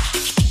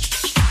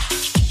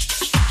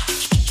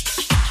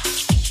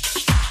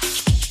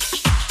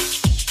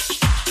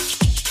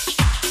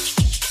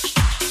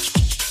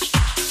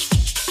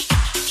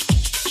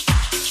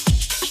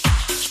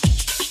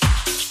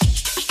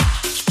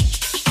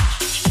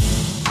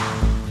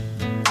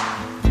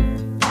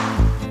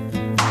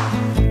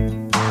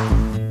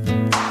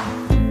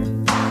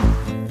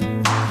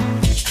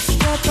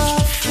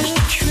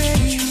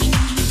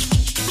 Walking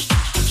down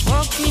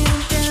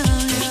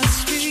your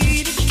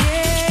street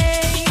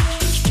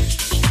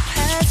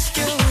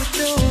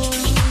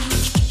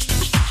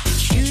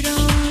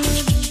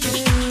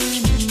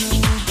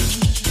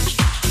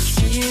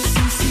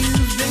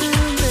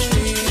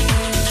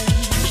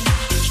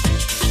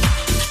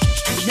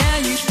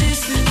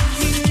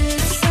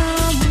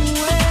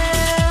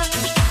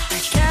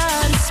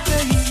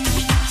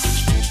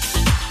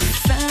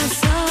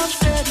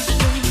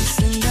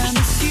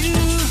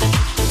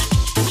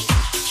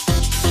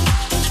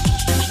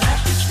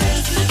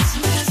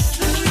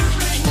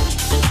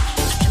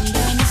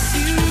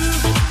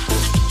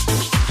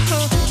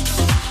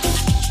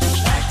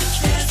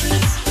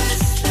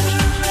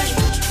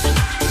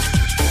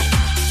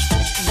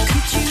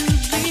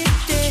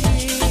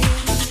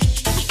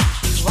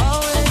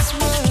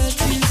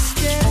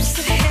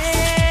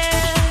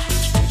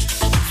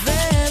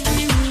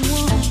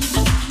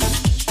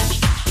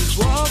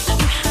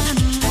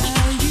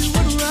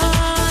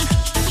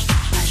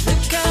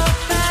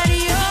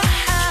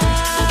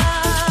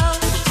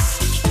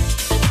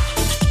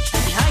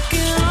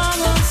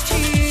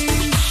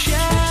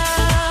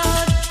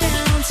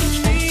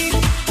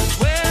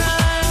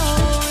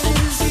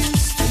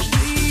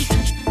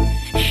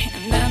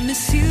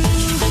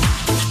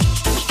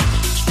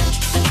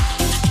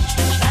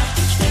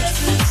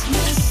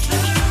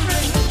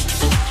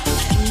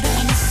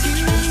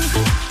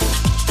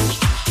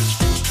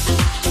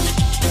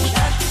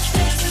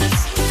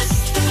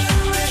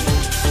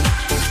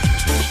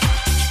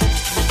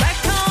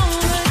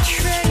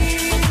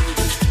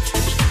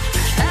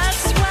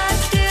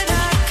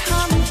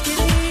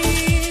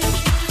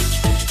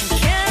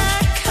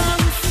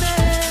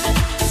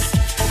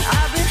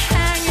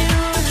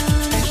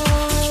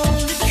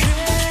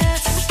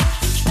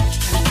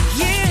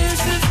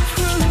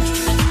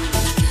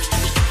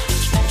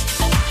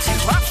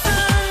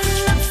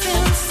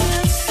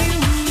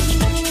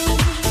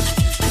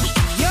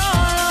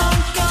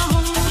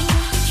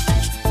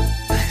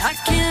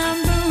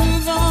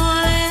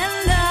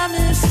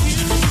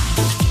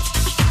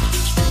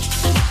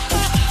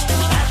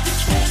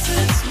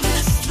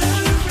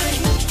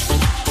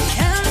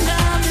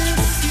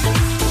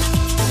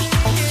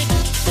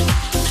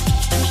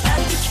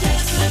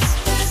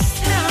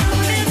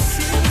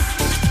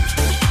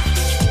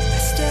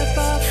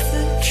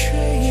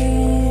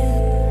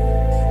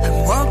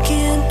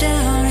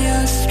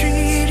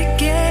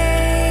again.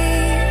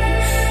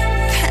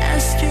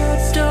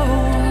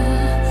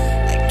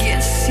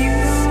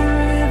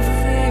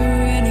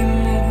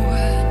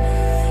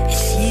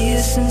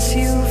 since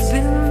you've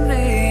been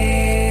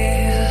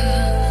there.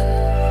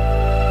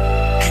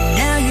 And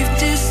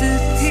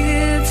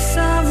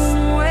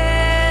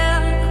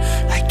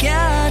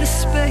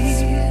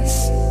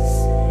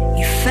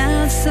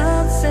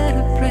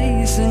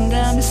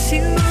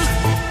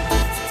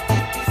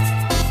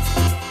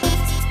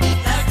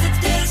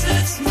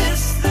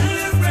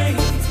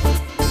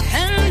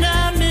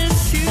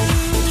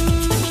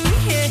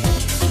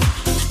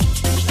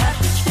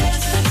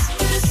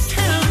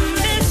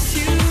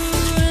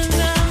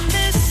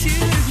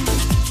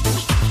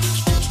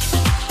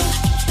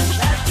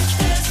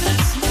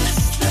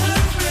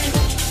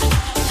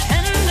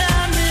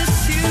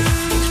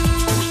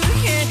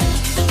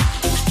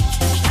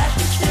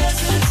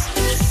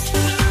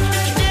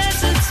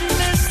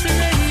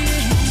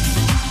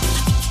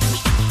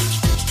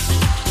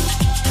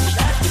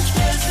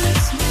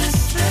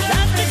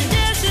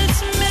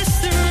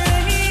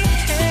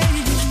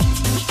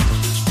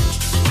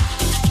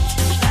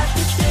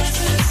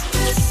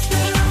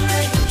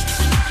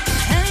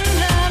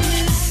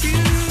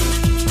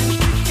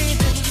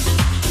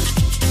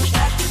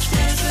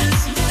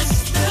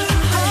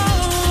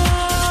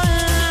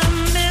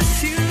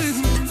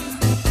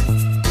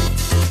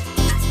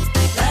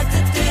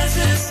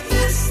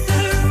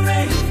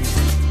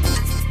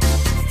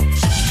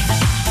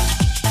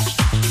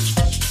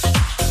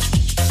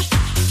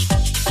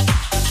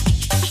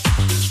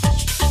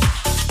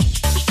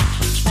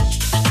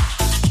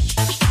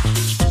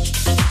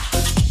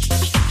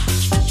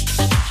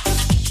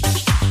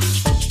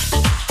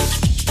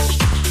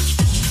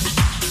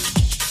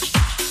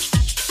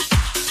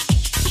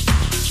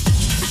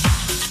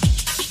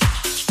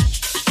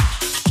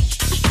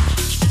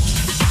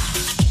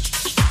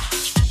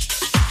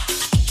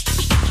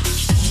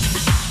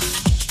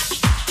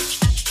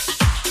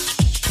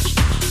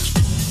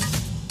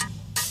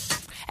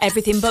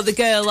Everything But the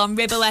Girl on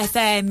Ribble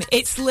FM.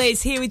 It's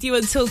Liz here with you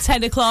until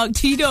 10 o'clock.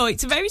 Do you know,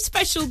 it's a very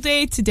special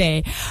day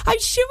today. I'm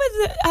sure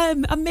that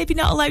I'm maybe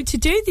not allowed to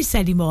do this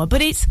anymore,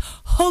 but it's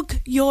Hug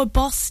Your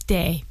Boss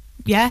Day.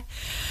 Yeah?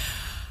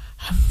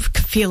 I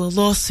could feel a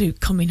lawsuit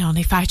coming on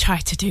if I try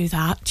to do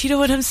that. Do you know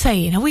what I'm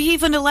saying? Are we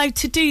even allowed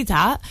to do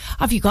that?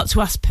 Have you got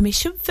to ask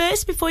permission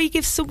first before you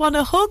give someone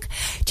a hug?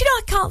 Do you know,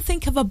 I can't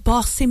think of a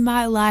boss in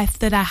my life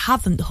that I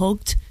haven't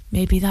hugged.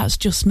 Maybe that's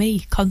just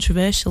me,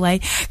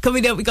 controversially.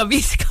 Coming up, we got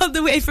music on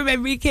the way from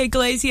Enrique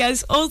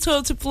Iglesias.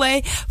 Also to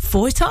play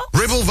Four Top.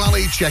 Ribble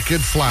Valley Checkered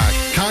Flag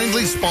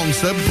kindly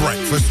sponsor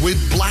Breakfast with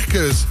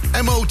Blackers.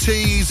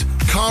 MOTs,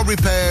 car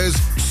repairs,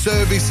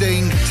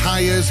 servicing,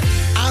 tyres,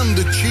 and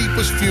the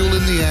cheapest fuel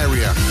in the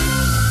area.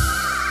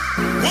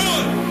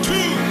 1, 2, 3,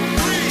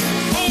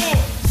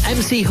 4.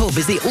 MC Hub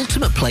is the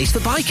ultimate place for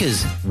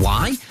bikers.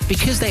 Why?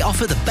 Because they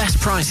offer the best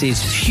prices,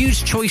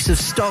 huge choice of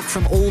stock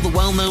from all the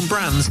well-known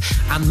brands,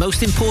 and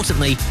most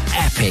importantly,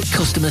 epic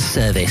customer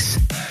service.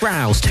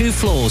 Browse 2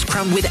 floors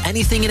crammed with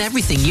anything and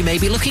everything you may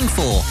be looking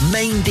for.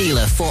 Main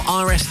dealer for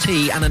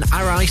RST and an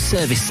RI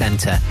service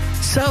centre.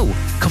 So,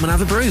 come and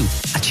have a brew,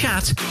 a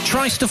chat,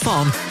 try stuff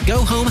on,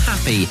 go home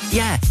happy.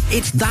 Yeah,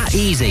 it's that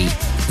easy.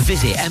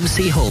 Visit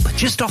MC Hub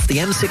just off the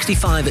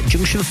M65 at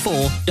Junction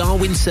 4,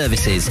 Darwin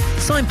Services.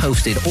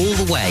 Signposted all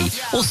the way,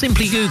 or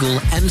simply Google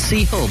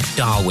MC Hub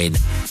Darwin.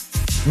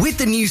 With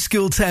the new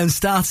school term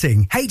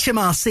starting,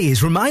 HMRC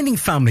is reminding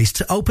families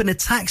to open a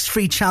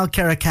tax-free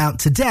childcare account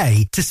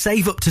today to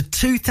save up to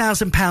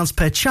 £2,000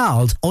 per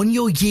child on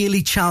your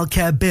yearly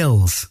childcare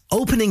bills.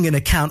 Opening an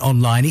account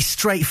online is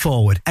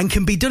straightforward and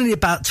can be done in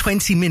about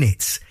 20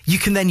 minutes. You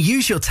can then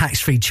use your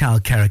tax-free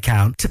childcare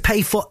account to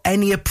pay for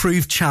any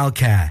approved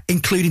childcare,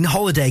 including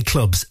holiday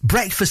clubs,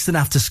 breakfast and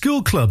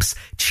after-school clubs,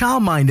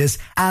 childminders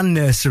and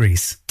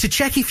nurseries. To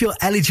check if you're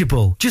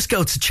eligible, just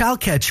go to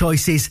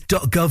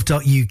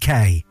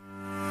childcarechoices.gov.uk.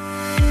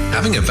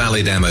 Having a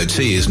valid MOT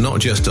is not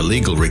just a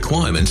legal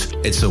requirement,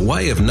 it's a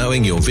way of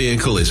knowing your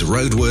vehicle is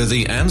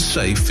roadworthy and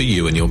safe for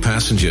you and your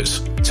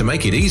passengers. To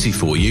make it easy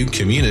for you,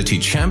 Community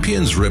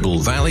Champions Ribble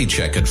Valley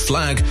Checkered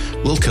Flag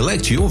will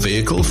collect your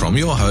vehicle from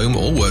your home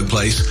or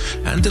workplace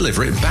and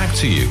deliver it back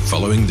to you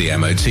following the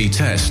MOT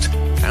test.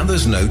 And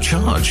there's no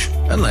charge,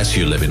 unless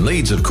you live in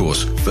Leeds, of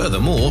course.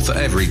 Furthermore, for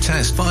every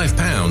test,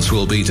 £5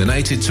 will be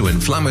donated to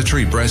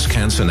Inflammatory Breast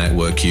Cancer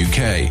Network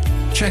UK.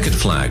 Checkered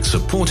Flag,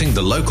 supporting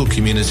the local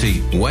community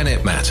when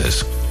it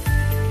matters.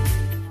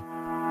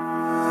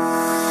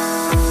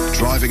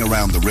 Driving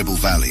around the Ribble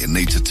Valley and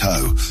need to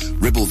tow?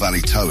 Ribble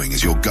Valley Towing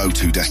is your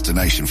go-to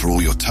destination for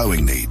all your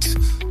towing needs.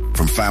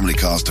 From family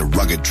cars to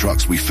rugged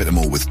trucks, we fit them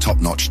all with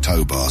top-notch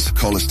tow bars.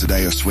 Call us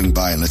today or swing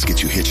by and let's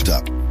get you hitched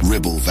up.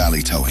 Ribble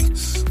Valley Towing.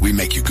 We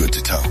make you good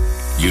to tow.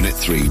 Unit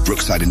 3,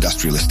 Brookside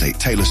Industrial Estate,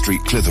 Taylor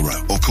Street,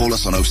 Clitheroe. Or call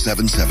us on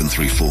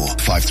 07734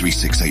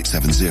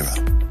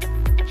 536870.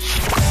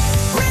 Fight.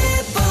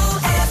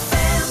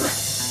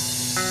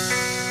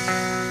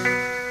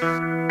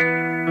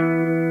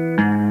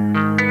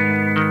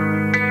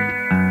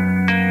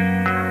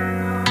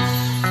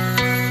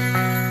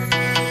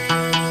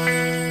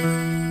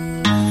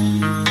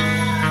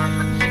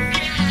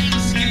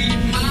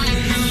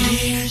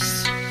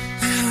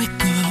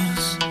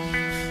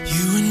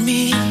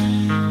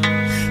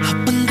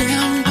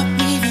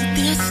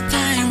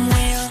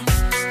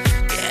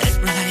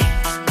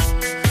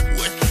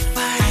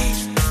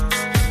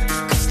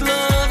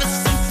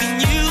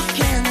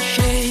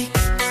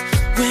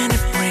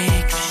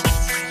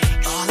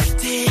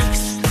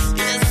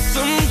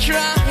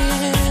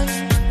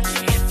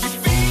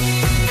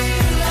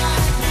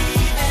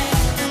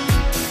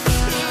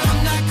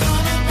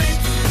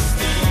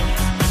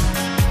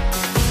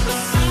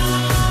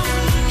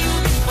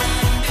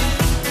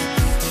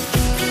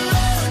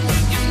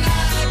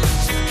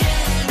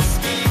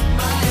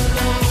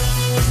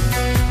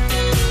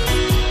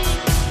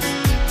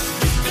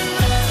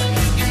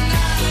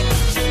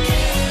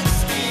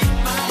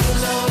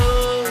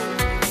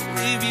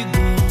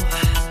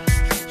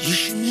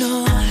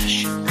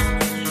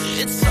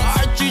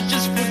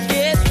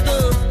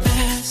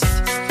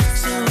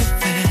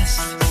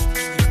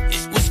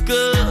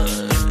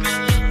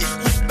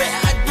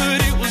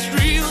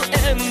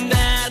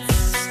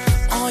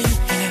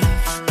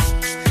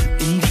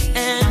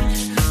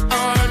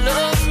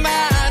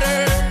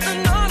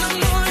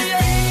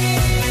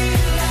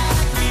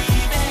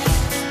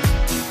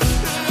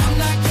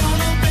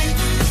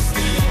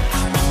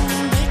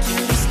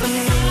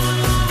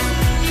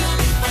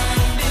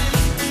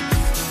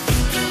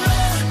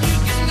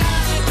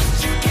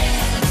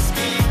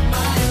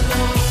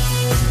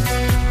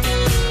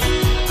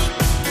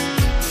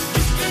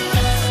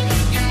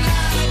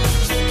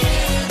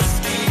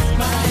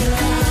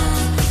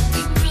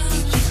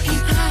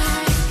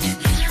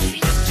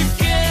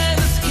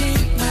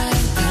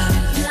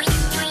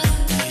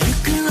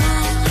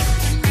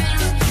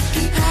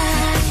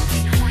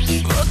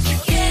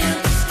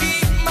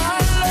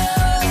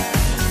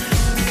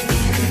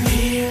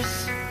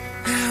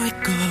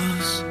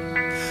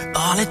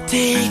 All it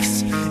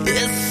takes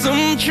is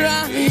some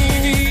trying.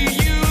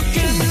 You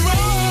can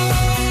roll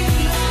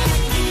like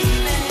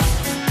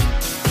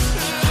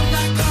I'm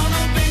not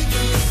gonna beg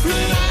you to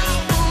stay. I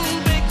won't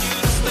beg you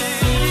to stay.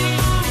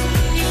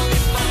 You'll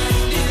be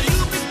fine, yeah,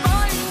 you'll be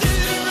fine.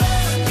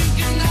 You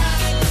can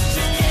hide, but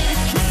you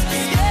can't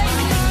escape my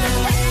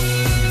love.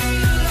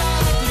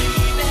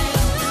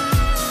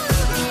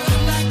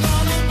 I'm not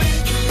gonna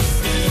beg you to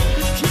stay.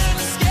 You can't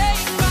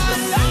escape my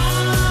love.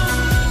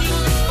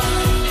 You'll be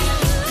fine, yeah.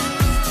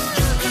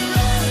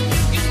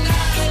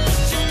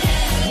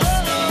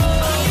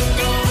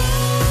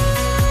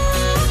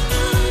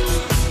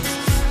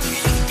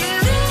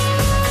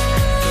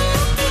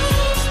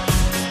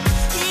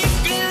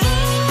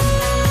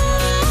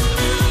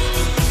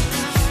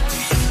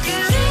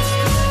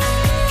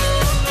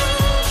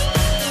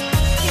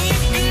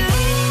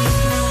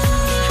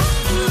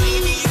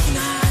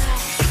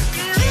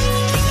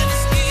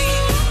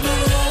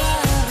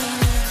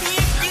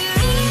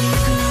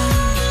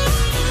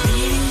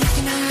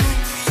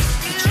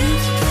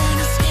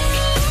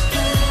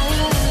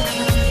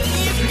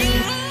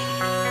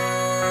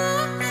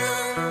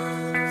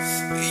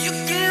 You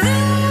can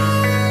run, you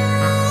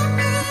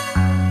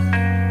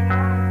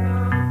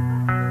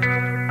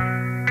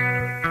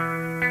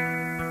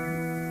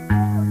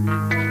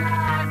can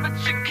hide, but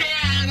you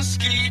can't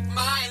escape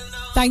my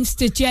love. Thanks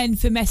to Jen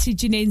for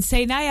messaging in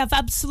saying I have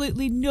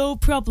absolutely no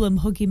problem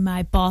hugging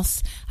my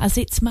boss as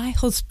it's my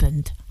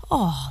husband.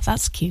 Oh,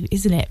 that's cute,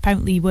 isn't it?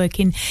 Apparently you're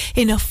working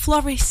in a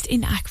florist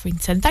in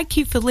Accrington. Thank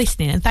you for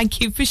listening and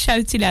thank you for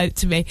shouting out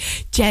to me.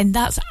 Jen,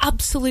 that's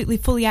absolutely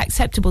fully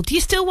acceptable. Do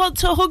you still want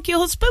to hug your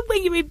husband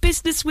when you're in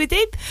business with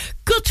him?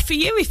 Good for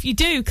you if you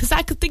do, because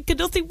I could think of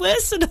nothing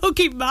worse than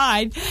hugging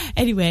mine.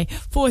 Anyway,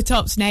 Four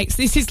Tops next.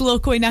 This is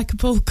Loco in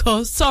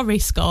Acapulco. Sorry,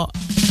 Scott.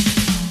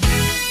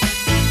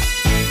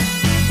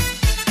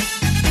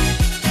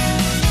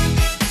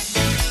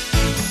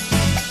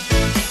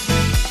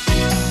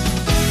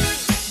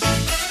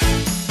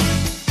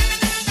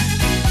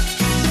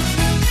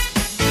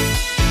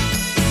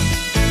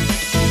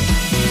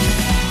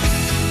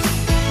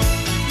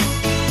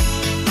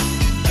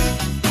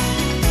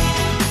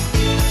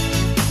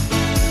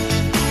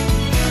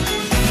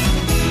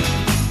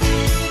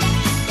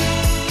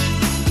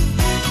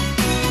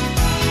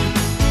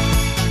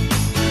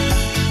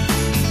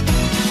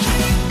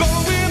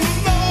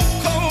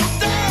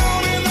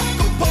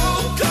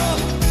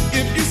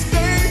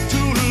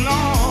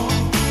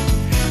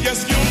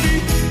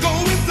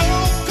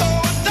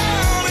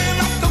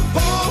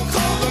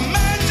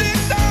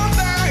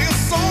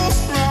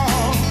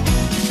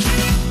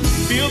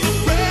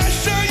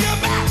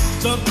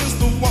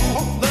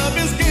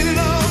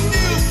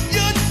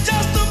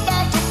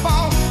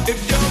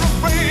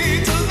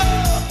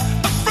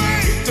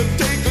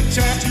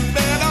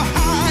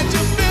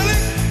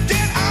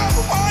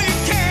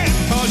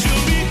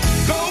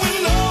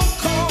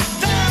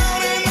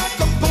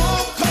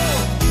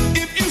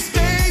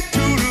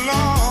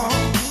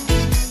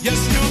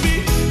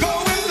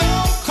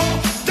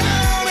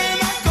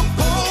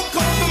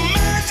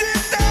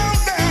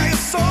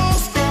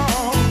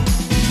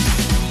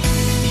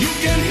 You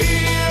can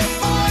hear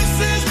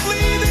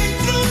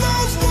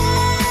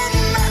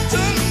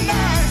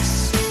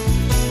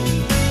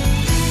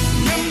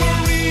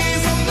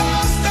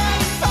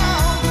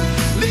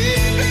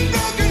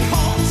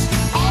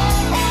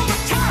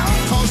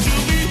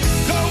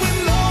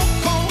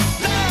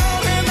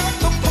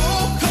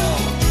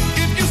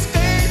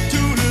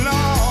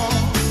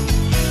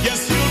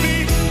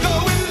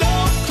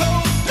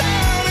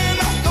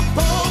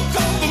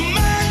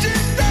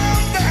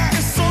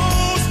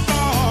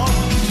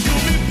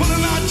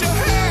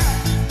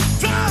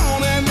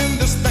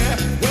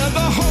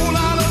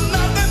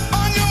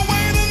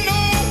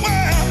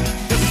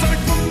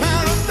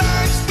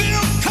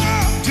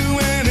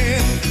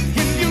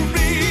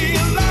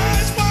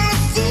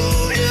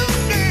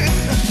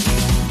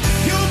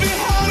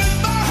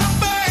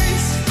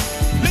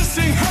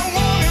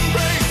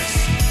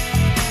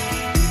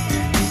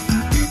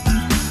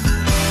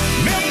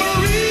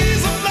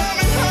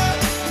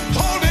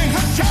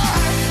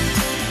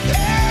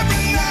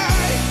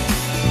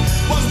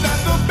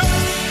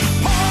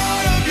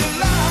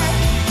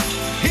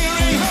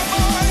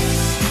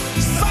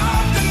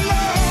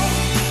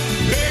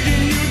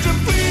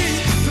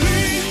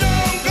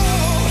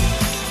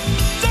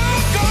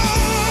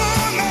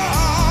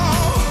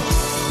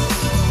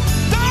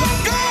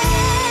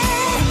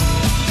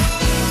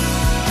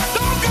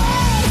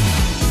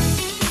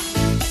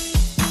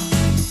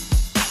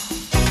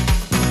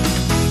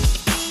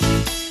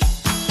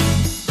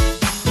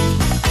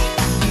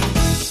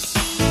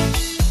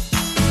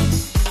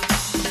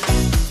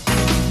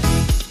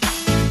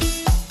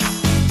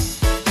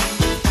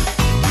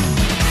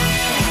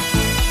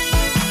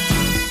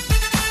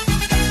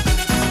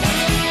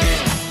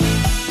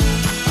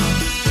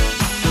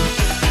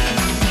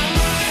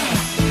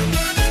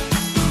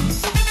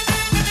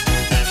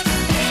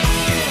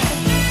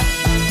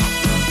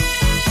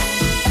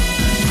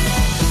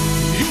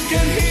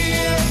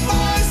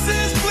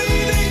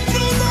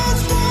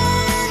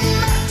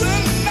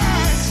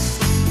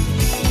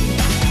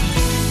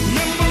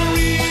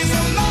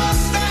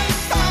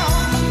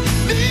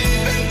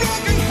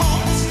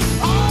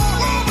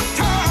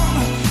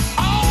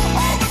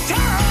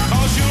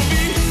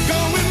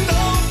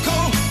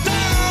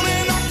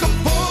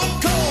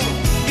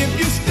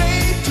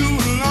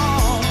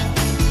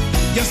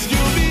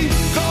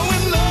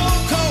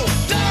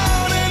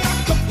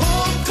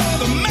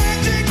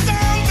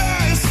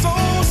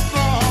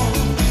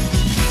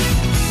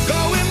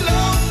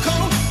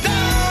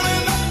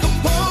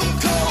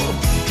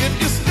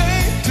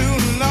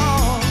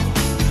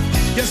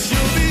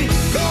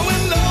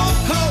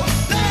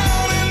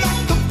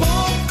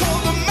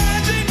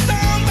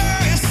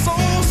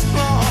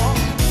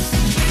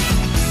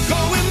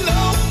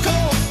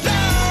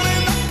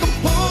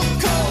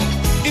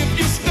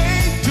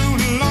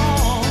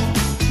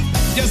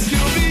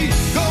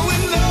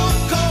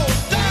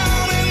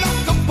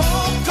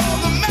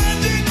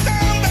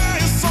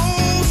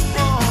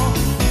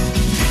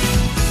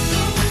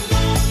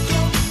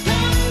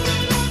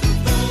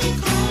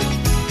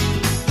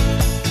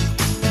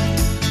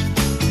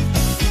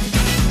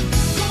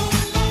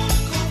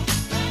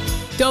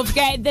Don't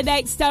forget, the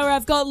next hour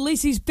I've got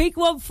Lizzie's big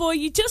one for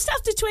you just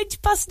after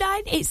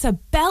 9:20. It's a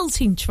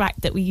belting track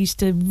that we used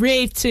to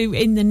rave to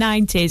in the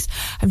 90s.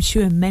 I'm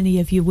sure many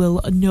of you will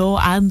know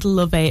and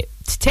love it.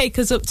 To take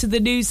us up to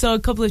the news, so a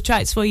couple of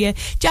tracks for you.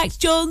 Jax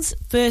Jones,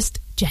 first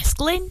Jess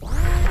Glynn.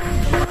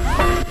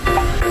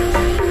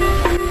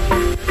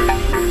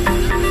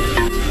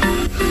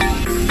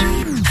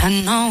 I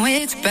know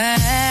it's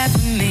bad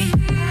for me,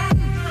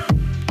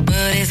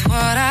 but it's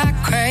what I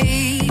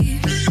crave.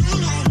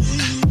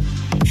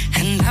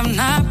 And I'm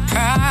not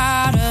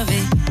proud of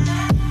it.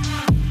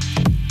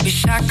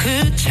 Wish I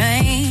could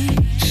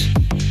change.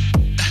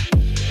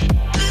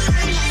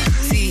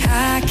 See,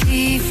 I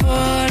keep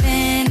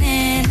falling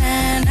in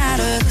and out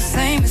of the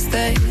same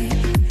mistake.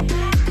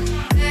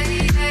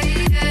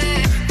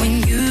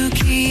 When you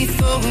keep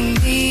throwing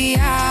me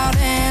out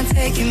and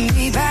taking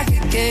me back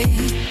again.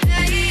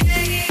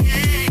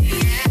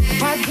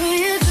 What do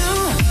you do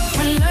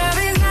when love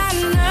is not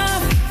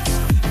enough?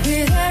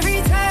 With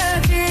every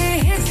touch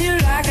it hits you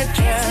like a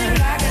drug.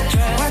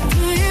 What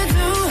do you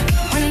do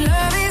when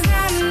love is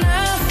not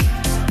enough?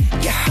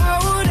 You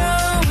hold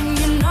on when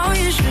you know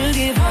you should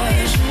give up.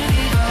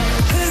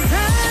 'Cause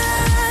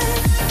I'm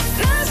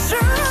not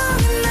strong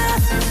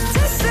enough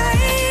to say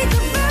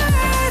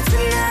goodbye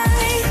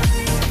tonight.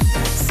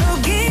 So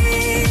give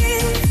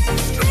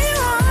me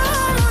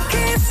one more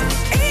kiss,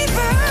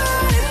 even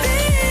if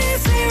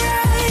this ain't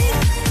right.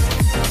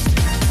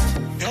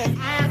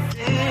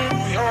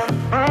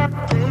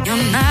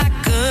 You're not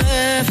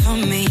good for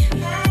me.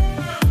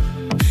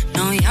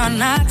 No, you're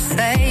not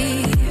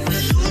safe.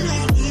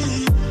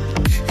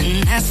 And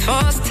that's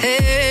what's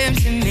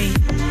tempting me,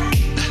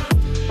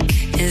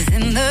 is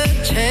in the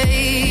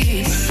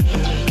chase.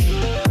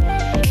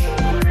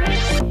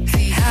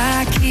 See,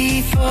 I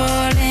keep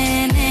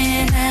falling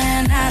in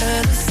and out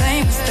of the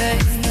same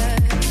mistake.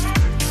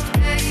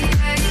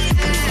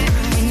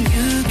 When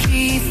you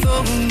keep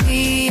throwing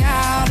me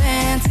out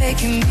and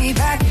taking me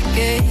back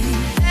again.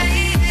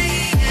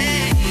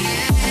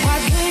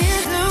 What do you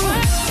do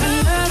when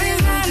love is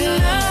not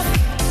enough?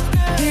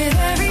 With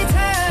every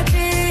touch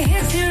it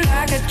hits you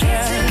like a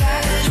drug.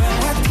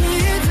 What do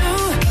you do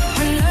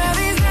when love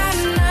is not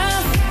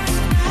enough?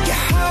 You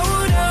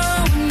hold on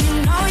when you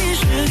know you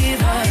should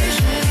give up.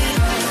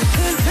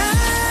 'Cause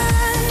I'm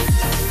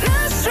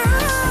not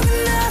strong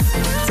enough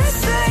to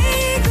say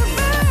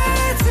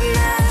goodbye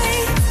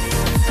tonight.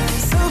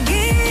 So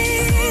give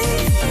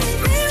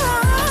me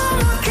one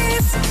more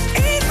kiss,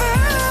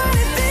 even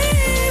if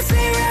this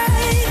ain't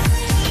right.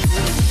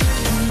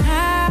 And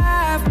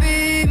I've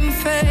been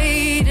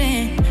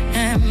fading,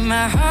 and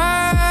my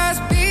heart's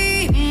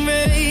been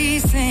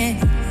racing.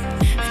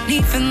 And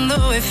even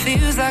though it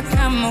feels like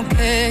I'm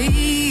okay,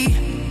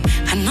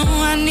 I know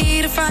I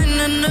need to find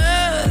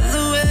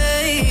another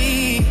way.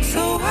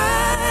 So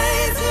why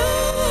do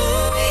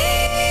we?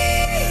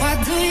 What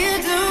do you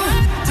do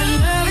when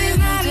love is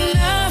not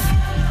enough?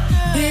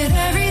 With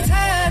every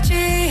touch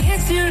it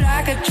hits you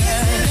like a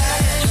drug.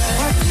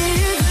 What do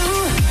you do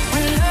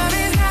when love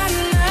is not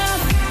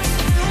enough?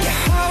 You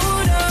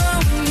hold on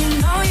when you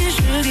know you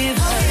should give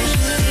up.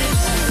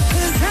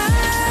 'Cause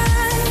I'm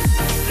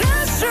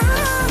not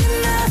strong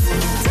enough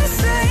to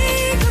say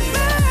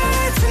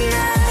goodbye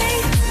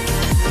tonight.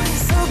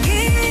 So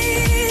give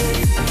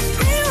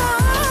me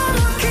one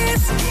more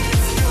kiss,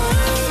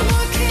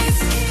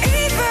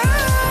 even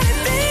if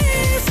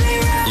this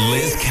ain't right.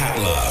 Liz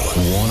Catlow,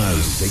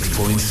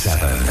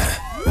 106.7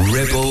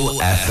 Ribble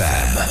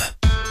FM.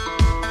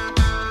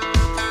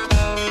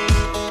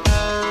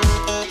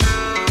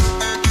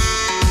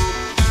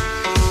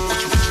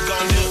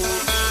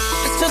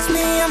 It's just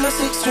me and my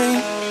six string,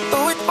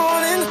 throw it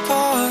all in the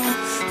car.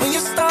 When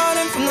you're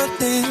starting from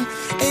nothing,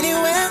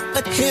 anywhere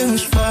but here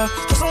is far.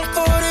 'Cause I'm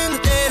caught in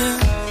the dead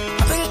end.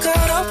 I've been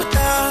caught up with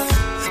that,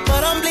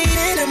 but I'm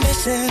bleeding and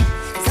missing.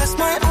 'Cause that's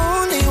my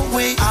only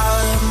way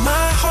out of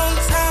my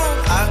hometown.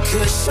 I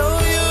could show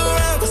you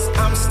around, 'cause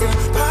I'm still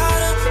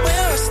proud of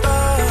where I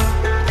started.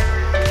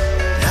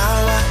 Now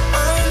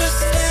I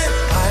understand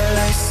my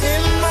life's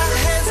in my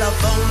hands.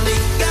 I've only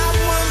got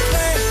one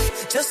plan,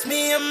 just me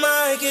and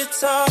my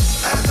guitar.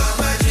 I got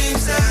my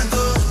dreams and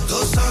go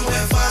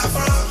somewhere far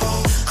from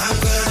home. I'm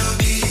gonna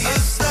be a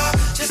star,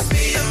 just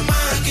me and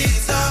my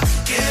guitar.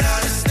 Get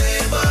out of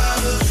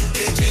neighborhood,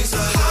 big dreams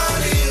for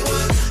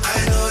Hollywood. I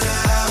know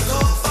that I'll go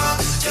far,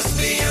 just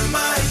me and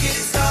my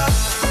guitar.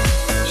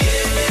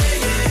 Yeah, yeah,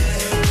 yeah,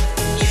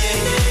 yeah,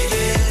 yeah,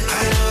 yeah.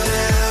 I know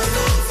that I'll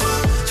go far,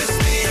 just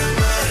me and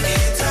my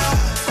guitar.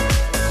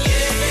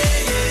 Yeah, yeah,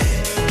 yeah,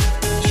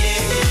 yeah,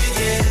 yeah,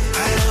 yeah.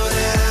 I know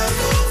that I'll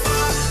go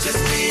far,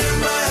 just me and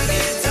my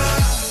guitar.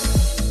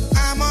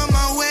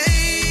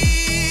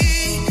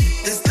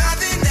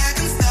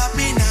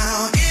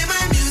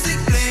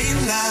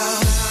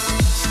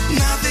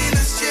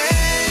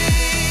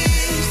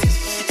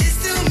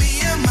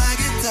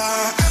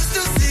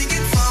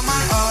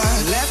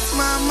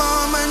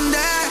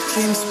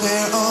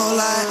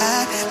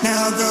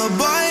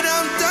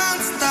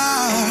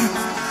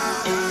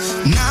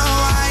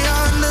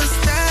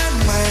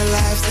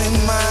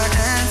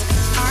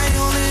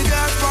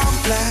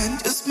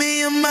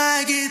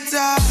 my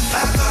guitar.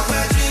 Pack up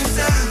my dreams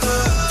and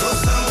go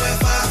somewhere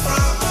far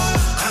from home.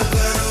 I'm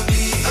gonna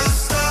be a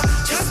star.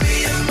 Just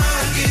be in my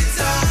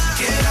guitar.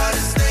 Get out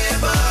and stay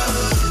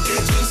above.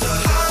 Get you to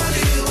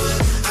Hollywood.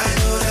 I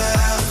know that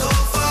I'll go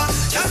far.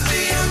 Just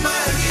be in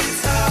my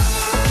guitar.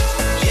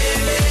 Yeah,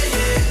 yeah,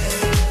 yeah.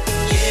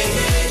 Yeah,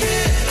 yeah,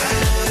 yeah. I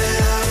know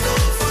that I'll go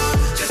far.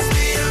 Just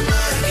be in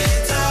my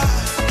guitar.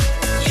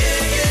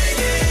 Yeah, yeah,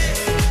 yeah.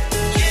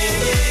 Yeah,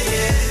 yeah,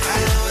 yeah. I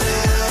know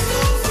that I'll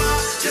go far.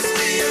 Just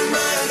be in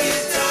my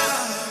guitar.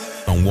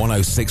 On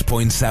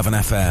 106.7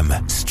 FM,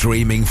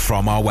 streaming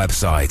from our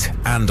website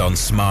and on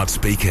smart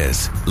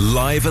speakers,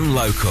 live and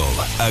local,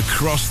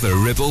 across the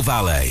Ribble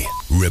Valley.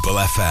 Ribble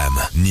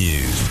FM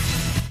News.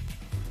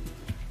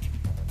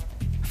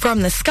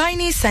 From the Sky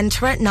News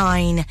Centre at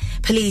 9.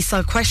 Police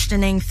are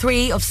questioning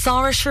 3 of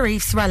Sarah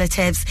Sharif's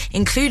relatives,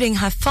 including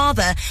her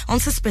father, on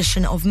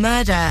suspicion of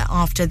murder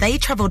after they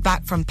travelled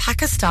back from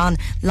Pakistan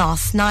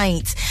last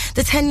night.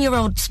 The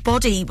 10-year-old's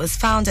body was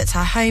found at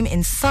her home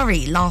in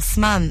Surrey last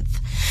month.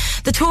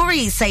 The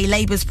Tories say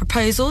Labour's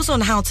proposals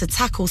on how to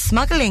tackle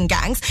smuggling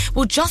gangs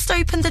will just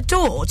open the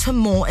door to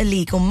more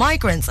illegal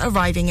migrants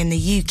arriving in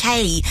the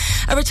UK.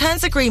 A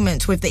returns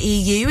agreement with the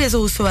EU is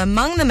also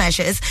among the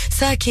measures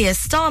Sir Keir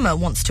Starmer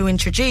wants to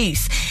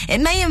introduce. It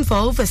may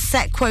involve a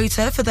set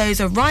quota for those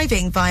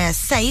arriving via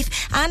safe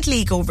and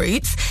legal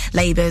routes.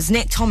 Labour's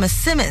Nick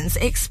Thomas-Symonds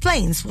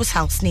explains what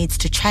else needs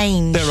to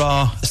change. There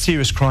are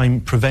serious crime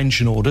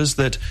prevention orders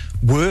that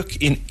work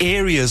in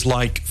areas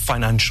like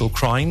financial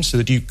crime so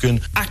that you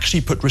can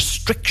actually put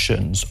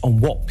restrictions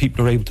on what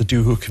people are able to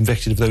do who are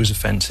convicted of those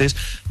offences.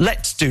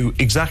 Let's do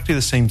exactly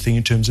the same thing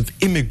in terms of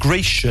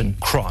immigration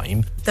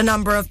crime. The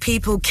number of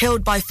people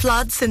killed by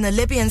floods in the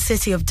Libyan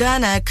city of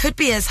Derna could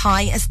be as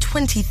high as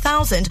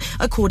 20,000,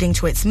 according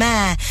to its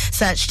mayor.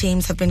 Search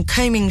teams have been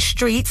combing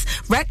streets,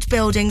 wrecked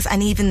buildings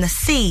and even the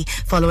sea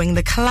following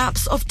the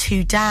collapse of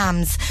 2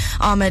 dams.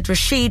 Ahmed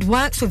Rashid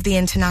works with the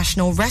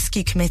International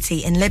Rescue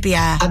Committee in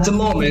Libya. At the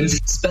moment,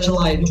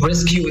 specialized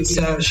rescue and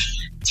search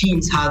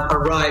teams have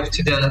arrived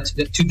to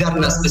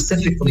Derna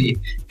specifically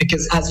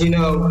because, as you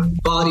know,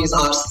 bodies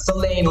are still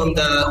laying on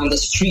the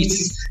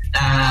streets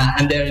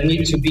and they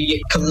need to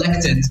be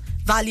collected.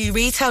 Value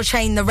retail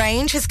chain The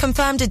Range has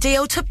confirmed a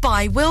deal to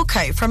buy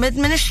Wilko from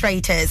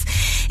administrators.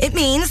 It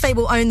means they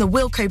will own the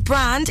Wilko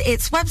brand,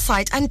 its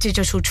website and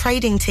digital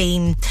trading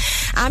team.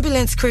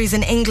 Ambulance crews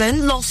in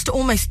England lost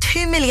almost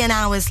 2 million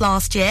hours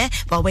last year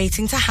while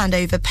waiting to hand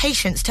over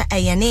patients to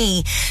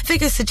A&E.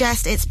 Figures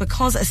suggest it's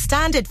because a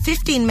standard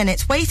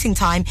 15-minute waiting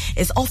time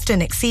is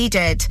often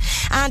exceeded.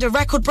 And a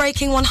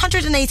record-breaking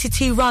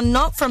 182-run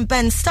knock from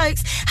Ben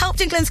Stokes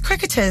helped England's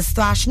cricketers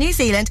thrash New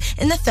Zealand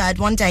in the third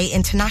one-day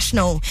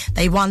international.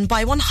 They won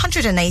by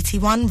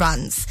 181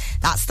 runs.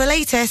 That's the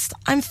latest.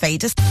 I'm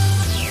Fader.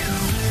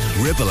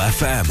 Ribble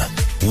FM.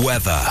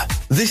 Weather.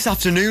 This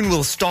afternoon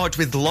will start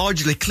with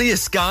largely clear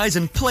skies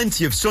and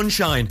plenty of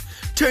sunshine,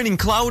 turning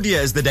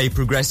cloudier as the day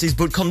progresses,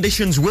 but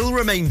conditions will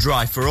remain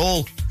dry for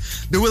all.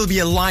 There will be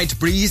a light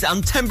breeze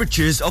and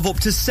temperatures of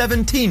up to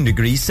 17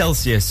 degrees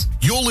Celsius.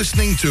 You're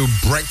listening to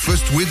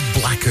Breakfast with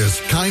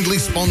Blackers, kindly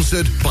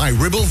sponsored by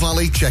Ribble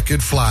Valley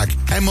Checkered Flag.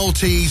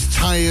 MOTs,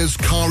 tyres,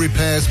 car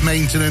repairs,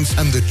 maintenance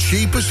and the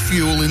cheapest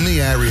fuel in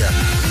the area.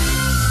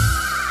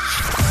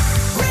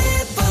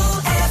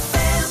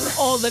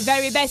 All the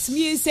very best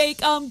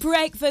music on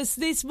Breakfast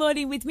this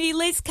morning with me,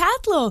 Liz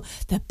Cadlow.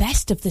 The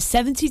best of the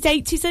 70s,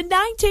 80s and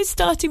 90s,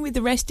 starting with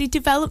Arrested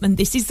Development.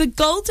 This is the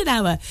golden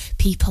hour.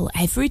 People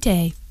every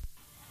day.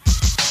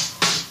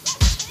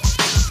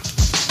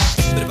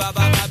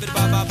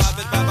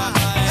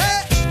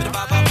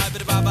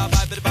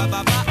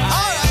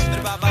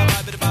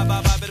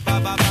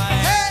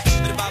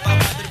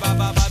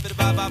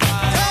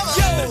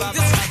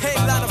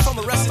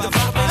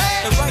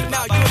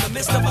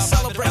 Of a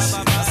celebration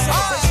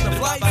of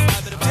life,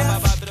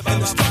 death,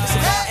 and the struggles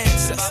of our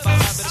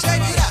ancestors.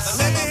 Check it out.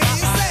 Let me hear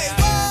you say,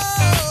 whoa,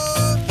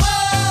 whoa,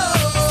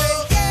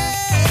 yeah,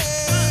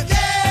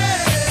 yeah,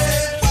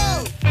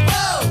 whoa,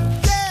 whoa,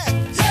 yeah,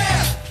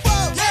 yeah,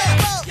 whoa, yeah,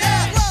 whoa,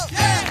 yeah, whoa,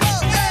 yeah,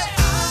 whoa, yeah.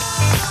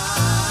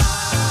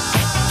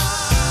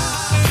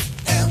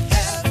 I am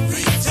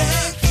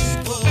everyday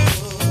people.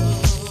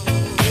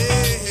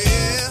 Yeah,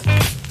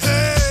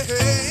 hey,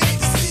 hey,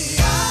 see,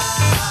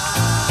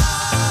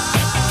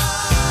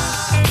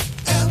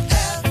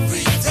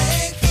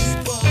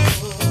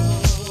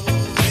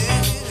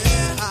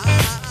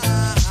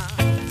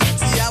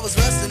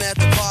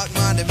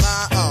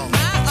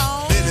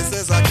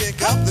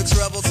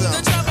 troublesome.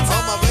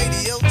 On my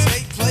radio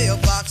tape, play a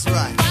box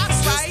right.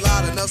 Just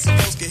loud enough so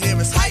folks can hear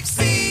us hype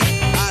scene.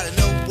 Out of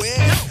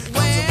nowhere,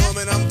 comes a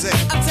woman I'm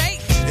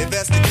dating.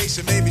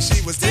 Investigation, maybe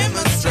she was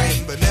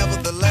demonstrating, but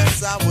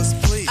nevertheless I was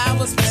pleased.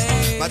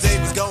 My day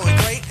was going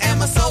great and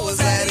my soul was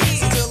at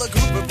ease until a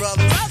group of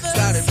brothers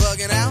started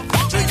bugging out,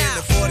 drinking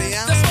the 40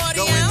 ounce,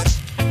 going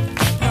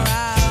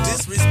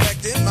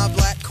disrespecting my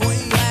black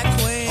queen,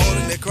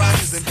 holding their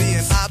crotches and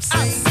being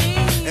obscene.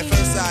 At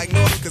first I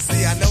ignored them, cause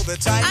see I know the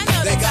type.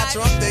 They got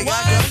drunk, they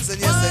got guns,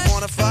 and yes, they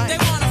wanna fight.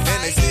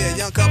 And they see a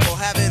young couple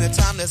having a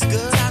time that's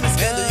good.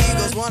 And the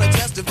Eagles want to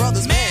test the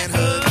brother's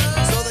manhood.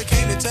 So they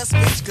came to test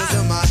speech because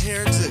of my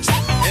heritage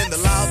and the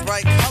loud,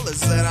 bright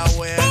colors that I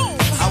wear.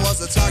 I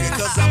was a target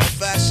because I'm a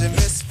fashion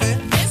misfit.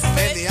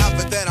 And the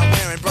outfit that I'm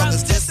wearing,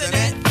 brothers dissing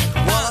it.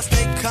 Well, I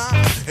stay calm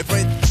and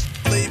pray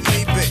leave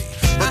me be.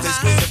 But they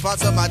squeeze the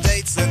parts of my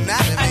date's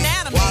anatomy.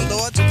 Why,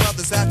 Lord, you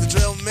brothers have to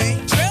drill me?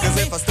 Cause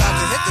if I start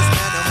to hit this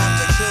man, they'll have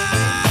to kill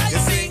me. You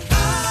see, I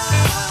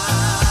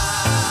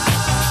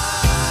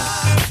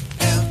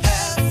am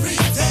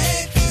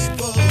everyday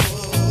people.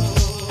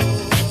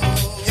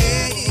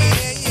 Yeah,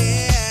 yeah,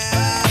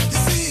 yeah. You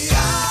see, I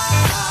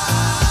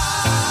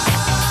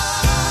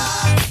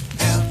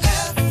am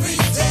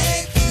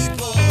everyday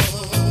people.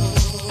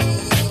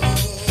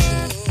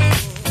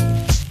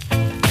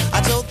 I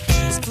told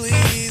us,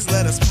 please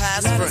let us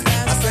pass friends. I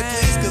said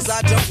please cause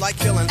I don't like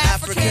killing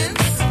Africans.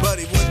 But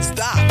he wouldn't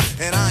stop,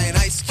 and I ain't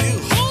Ice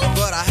Cube.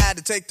 But I had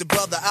to take the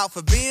brother out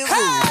for being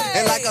rude.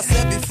 And like I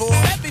said before,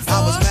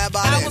 I was mad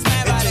by them. It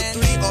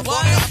took 3 or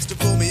 4 cops to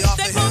pull me off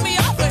of him.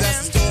 But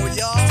that's the story,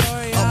 y'all,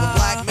 of a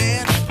black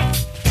man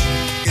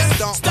gets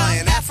stomped by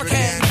an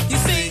African. You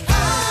see,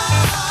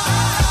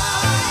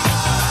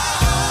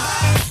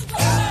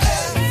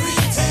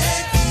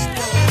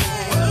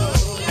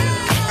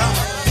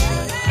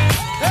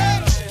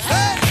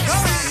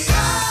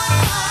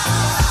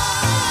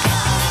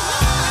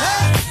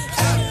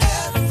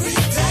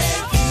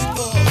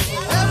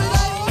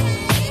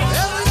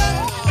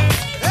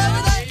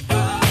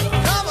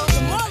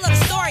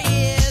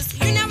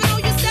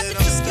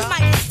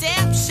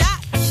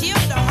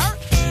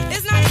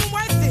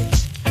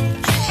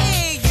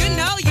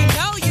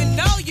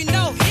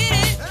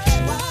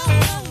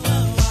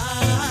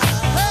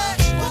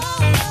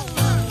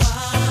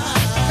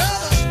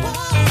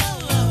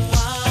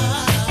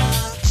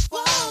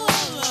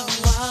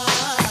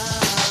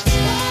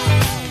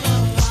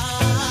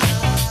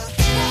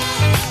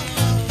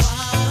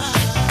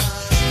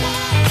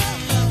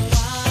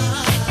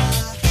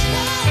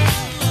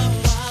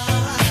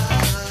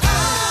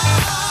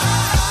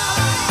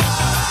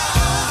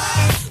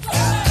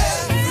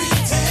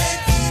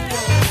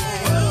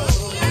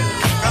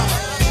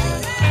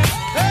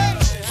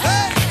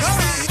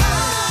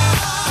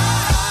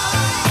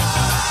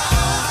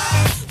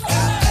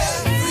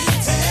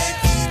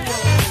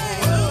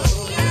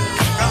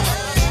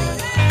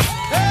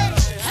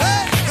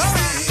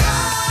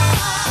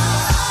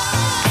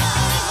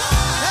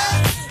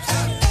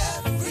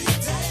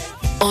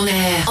 On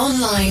air,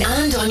 online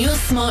and on your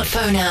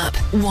smartphone app.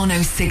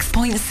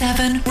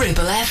 106.7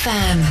 Ribble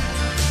FM.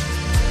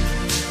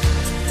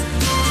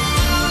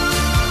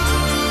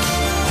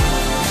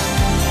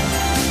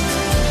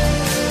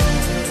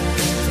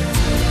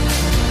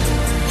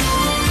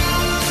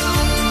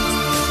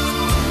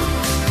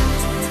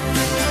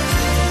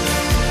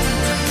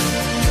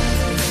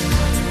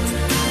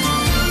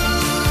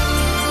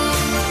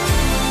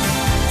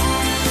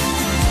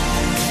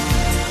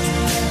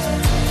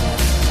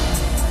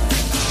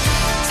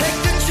 Take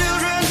the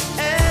children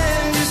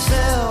and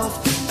yourself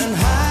and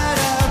hide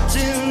out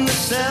in the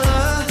cellar.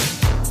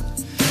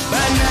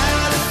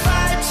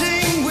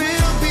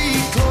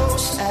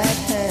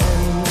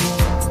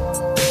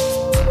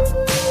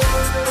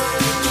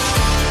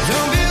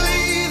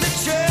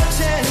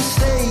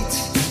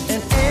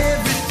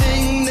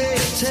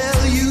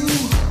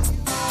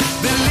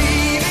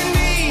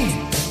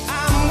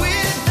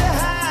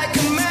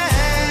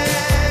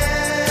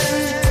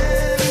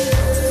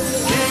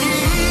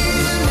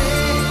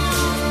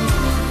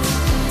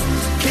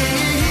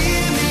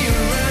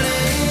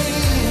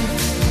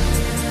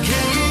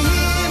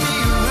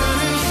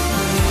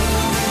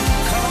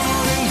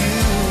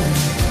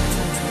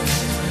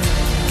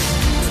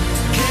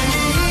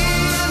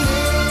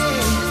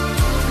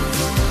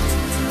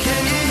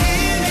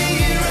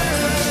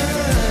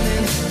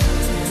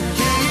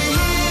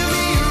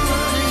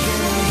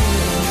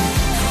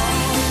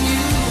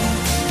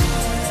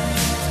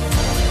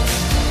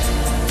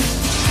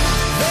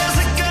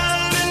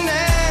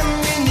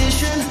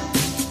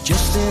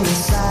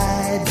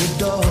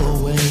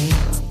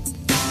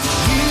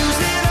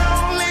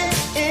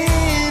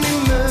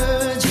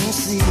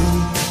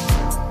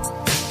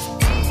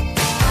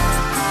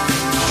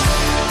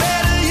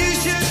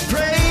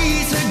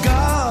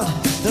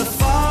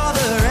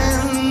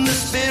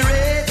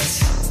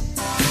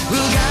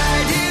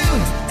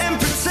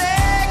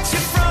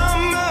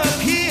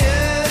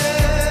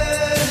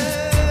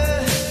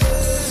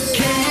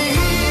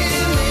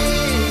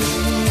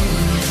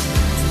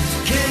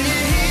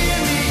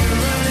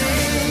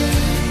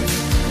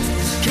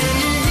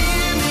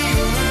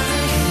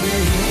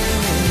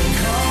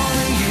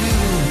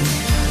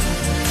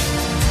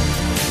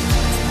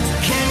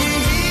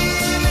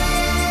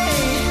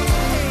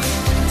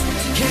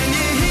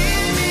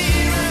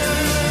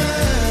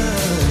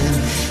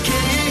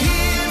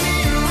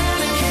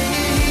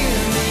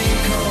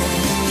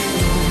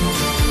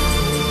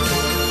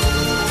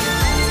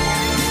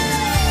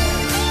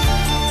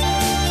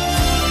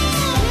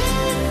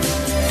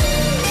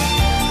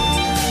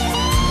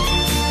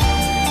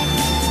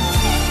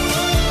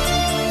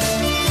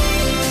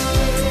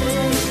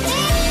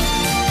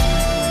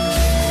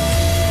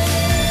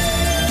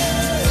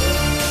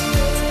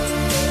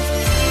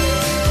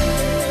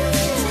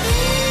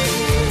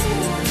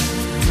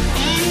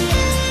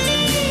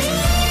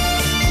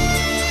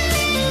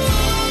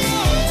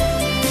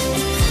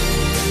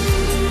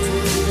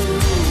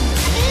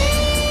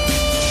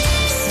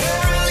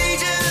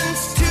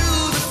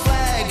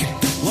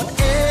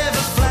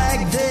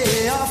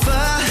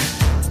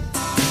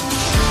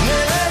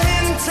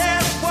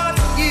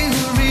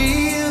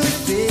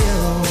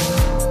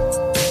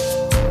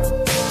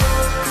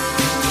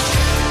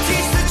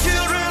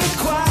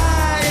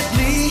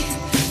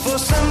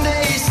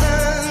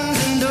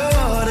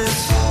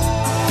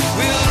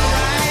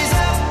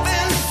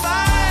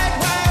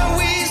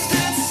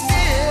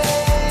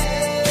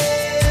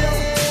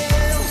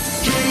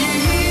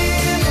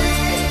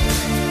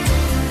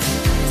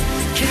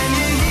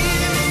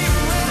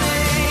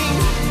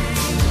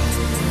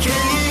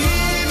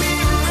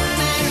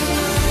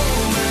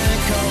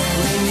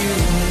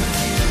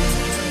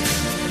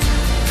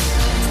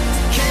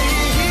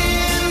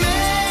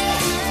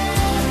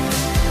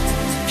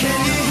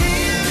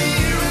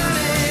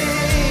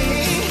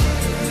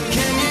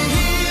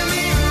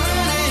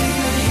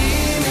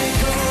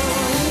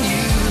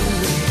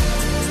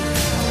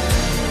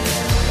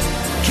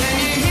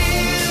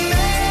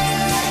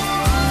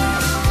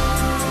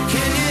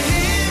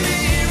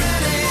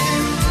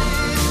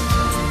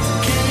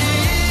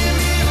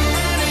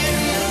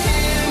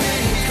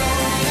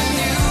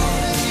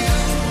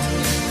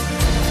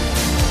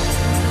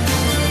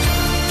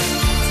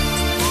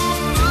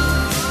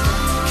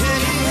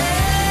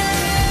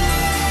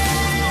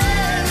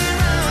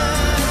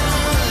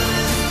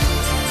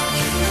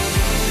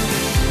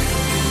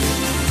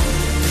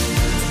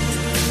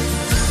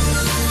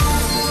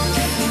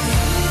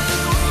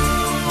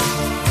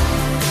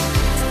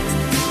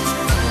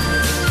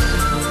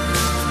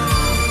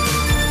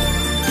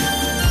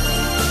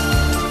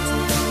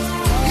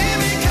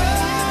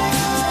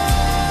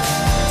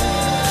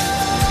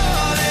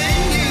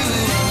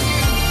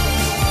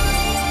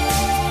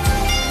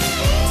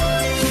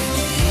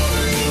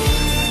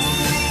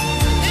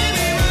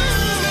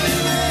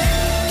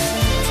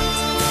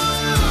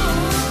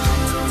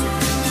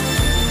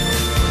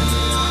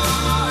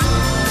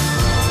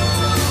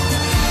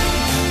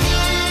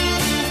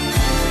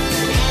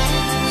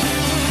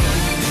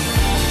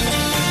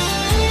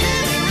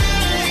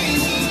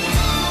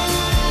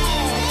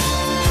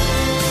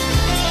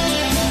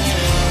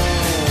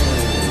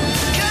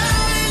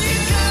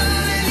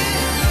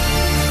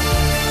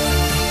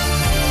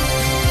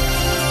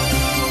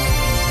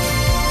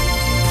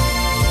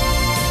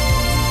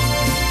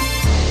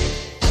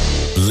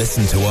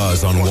 Listen to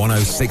us on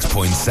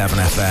 106.7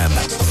 FM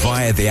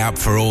via the app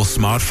for all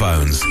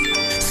smartphones.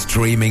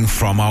 Streaming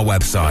from our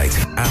website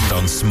and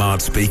on smart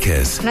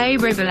speakers. Play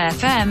Ribble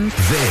FM.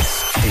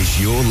 This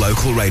is your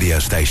local radio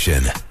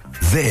station.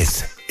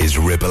 This is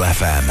Ribble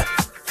FM.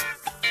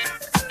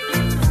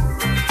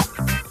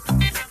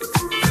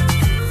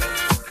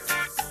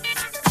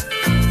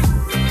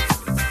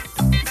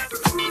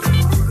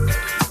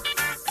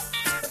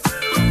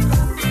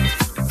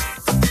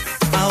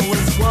 I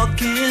was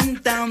walking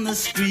down the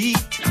street,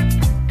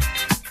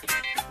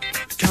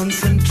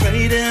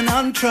 concentrating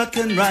on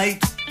trucking right.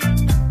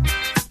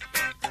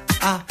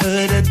 I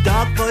heard a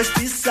dark voice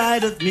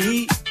beside of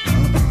me,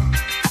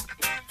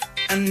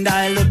 and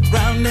I looked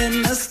round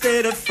in a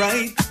state of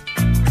fright.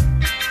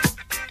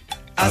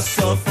 I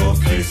saw four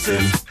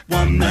faces,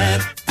 one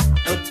mad,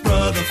 a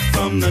brother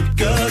from the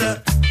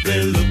gutter.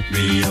 They looked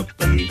me up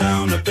and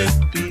down a bit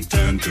and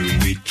turned to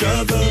each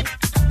other.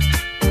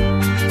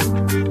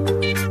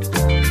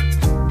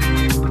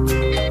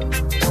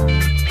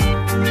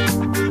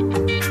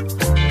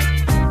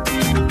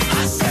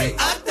 I say,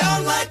 I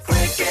don't like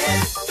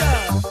cricket.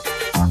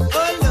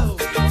 Oh no,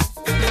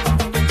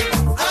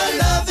 I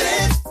love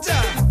it.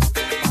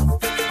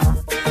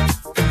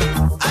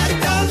 I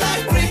don't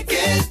like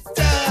cricket.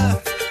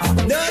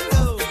 No,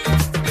 no,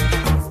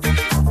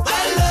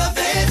 I love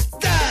it.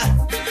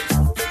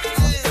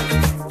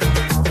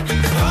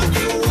 Don't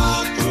you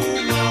walk through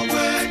my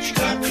words, you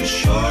got to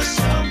show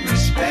some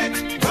respect.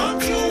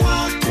 Don't you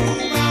walk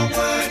through my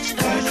words,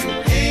 'cause you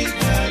ain't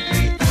heard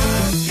me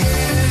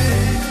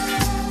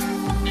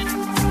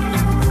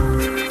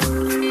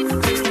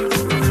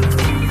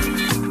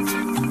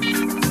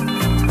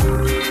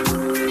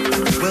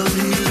Well,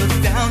 he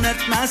looked down at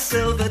my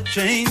silver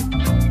chain.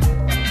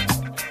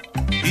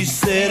 He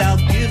said, I'll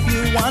give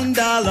you $1.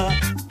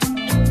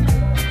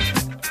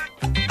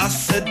 I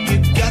said, you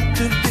got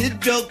to be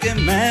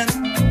joking, man.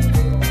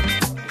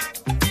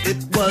 It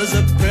was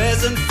a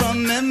present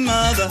from my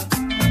mother.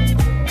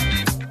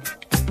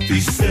 He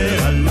said,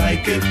 I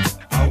like it,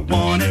 I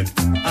want it,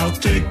 I'll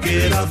take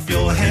it off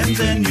your hands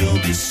and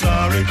you'll be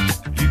sorry.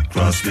 You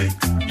crossed me,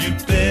 you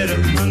better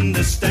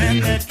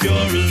understand that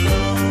you're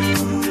alone.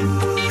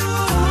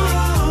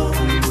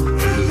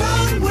 A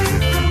long way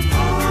from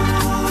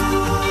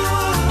home.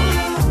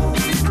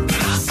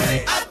 I say,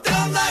 I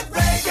don't like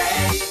reggae.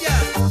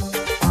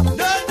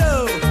 No, no,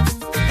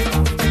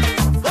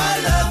 I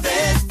love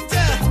it.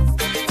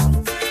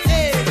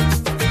 Hey,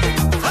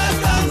 I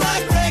don't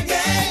like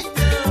reggae.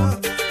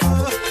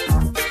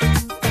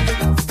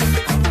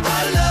 I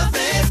love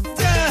it.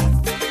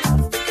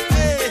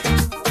 Hey,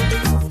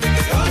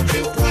 don't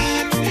you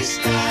grab me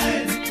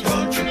style,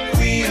 don't you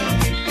queer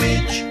me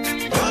bitch,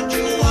 don't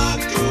you walk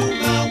through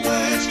my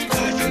words,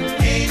 'cause you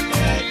ain't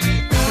heard me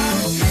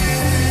out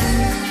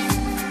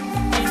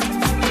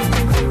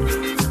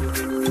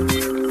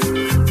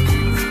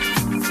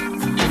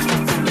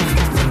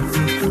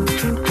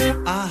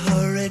I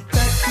hurried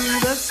back to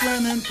the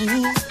swimming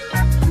pool,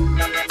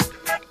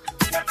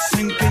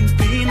 sinking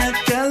pina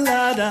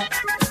colada.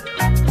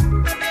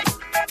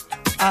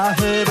 I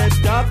heard a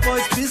dark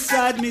voice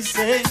beside me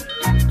say,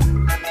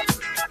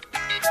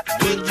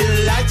 would you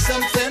like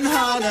something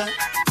harder?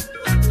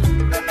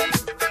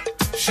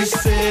 She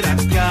said, I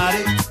got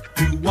it,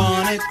 you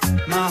want it,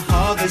 my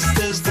harvest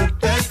is the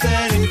best,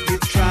 and if you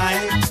try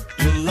it,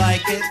 you'll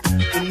like it,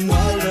 and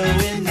wallow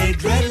in a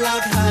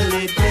dreadlock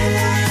holiday.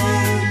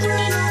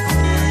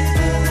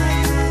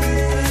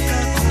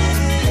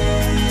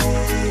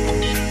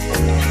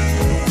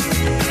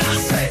 I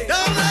say,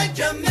 don't like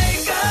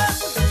Jamaica.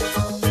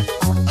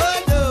 Oh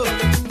no,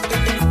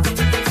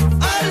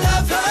 I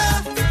love her.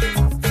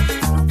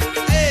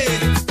 Hey,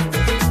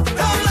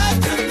 don't like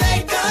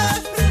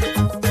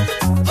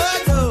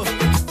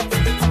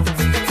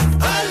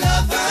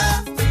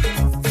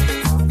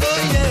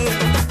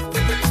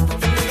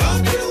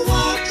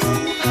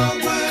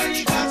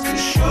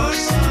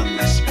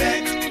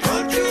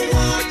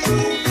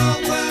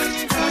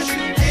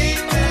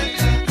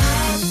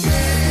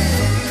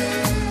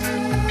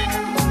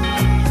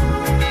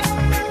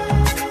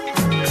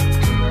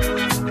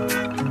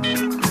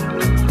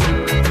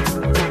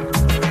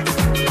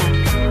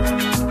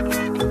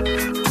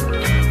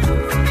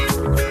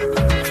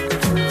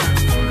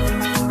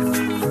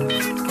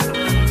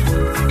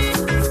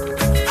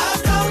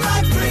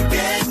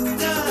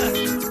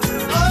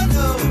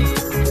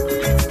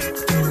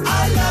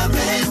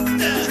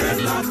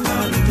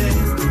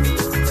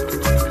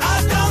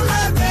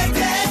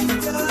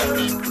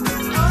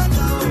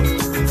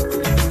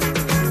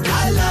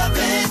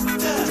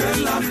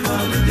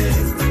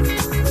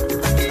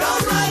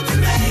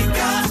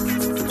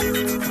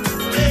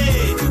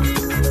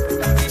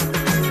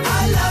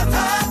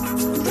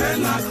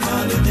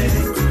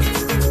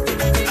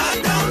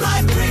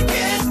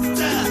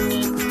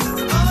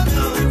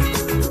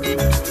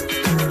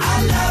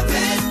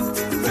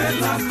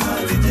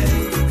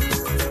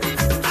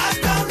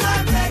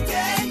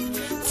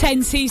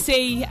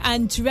 10cc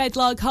and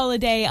Dreadlock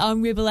Holiday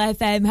on Ribble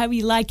FM. How are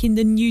you liking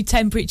the new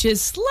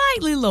temperatures?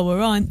 Slightly lower,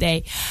 aren't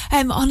they?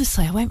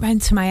 Honestly, I went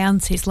round to my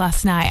auntie's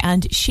last night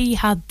and she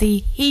had the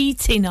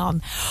heating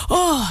on.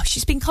 Oh,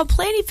 she's been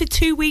complaining for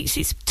 2 weeks.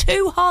 It's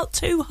too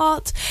hot.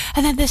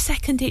 And then the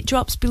second it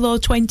drops below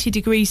 20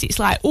 degrees, it's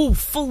like, oh,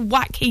 full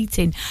whack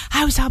heating.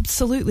 I was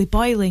absolutely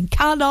boiling.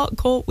 Cannot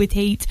cope with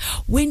heat.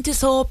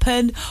 Windows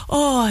open.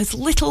 Oh, as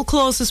little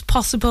close as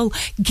possible.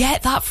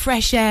 Get that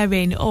fresh air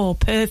in. Oh,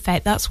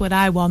 perfect. That's what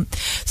I want.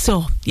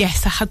 So,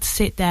 yes, I had to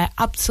sit there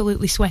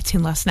absolutely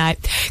sweating last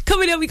night.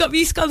 Coming up, we got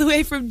music on the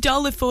way from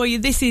Dollar for you.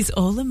 This is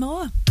All and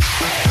More.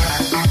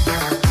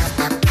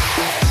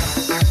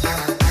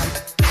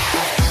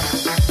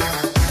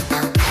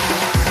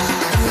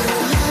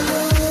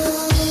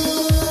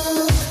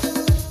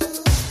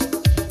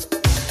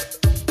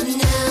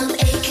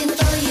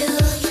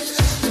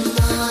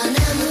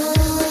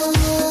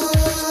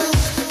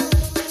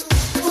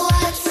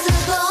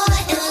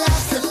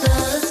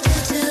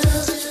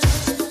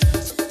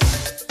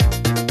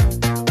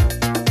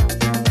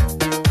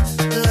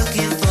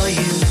 Looking for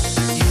you,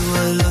 you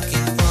were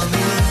looking for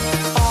me.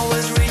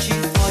 Always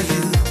reaching for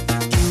you,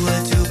 you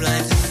were too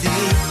blind to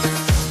see.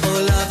 Oh,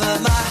 love of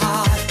my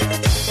heart,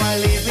 why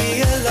leave me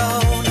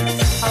alone?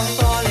 I'm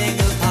falling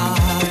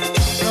apart,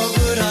 no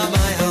good on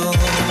my own.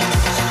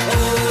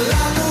 Oh,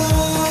 l'amour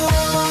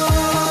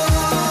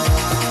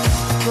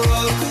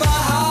broke my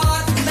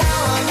heart, now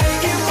I'm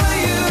aching for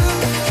you.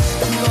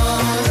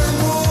 Mon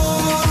amour,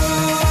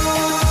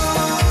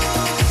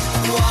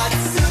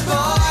 what's a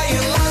boy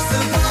in love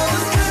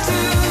supposed to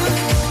do?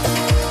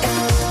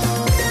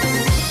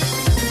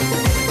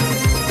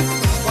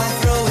 Why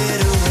throw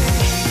it away?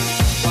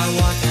 Why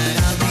walk out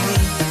on me?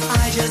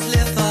 I just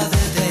live for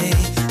the day,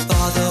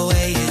 for the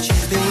way it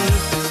should be.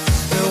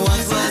 There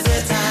once was a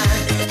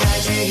time,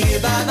 had you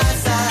here by my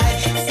side.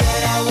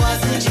 Said I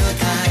wasn't your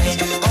kind,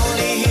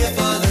 only here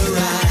for the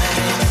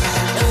ride.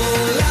 Oh,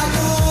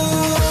 l'amour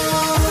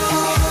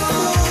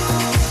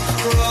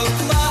broke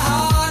my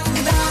heart,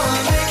 now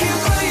I'm aching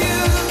for you.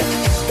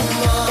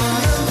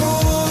 Mon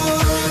amour,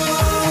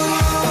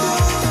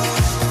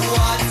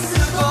 what's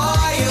a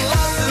boy in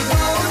love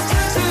supposed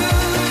to do?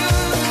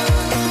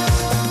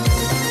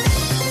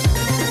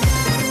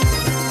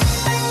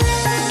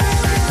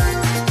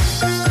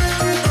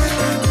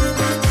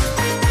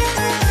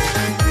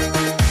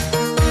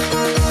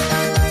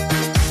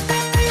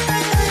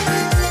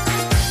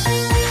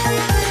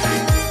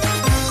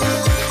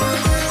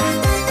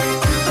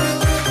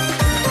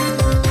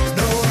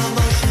 No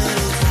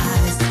emotional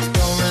ties,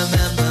 don't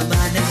remember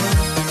my name.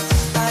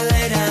 I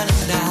lay down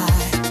and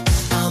die,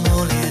 I'm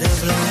only to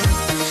blame.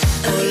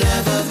 Oh,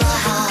 love of my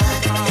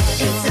heart,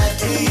 it's up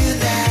to you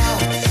now.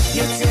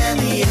 You tear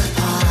me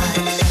apart,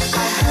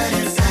 I hurt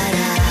inside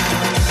out.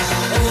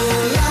 Oh,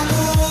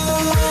 l'amour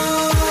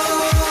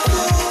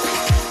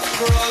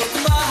broke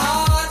my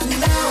heart,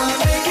 now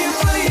I'm aching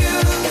for you.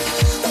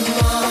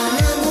 Mon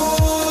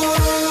amour,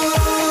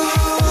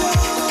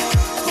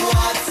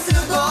 what's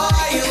a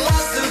boy in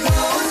love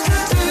supposed to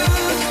do?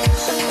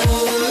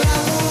 Oh,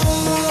 l'amour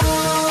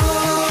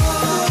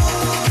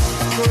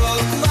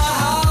broke my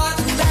heart,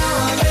 now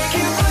I'm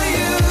aching for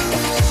you.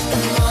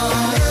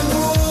 Mon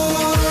amour,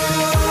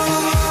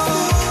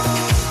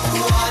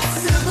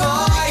 what's a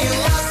boy in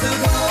love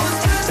supposed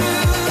to do?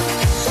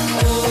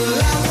 Oh,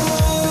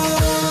 l'amour.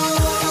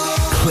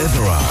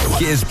 Clitheroe,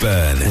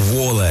 Gisburn,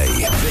 Worley.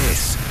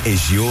 This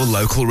is your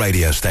local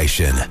radio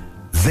station.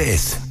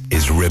 This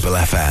is Ribble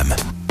FM.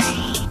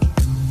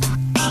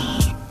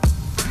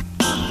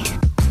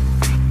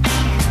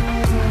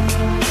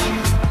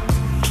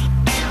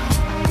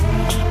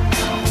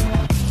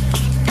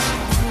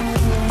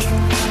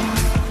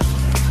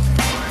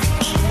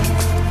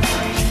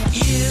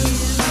 You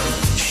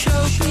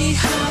showed me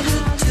how to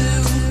do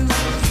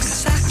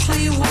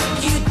exactly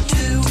what you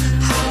do.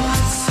 How I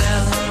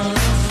fell in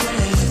love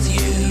with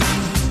you.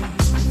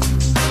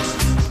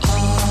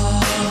 Oh,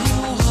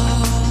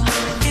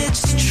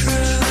 it's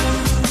true.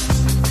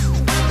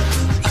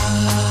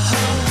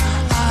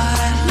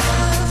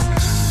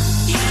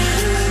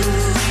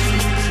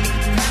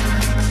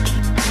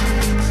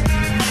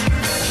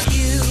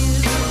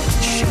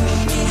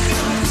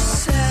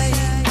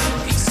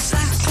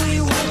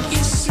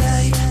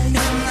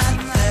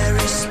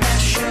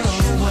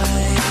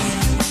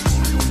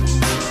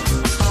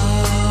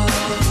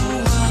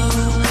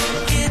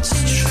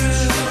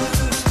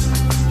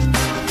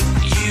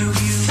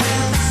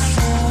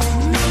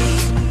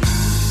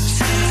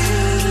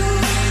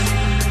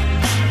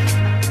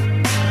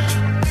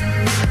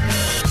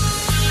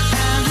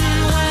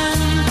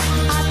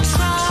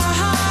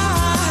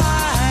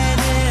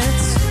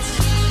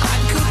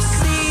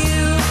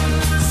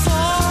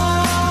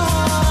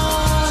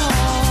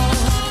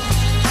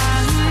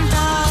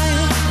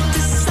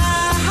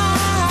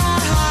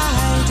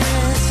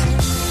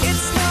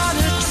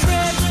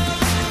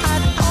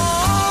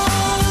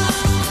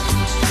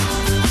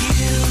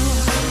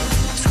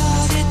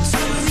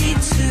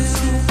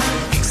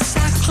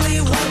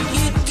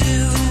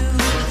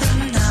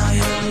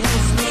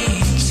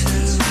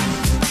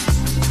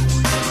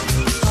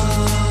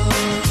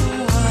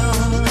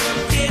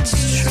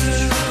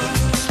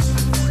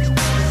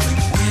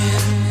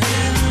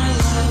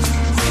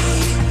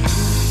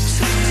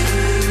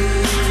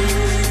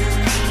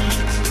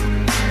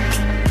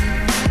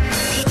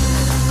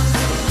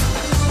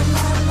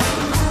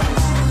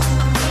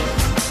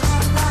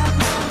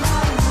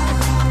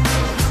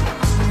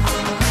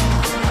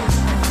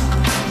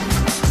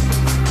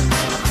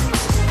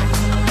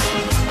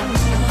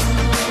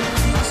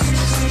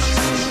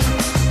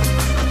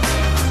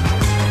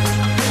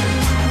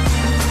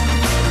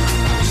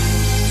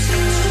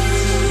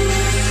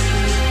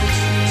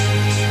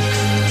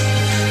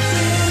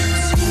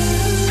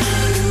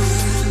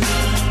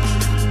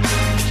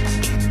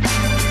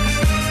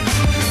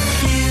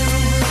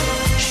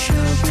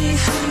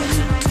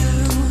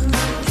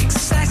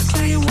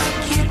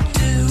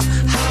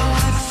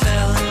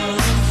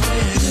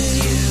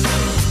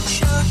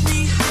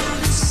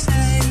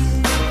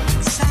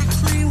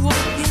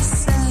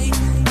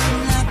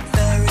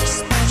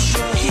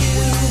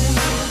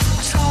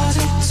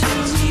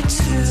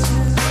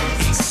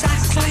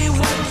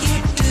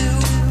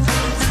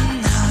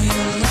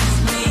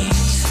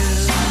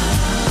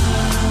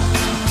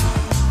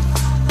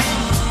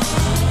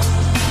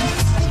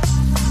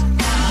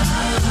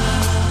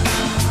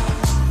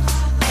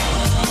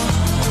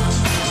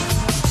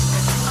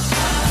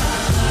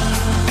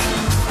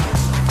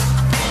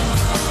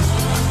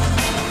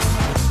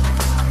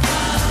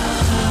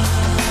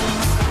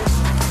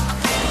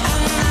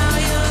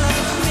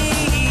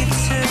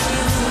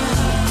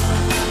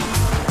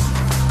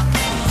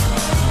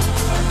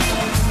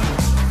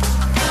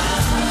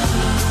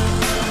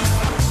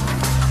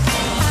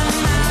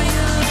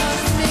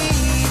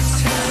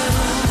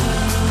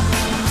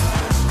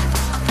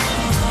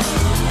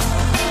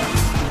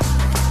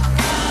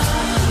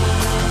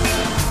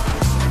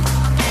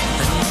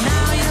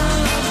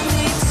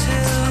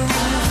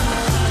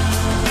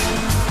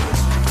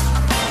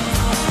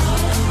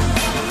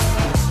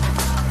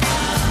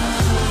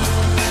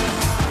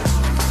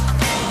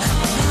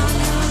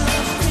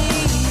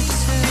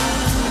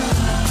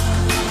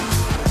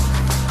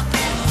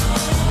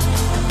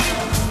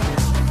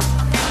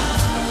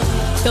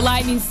 The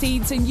Lightning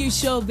Seeds and You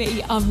Show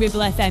Me on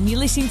Ribble FM. You're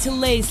listening to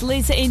Liz.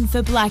 Liz in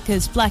for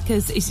Blackers.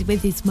 Blackers is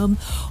with his mum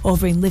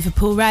over in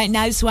Liverpool right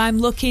now, so I'm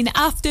looking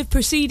after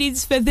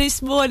proceedings for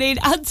this morning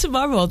and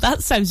tomorrow.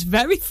 That sounds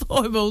very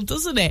formal,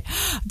 doesn't it?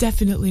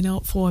 Definitely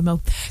not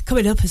formal.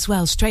 Coming up as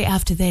well, straight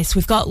after this,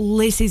 we've got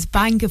Liz's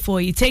banger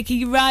for you, taking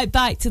you right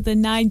back to the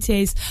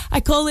 90s. I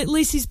call it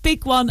Liz's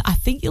Big One. I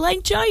think you'll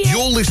enjoy it.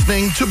 You're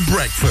listening to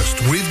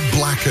Breakfast with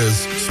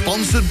Blackers,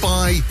 sponsored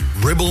by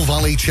Ribble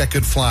Valley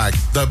Checkered Flag,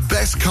 the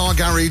best car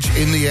garage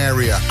in the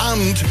area,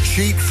 and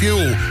cheap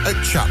fuel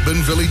at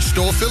Chapman Village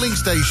Store Filling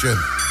Station.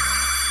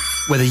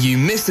 Whether you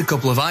missed a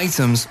couple of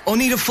items or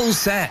need a full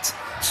set,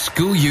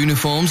 school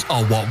uniforms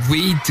are what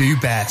we do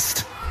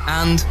best.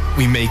 And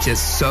we make it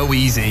so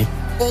easy.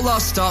 All our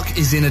stock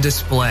is in a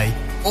display,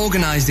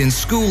 organised in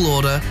school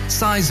order,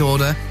 size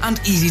order, and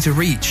easy to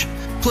reach.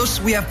 Plus,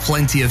 we have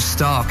plenty of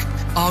stock.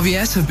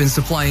 RVS have been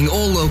supplying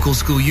all local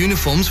school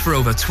uniforms for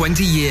over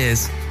 20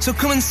 years. So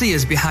come and see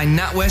us behind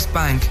NatWest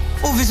Bank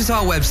or visit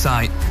our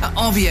website at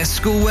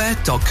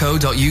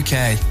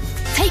rvsschoolwear.co.uk.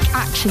 Take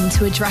action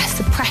to address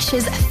the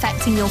pressures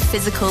affecting your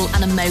physical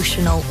and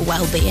emotional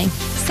well-being.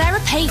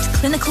 Sarah Pate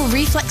Clinical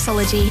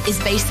Reflexology is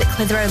based at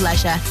Clitheroe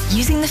Leisure.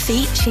 Using the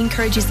feet, she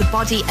encourages the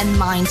body and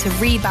mind to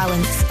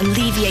rebalance,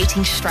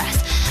 alleviating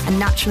stress and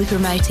naturally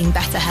promoting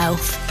better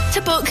health.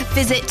 To book,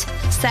 visit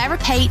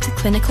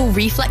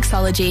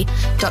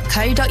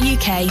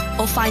sarahpateclinicalreflexology.co.uk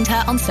or find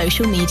her on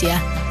social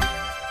media.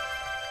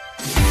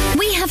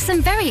 We have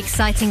some very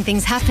exciting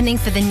things happening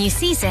for the new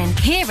season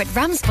here at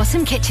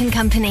Ramsbottom Kitchen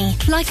Company,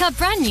 like our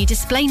brand new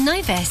display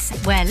Novus,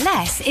 where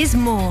less is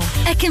more.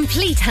 A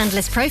complete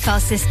handless profile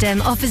system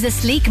offers a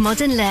sleek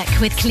modern look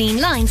with clean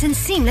lines and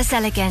seamless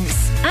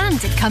elegance. And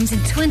it comes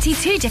in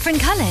 22 different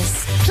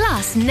colours.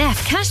 Plus,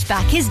 Neff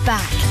Cashback is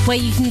back, where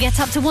you can get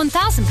up to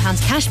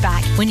 £1,000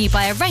 cashback when you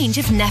buy a range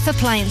of Neff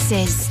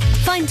appliances.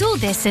 Find all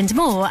this and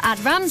more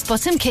at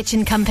Ramsbottom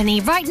Kitchen Company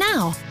right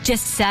now.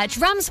 Just search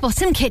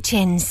Ramsbottom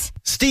Kitchens.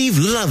 Steve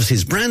loves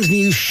his brand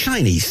new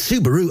shiny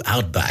Subaru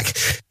Outback.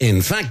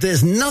 In fact,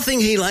 there's nothing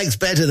he likes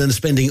better than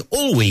spending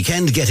all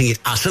weekend getting it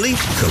utterly,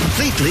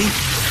 completely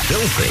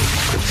filthy.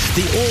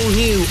 The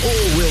all-new,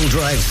 all-wheel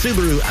drive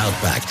Subaru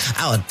Outback,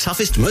 our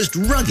toughest, most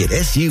rugged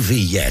SUV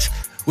yet.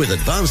 With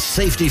advanced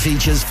safety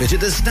features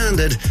fitted as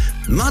standard,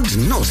 mud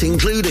not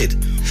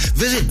included.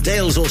 Visit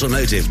Dales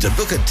Automotive to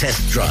book a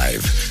test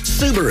drive.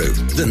 Subaru,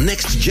 the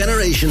next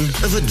generation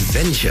of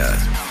adventure.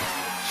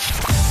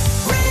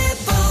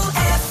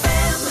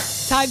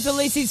 Time for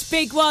Liz's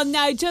Big One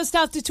now, just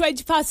after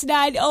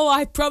 9:20. Oh,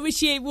 I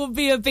promise you it will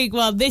be a big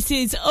one. This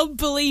is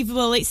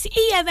unbelievable. It's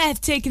EMF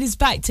taking us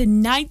back to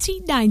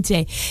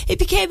 1990. It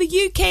became a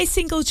UK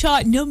single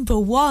chart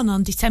 #1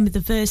 on December the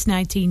 1st,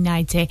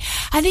 1990.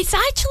 And it's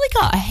actually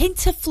got a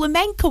hint of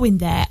flamenco in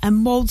there and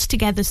moulds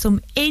together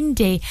some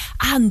indie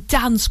and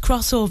dance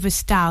crossover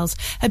styles.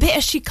 A bit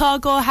of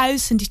Chicago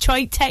house and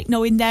Detroit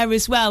techno in there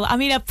as well. I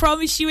mean, I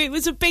promise you it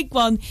was a big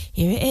one.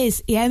 Here it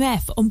is,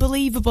 EMF,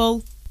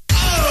 Unbelievable.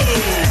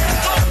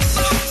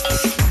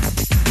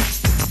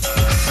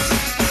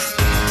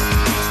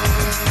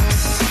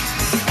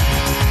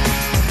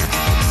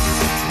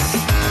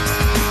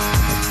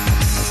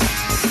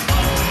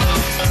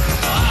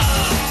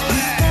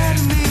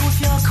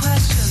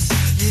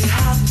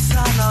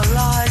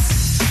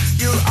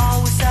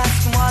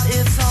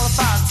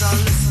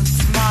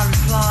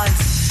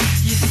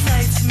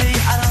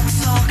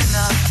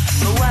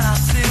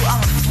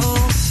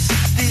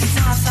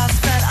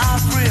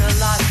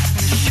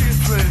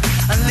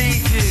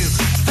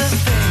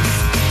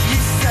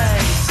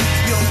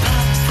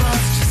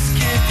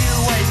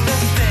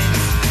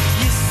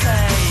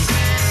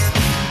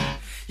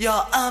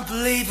 You're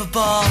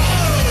unbelievable.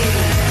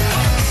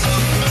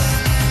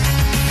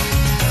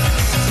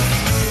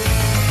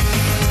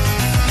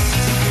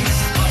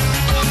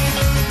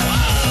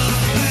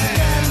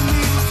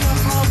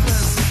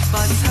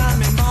 But tell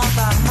me more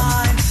about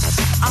mine.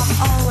 I'm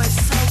always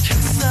so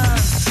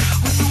concerned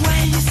with the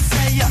way you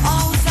say you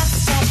always have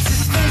to stop to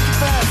think of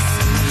us.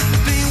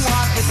 Being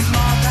one is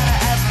more than I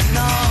ever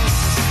know.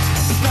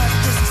 But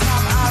this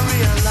time I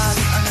realize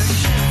I'm gonna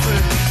shoot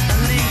through and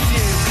leave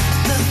you.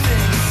 The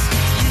things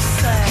you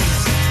say,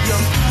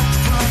 your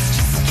purpose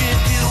just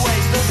give you away.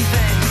 The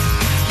things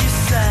you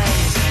say,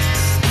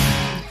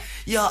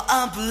 you're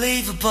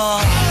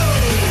unbelievable.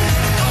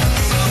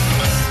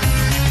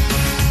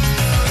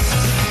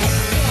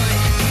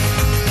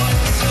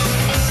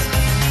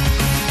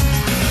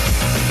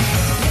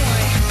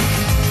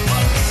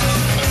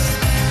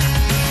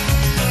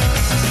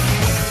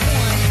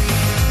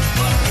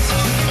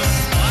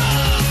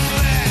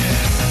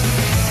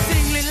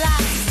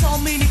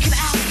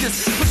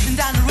 Pushing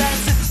down the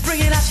relative,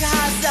 bringing out your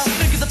higher self,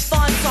 figure the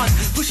fun time.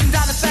 Pushing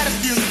down the better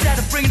view instead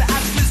of bringing the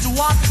absolutes to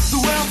walk the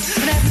world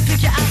and everything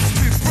you're out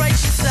to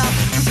brace yourself.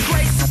 With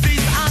grace to be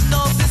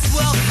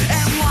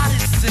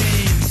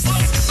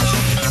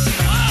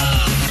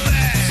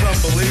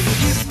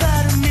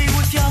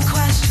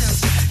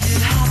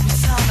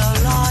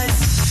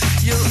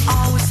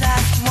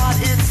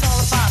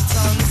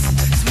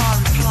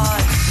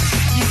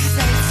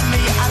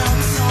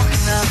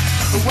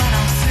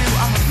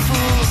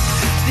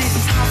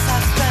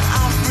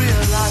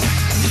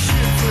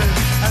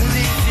and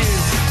leave you.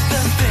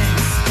 The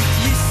things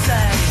you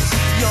say,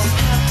 your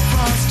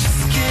purpose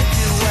just give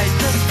you away.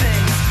 The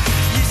things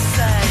you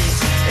say,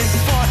 is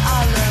what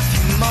I love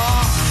you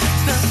more.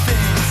 The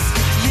things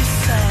you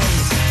say,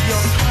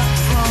 your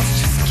purpose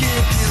just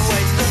give you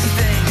away. The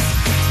things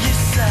you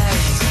say,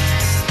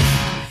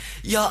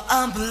 you're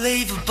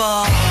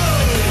unbelievable.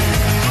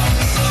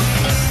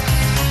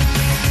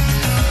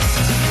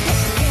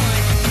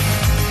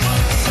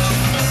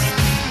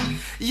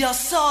 You're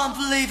so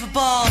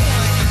unbelievable.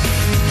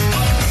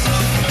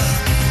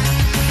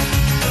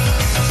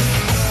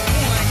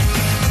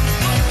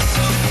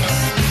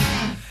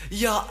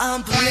 You're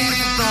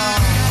unbelievable.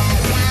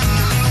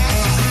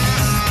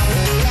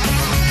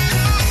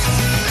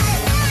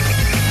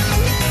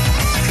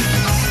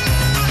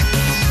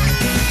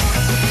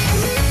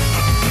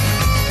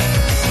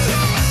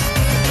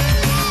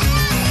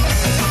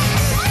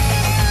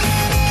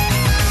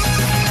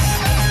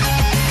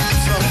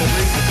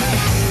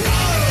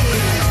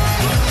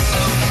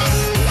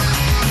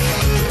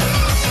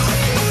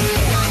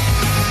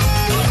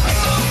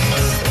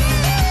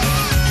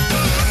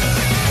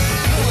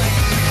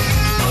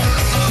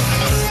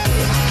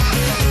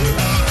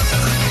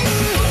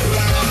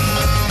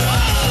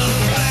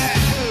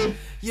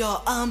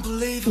 You're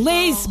unbelievable.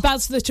 Liz,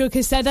 Bounce the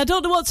Trucker, said, I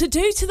don't know what to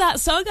do to that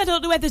song. I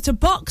don't know whether to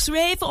box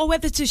rave or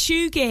whether to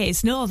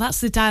shoegaze. No, that's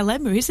the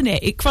dilemma, isn't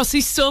it? It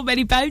crosses so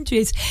many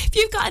boundaries. If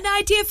you've got an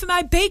idea for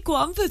my big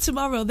one for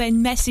tomorrow,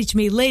 then message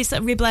me,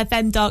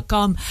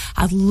 liz@ribblefm.com.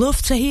 I'd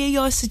love to hear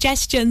your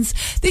suggestions.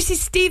 This is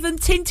Stephen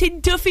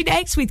Tintin Duffy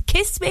next with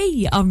Kiss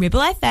Me on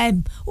Ribble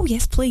FM. Oh,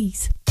 yes,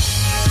 please.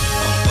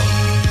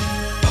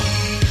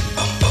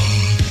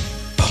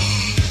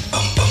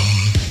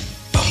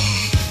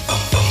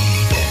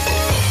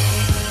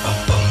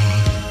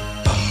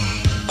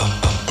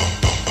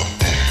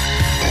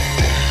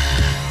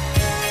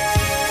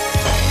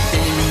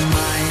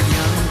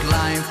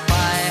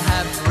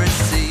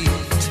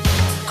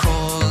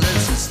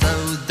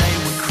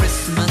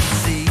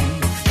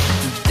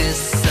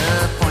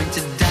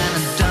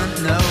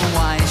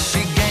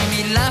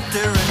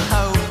 Laughter and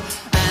hope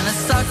and a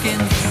sucking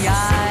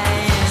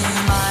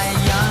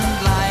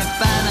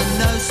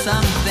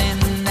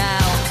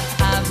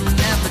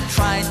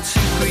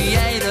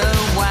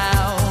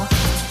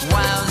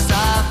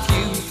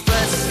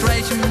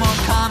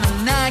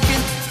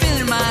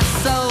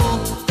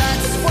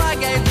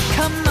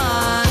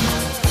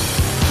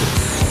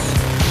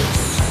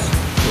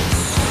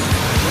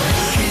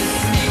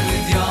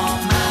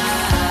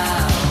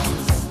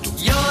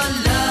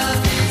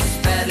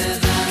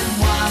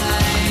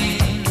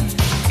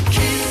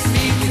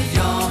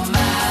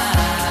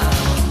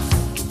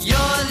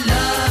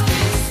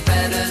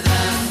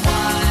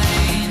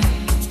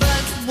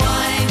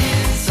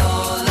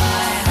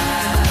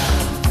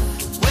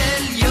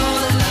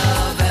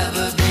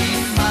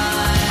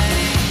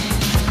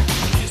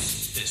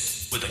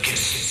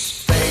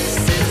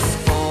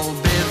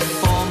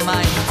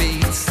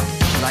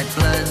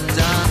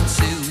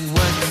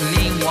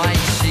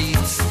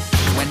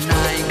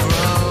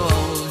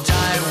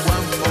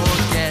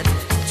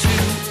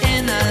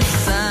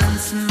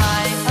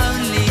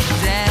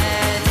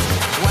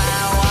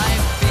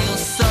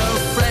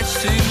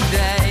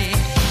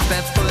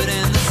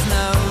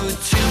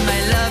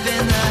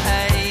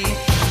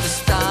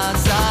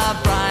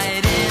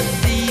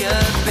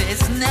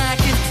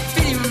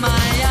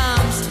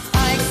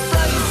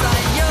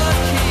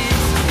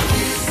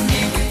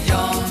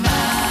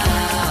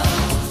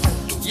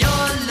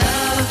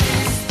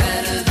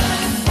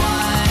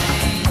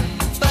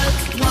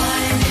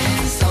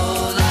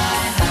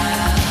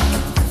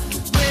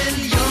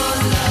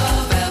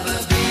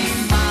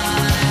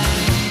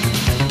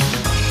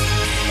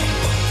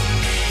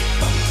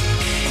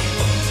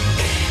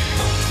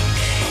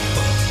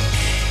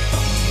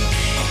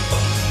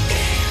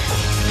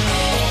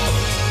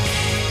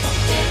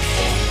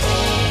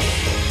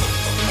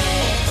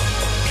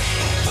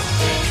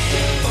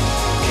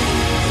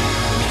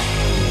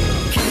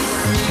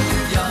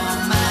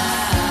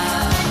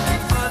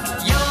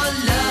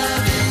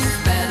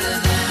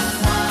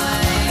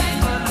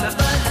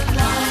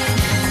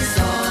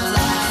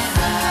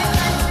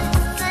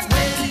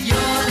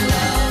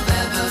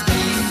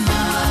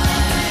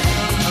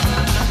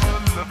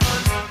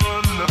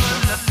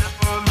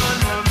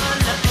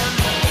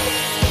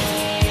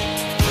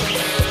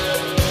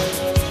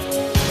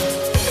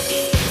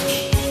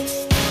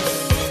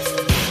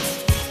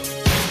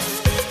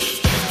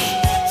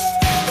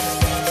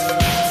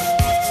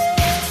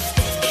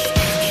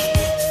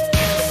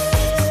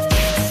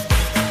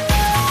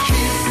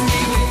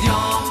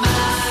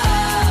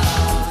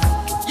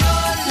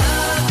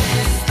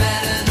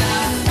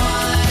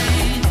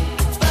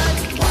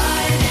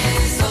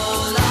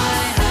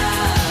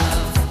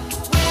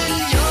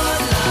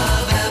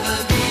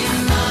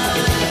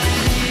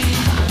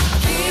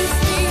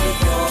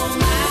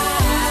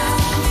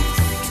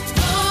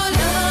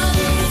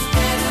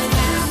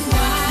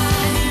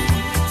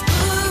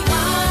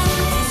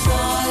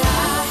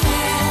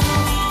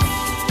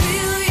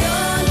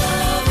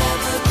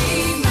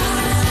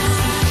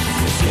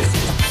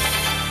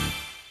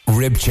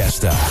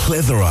Ribchester,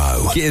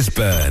 Clitheroe,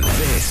 Gisburn.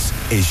 This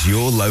is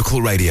your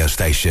local radio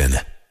station.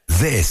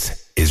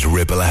 This is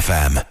Ribble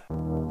FM.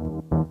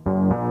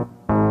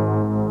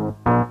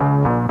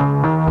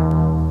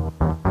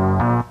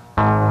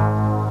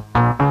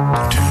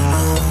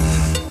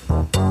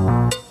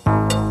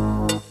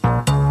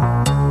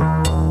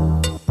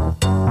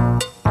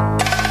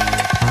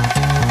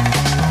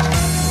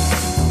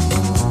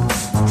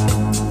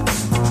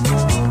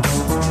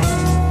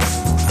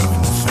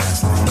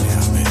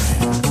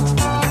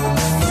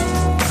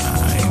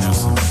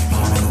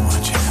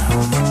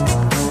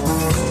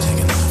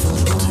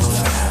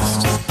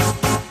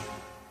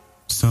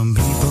 Some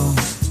people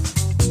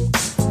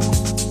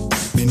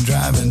been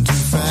driving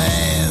too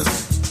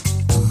fast.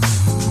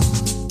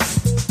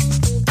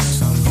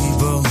 Some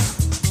people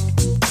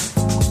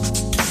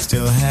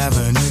still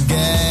having a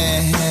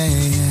gas.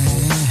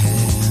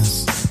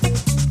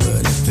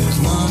 But if there's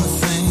one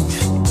thing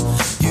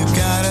you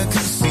gotta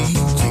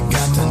concede, you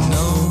got to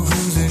know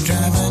who's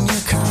driving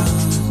your car.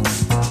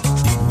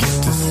 You get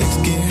to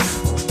sixth gear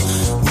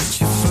with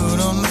your foot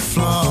on the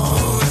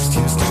floor. It's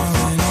you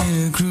starting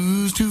in a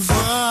cruise too far.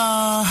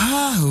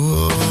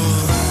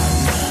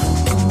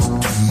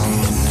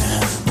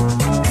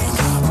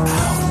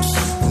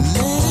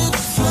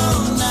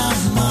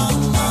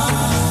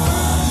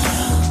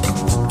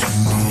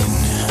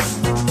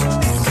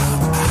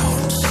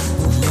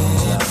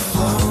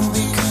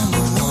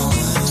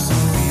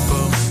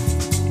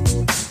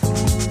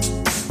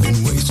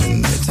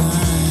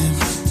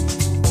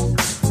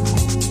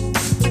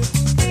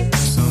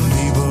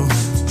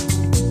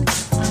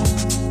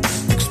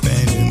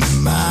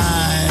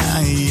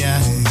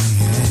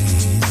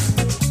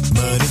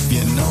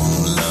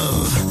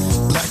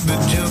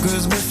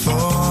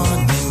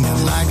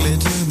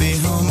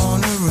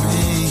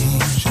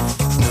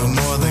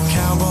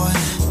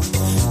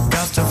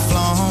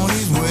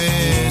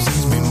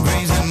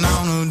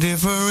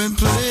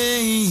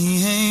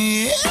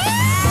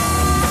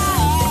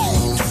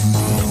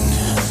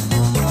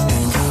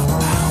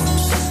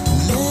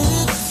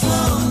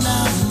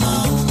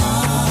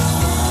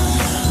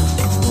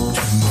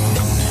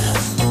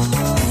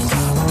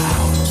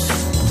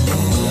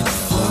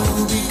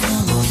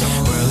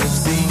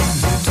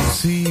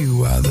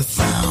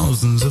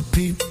 Thousands of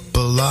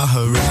people are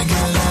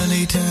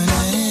regularly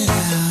turning it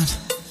out.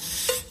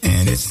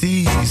 And it's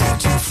easy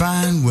to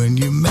find when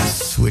you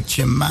mess with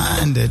your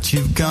mind that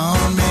you've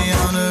gone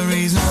beyond a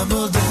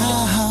reasonable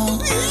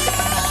doubt.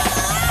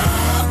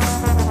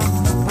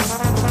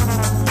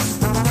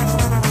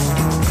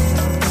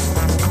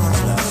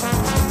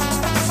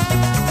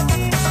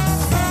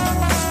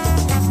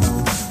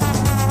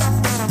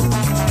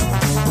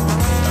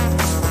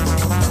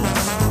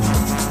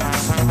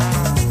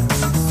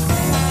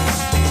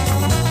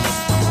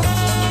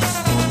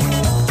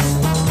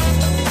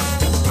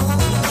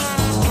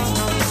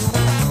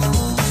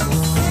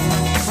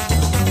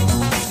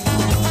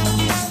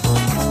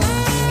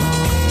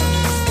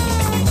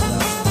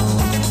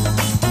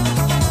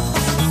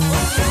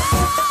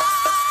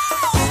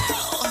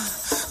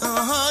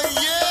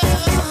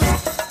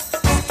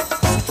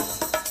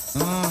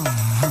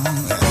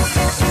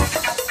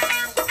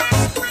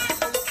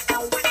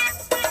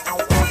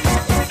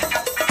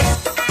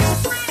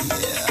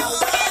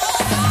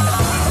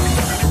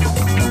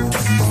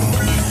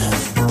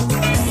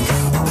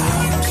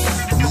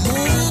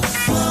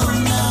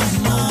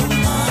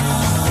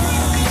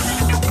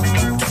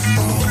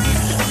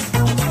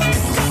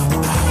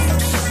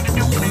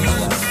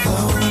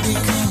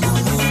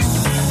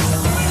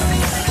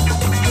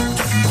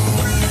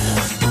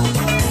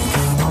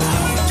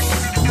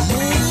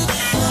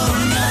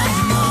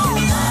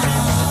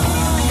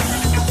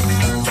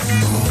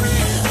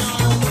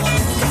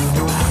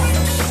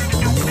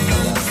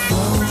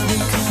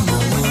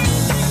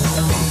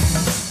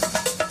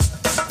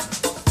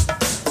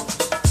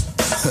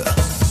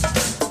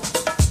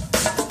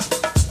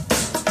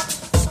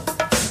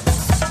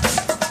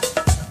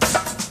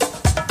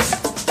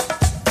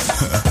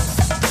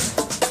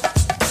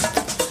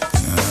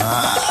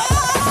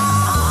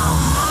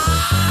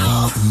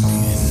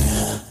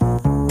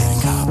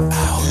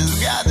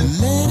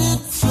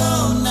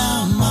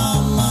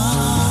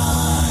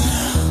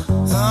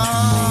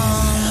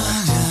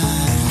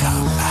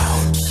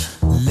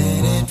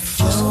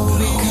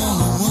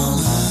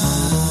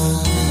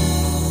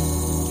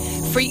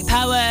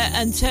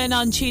 And turn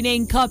on, tune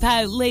in, cop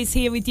out. Liz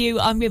here with you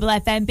on Ribble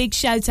FM. Big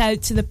shout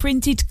out to the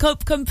Printed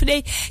Cup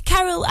Company,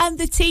 Carol and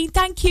the team.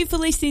 Thank you for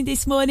listening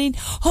this morning.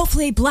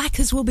 Hopefully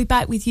Blackers will be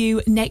back with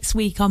you next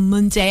week on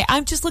Monday.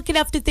 I'm just looking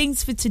after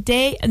things for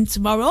today and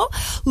tomorrow.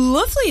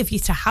 Lovely of you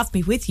to have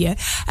me with you.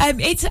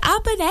 It's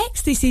ABBA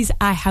next. This is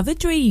I Have a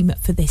Dream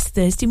for this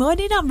Thursday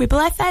morning on Ribble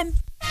FM.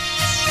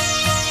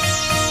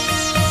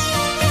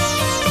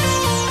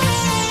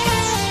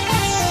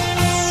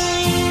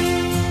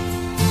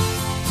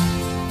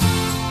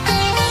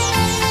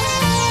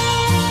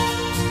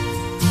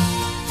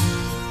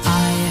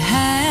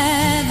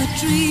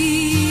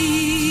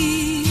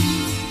 Dream,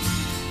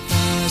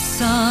 a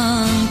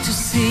song to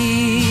sing.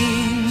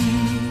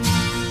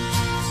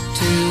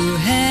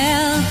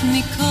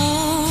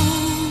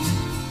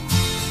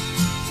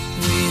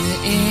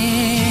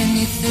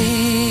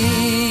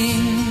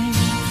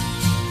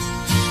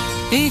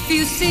 If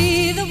you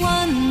see the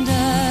wonder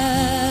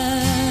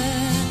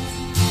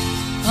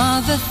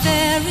of a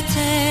fairy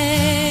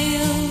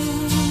tale,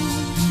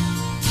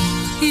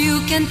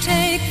 you can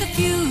take the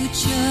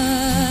future,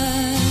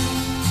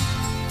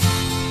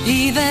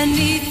 even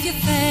if you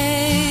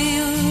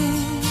fail.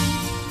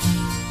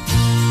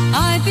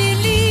 I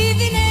believe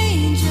in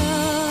angels,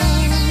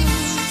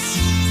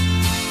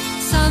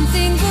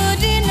 something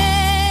good in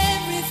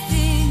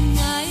everything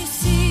I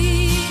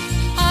see.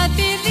 I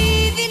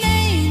believe in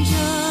angels,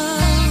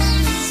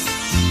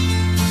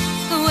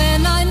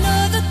 when I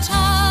know the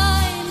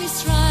time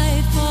is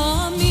right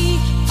for me,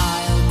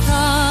 I'll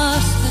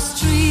cross the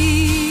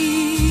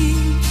street.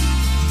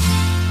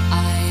 I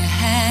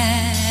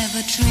have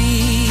a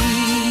dream.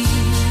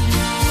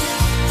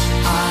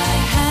 I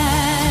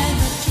have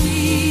a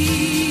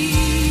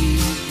dream,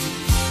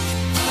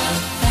 a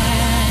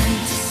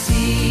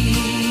fantasy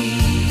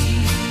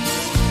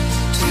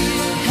to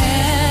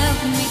help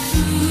me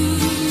through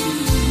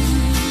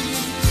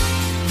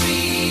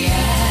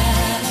reality,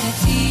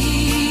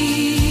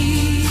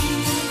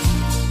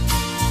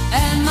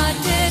 and my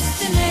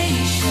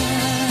destination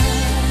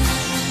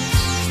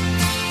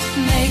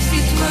makes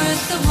it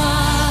worth the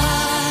while,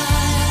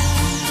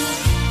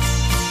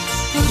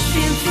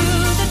 pushing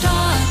through the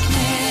darkness,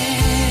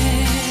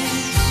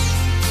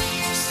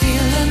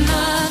 still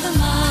another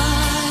mile.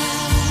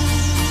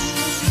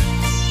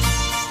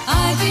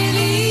 I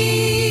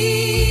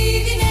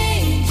believe in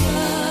angels,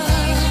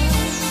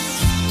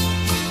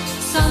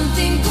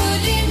 something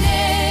good in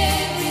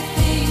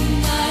everything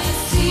I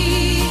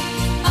see.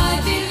 I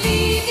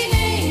believe in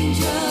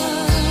angels,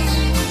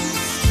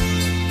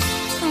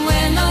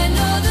 when I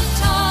know the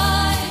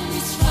time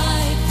is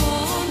right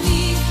for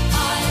me,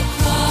 I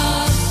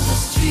cross the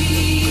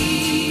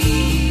street.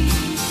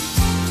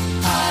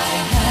 I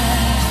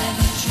have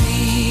a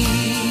dream.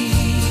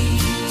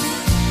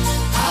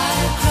 I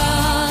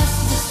cross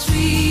the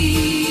street.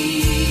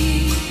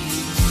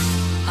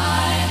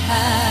 I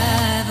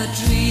have a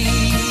dream.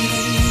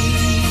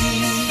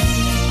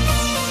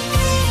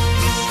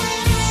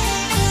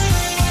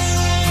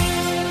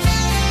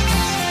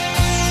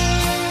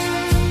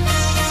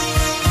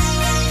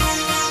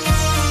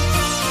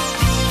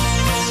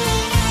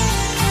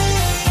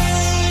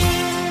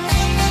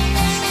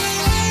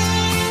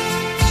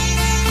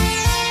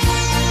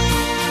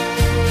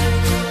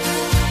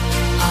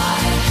 I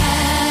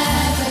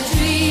have a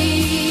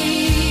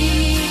dream,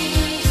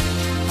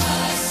 a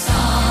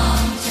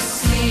song to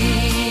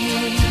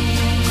sing,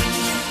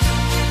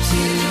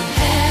 to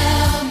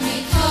help me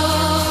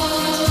cope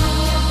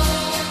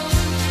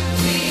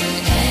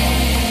with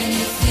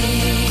anything.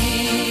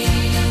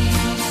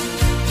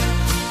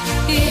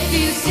 If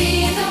you see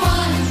the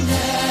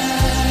wonder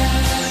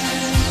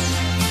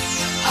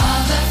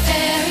of a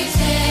fairy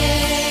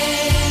tale,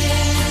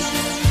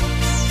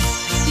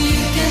 you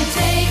can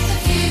take the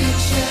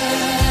future,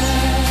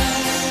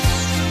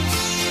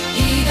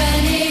 even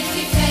if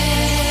you fail.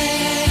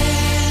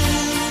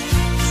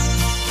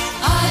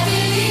 I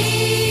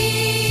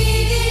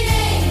believe in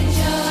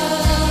angels,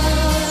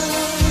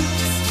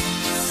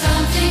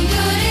 something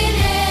good in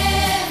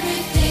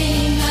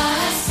everything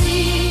I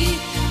see.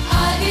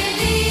 I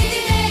believe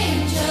in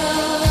angels,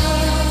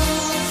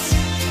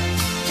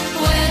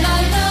 when I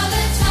know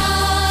the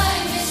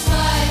time is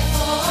right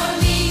for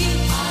me,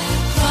 I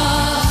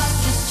cross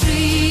the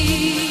street.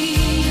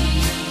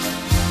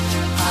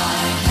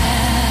 I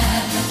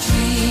have a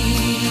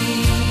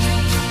dream.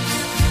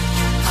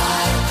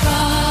 I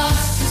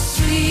cross the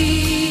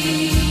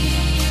street.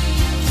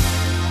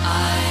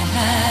 I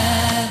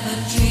have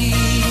a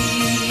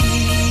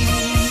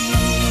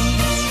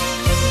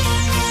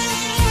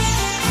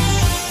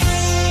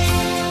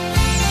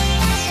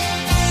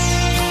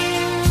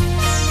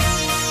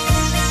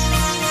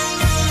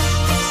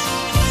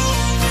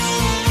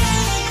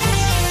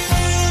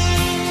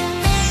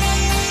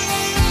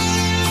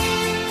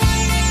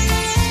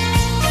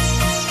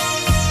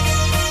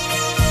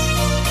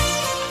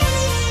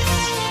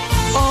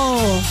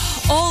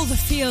Oh, all the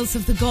feels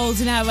of the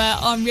golden hour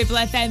on Ribble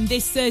FM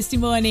this Thursday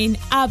morning.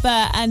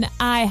 ABBA and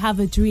I Have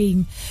a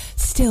Dream.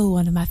 Still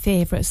one of my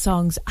favourite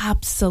songs.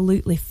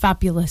 Absolutely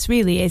fabulous,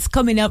 really is.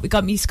 Coming up, we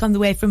got music on the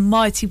way from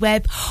Marty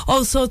Webb.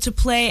 Also to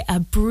play a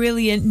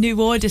brilliant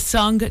New Order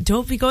song.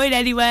 Don't be going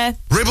anywhere.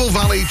 Ribble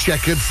Valley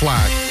Checkered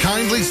Flag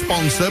kindly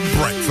sponsor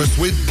Breakfast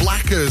with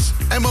Blackers.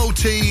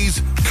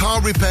 MOTs,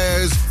 car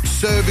repairs,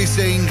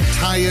 servicing,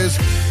 tyres,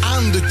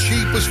 and the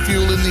cheapest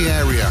fuel in the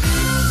area.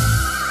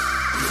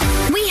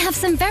 We have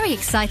some very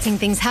exciting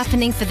things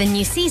happening for the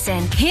new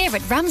season here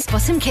at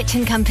Ramsbottom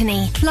Kitchen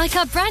Company, like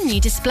our brand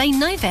new display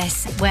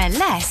Novus, where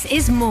less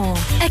is more.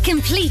 A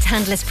complete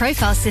handless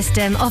profile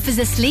system offers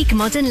a sleek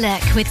modern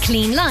look with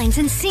clean lines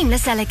and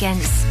seamless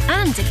elegance.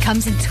 And it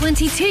comes in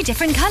 22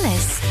 different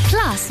colours.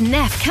 Plus,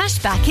 Neff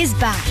Cashback is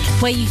back,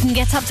 where you can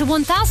get up to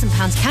 £1,000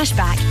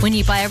 cashback when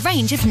you buy a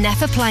range of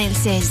Neff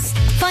appliances.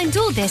 Find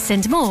all this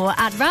and more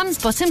at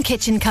Ramsbottom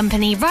Kitchen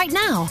Company right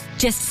now.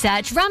 Just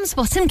search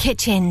Ramsbottom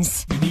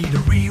Kitchens. Need a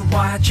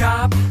rewire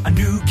job, a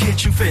new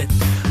kitchen fit,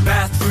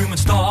 bathroom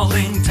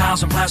installing,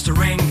 tiles and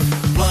plastering,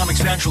 plumbing,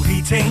 central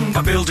heating,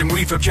 a building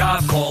refurb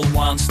job. Call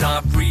One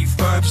Stop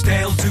Refurbs,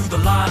 Dale to the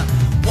lot.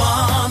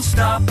 One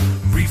Stop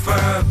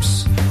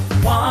Refurbs.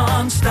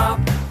 One Stop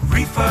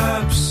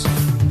Refurbs.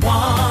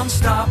 One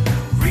Stop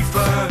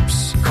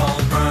Refurbs. Call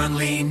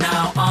Burnley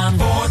now on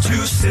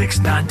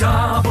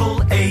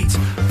 426-988.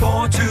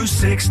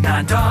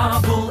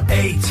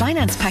 426-988.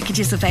 Finance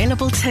packages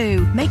available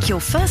too. Make your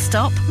first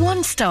stop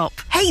One Stop.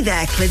 Hey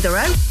there,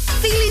 Clitheroe.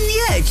 Feeling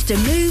the urge to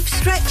move,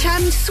 stretch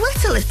and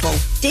sweat a little?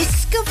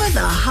 Discover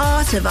the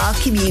heart of our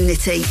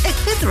community at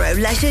Clitheroe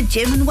Leisure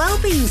Gym and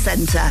Wellbeing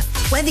Centre.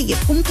 Whether you're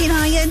pumping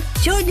iron,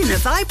 joining a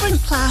vibrant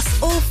class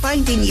or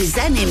finding your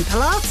zen in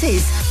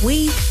Pilates,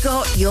 we've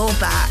got your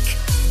back.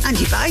 And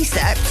your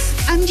biceps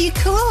and your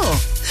core.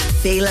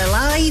 Feel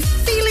alive,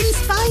 feel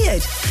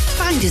inspired.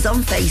 Find us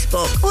on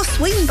Facebook or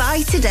swing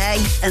by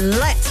today and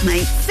let's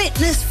make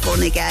fitness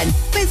fun again.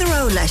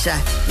 Clitheroe Leisure,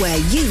 where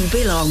you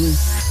belong.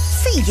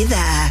 See you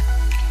there.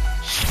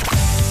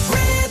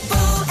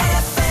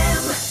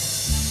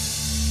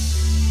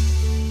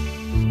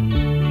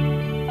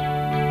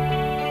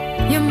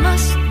 You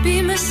must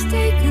be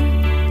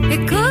mistaken.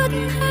 It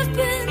couldn't have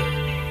been.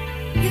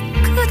 You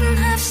couldn't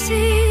have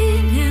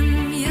seen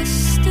him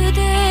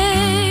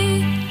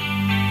yesterday.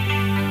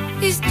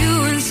 He's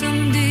doing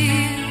some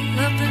deal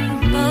up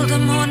in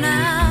Baltimore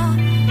now.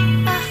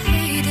 I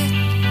hate it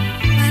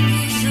when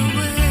he's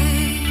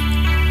away.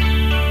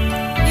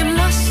 You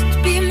must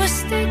be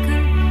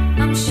mistaken.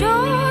 I'm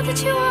sure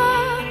that you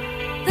are.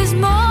 There's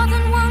more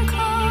than one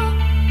car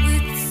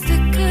with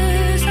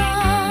stickers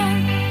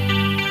on.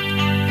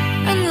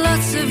 And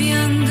lots of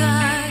young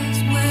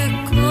guys wear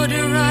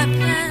corduroy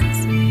pants.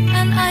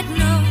 And I'd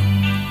know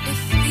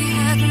if he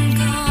hadn't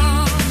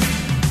gone.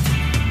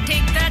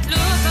 Take that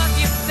look off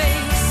your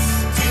face.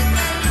 Take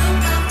that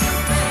look off your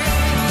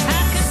face. I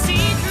can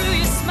see through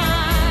your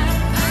smile.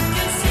 I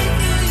can see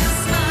through your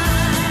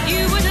smile.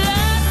 You would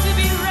love to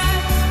be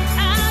right.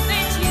 I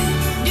bet you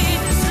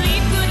didn't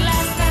sleep good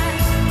last night.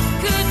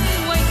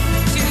 Couldn't wait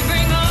to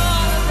bring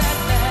all of that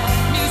bad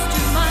news to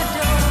my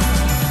door.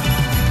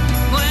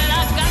 Well,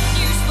 I've got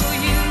news for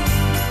you.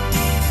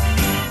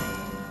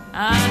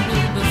 I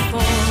knew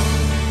before.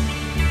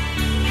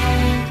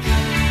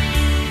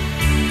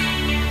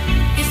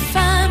 If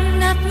I'm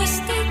not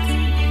mistaken,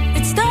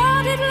 it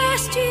started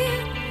last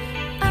year.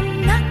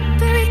 I'm not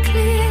very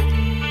clear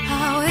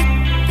how it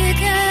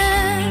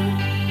began.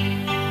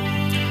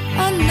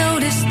 I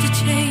noticed a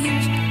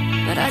change,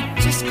 but I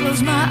just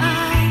closed my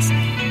eyes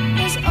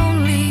as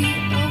only a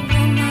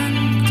woman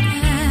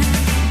can.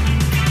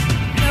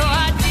 No,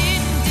 I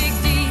didn't dig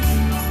deep.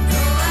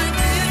 No, I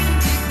didn't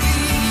dig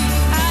deep.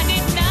 I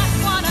did not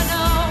want to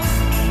know.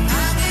 I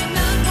did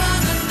not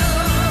want to know.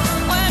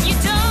 Well, you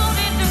don't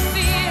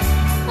interfere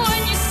when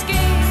you're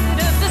scared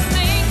of the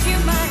things you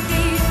might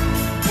hear.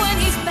 When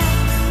he's back,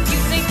 you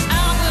think I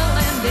will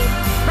end it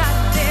right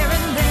there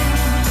and then.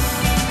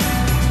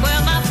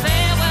 Well, my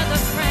fair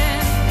weather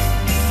friend,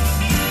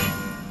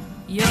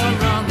 you're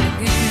wrong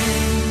again.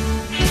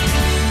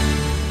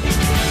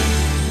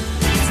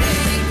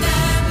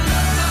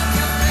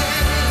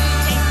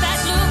 Take that look off your face. Take that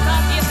look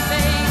off your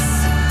face.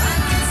 I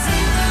can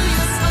see through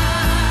your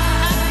smile.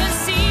 I can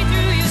see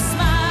through your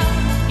smile.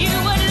 You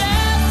would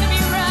love to be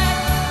right.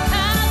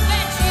 I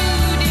bet you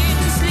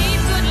didn't sleep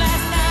good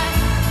last night.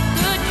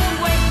 Couldn't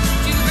wait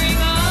to bring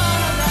all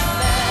of that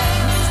bad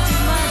news to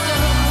my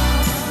door.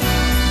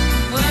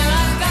 Well,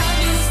 I've got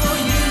news for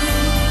you.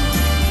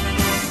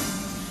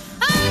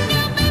 I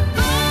knew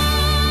before.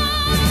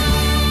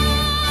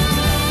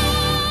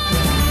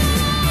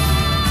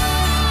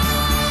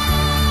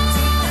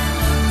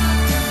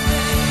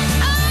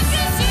 I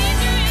can see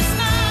through your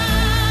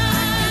smile. I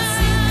can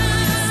see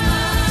through your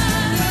smile.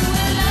 You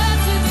would love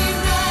to be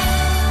right.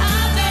 I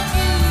bet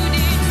you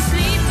didn't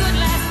sleep good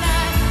last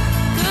night.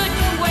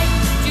 Couldn't wait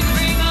to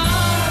bring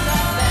all of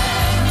that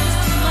bad news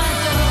to my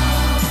door.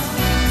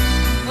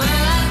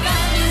 Well, I've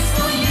got news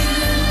for you.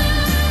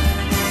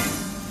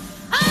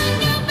 I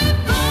knew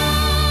before.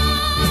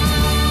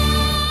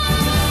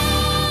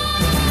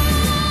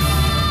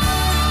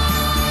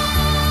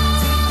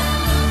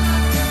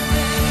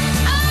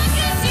 I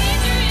can see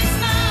through your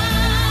smile.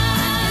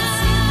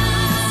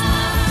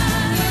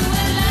 You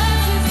would love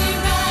to be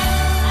right.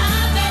 I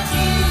bet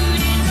you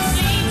didn't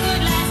sleep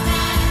good last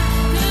night.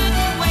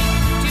 Couldn't wait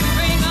to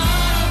bring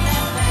all of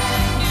that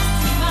bad news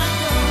to my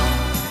door.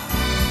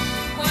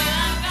 Well,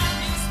 I've got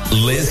news for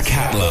you. Liz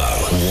Catlow,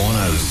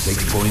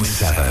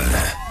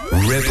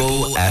 106.7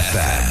 Ribble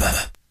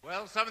FM.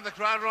 Well, some of the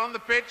crowd are on the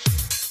pitch.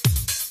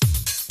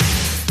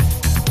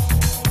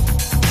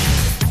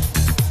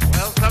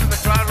 Well, some of the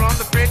crowd are on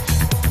the pitch.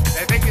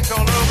 They think it's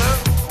all over,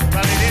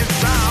 but it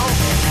is now.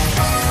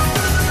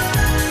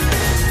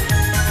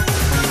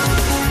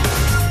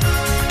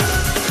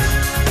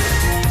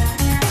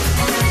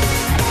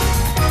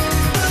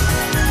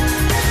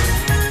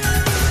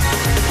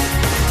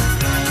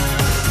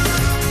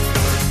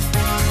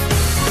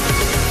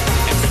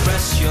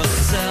 Express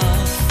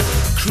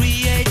yourself,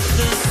 create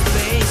the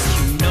space.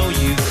 You know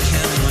you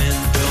can win.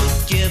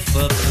 Don't give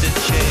up the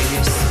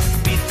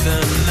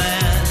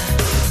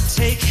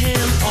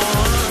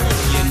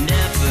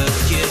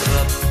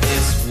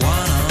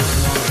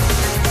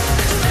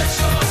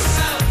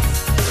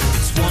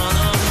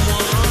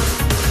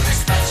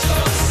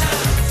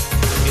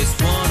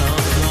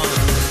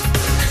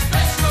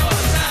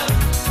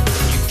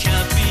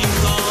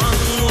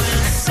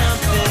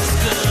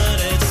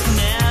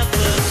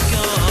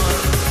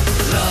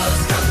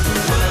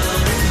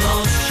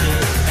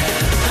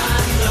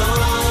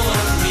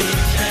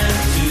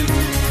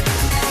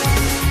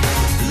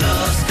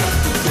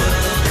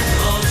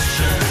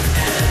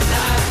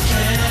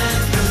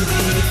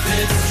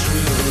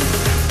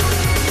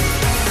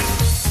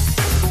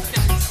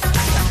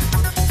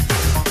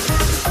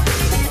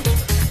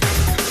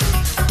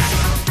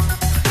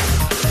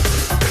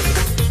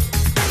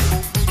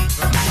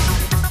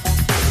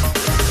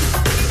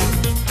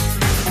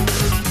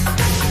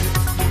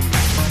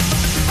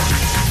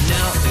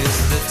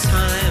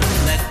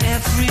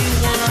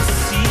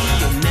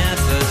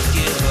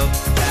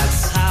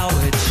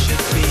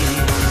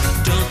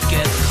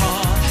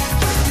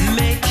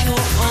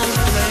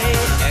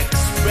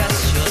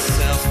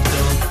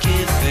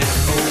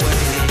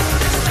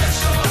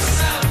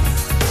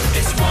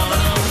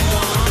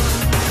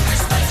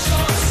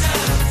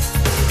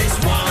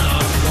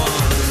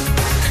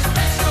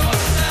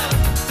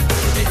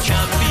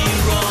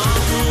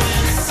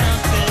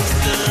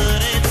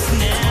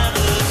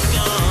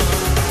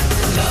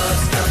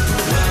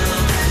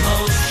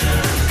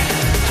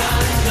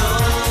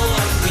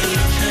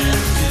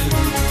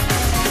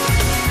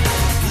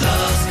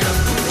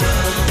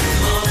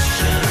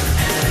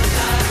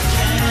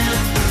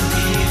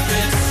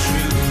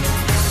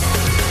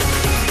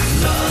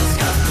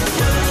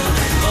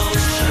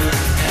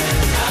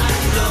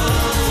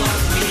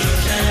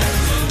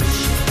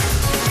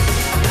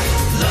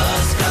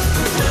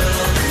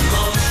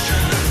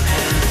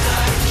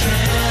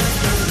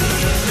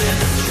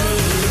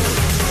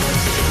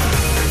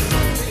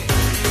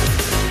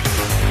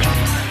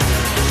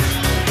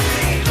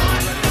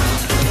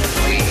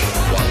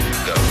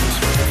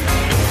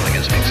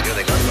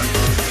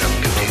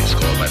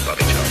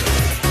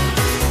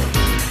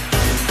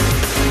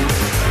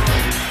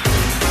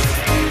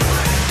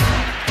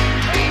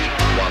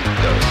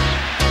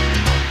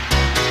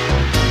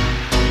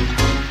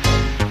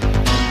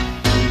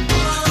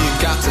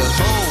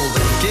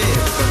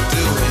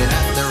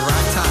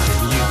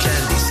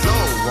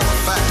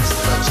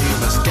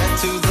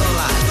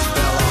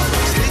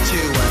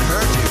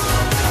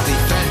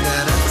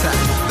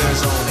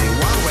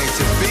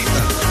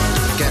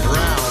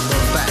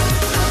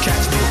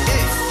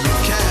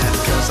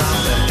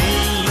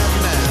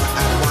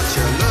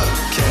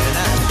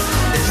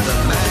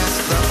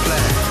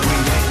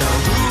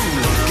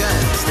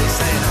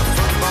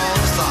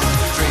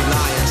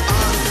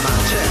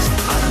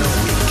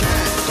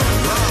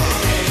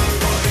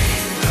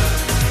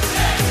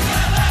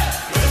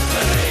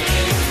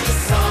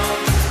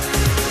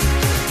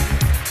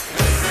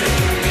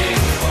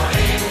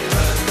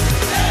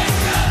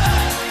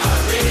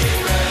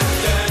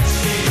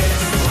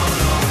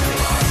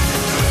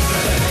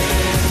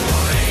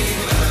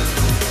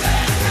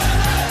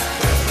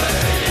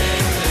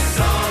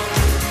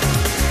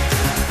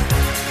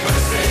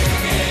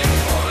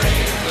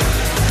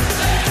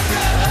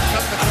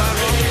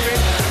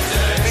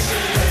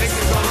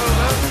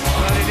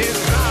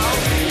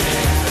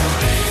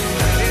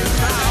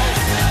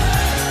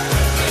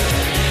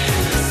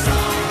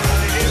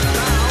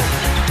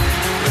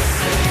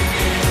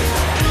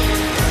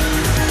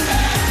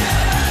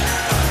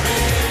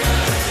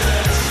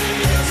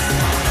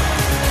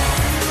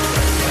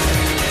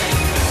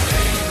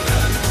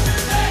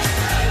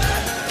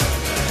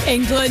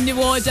England New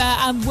Order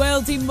and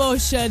World in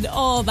Motion.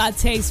 Oh, that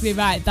takes me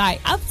right back.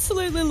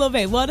 Absolutely love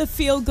it. What a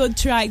feel-good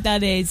track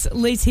that is.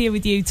 Liz here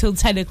with you till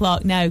 10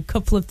 o'clock now.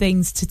 Couple of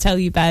things to tell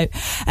you about.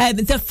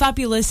 The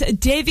fabulous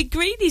David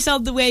Green is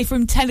on the way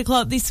from 10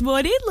 o'clock this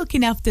morning,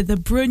 looking after the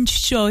brunch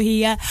show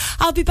here.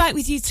 I'll be back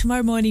with you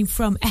tomorrow morning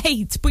from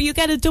 8, but you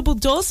get a double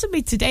dose of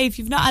me today if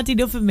you've not had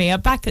enough of me. I'm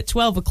back at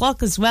 12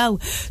 o'clock as well.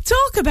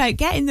 Talk about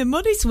getting the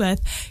money's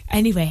worth.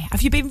 Anyway,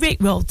 have you been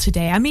rickrolled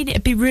today? I mean,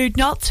 it'd be rude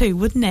not to,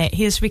 wouldn't it?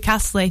 Here's Rick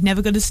Astley,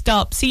 Never Gonna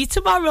Stop. See you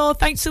tomorrow.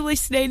 Thanks for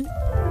listening. Ain't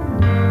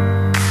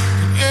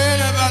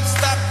about to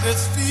stop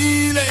this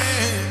feeling.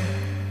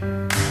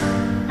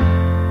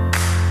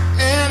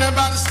 Ain't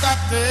about to stop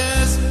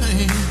this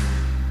pain.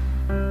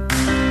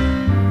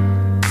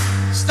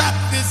 Stop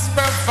this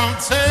birth from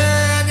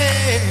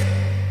turning.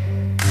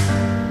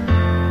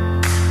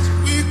 So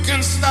we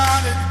can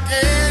start it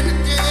again,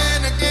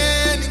 again,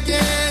 again,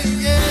 again,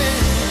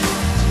 again.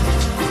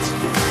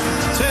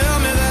 Tell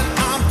me that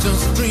I'm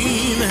just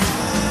dreaming.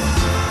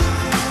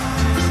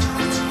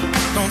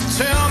 Don't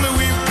tell me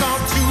we've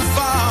gone too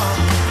far.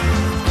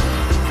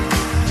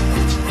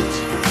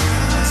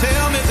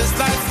 Tell me this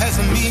life has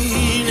a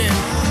meaning.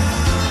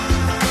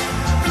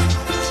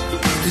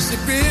 Is it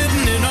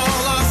written in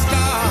all our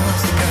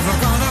stars? Never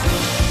gonna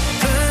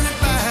turn it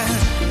back.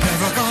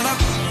 Never gonna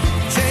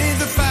change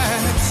the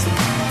facts.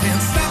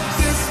 Can't stop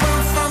this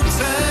world from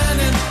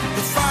turning.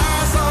 The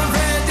fire's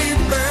already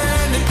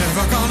burning.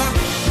 Never gonna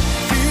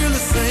feel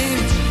the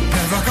same.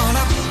 Never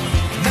gonna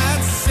not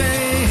the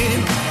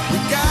same. We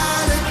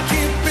gotta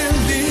keep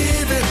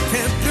believing.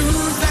 Can't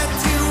lose that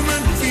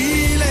human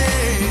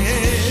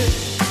feeling.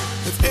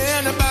 If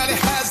anybody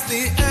has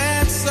the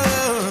answer,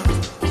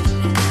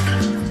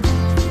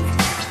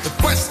 the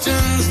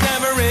questions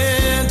never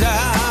end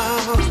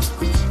out.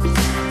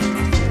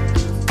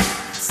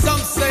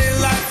 Some say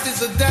life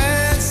is a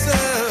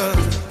dancer.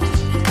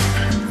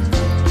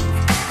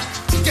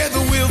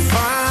 Together we'll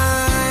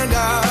find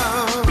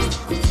out.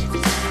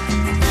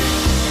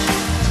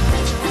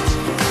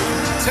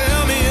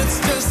 Tell me it's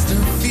just a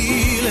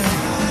feeling.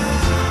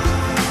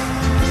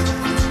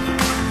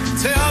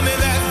 Tell me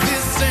that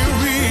this ain't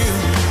real.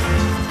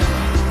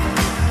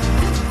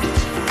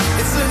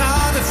 It's an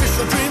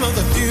artificial dream of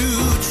the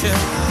future.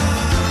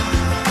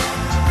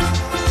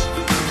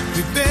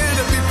 We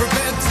better be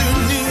prepared to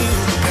kneel.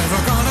 Never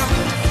gonna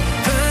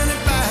turn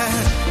it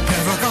back.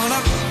 Never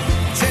gonna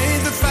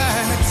change the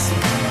facts.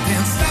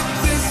 Can't stop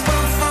this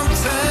world from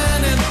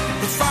turning.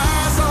 The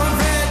fire's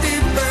already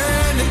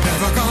burning.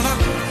 Never gonna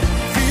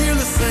feel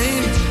the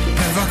same.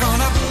 Never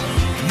gonna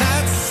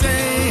not the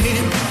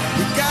same.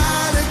 We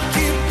gotta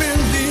keep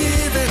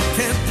believing.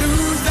 Can't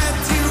lose that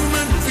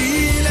human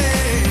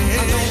feeling.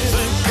 I don't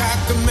think I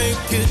can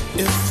make it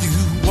if you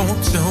won't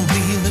tell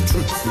me the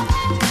truth.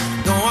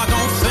 No, I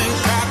don't think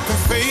I can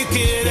fake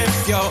it if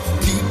you're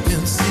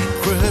keeping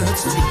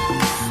secrets too.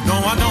 No,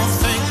 I don't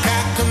think I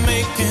can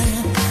make it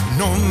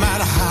no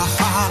matter how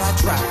hard I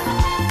try.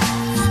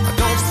 I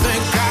don't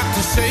think I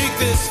can shake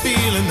this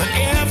feeling that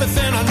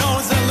everything I know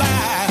is a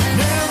lie.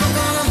 Never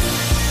gonna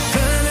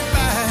turn it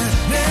back.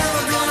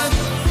 Never gonna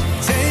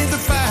change the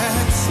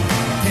facts.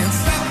 Can't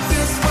stop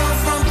this world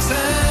from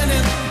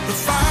turning. The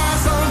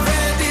fire's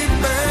already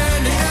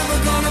burning. Never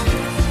gonna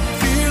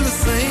feel the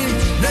same.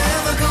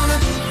 Never gonna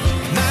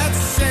not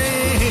the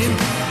same.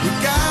 We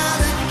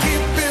gotta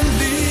keep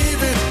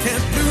believing.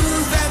 Can't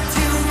lose that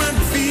human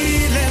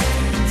feeling.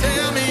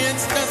 Tell me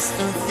it's just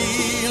a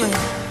feeling.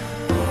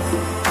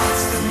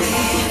 What's the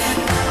meaning?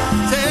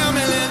 Tell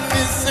me that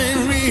this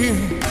ain't real.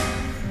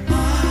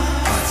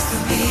 What's the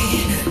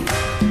meaning?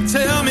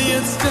 Tell me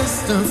it's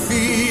just a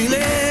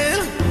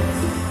feeling.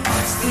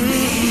 What's the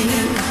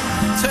meaning?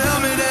 Tell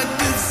me that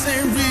this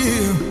ain't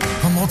real.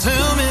 Come on,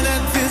 tell me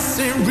that this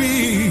ain't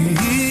real.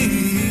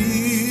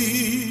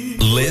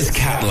 Liz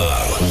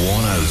Catlow,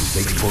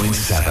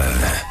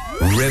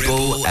 106.7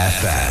 Ribble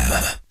FM.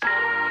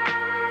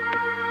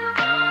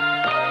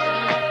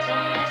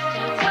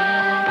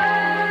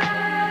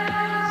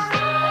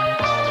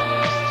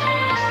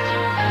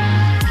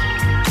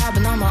 I've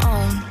been on my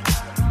own.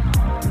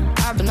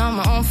 I've been on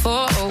my own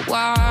for a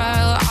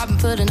while. I've been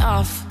putting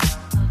off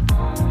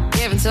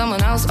giving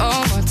someone else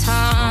all my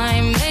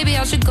time. Maybe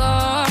I should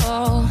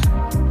go.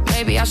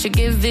 Maybe I should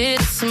give it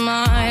a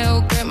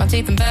smile. Grit my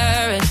teeth and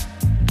bear it.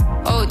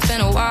 Oh, it's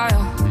been a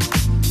while.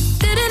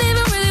 Didn't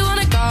even really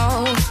wanna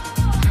go.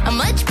 I'm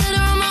much better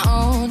on my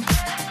own.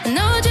 And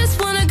now I just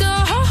wanna go.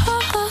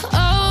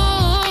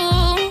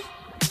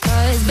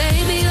 Cause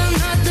baby, I'm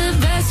not the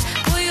best.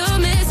 Boy, you're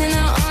missing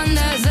out on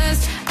that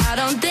zest. I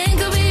don't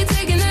think I'll be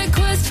taking that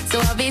quest. So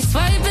I'll be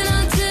swiping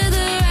onto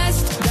the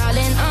rest.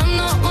 Darling, I'm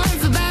not one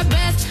for bad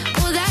breath.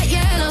 All that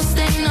yellow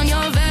stain on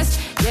your vest.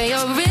 Yeah,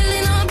 you're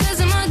really not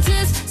passing my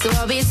test. So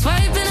I'll be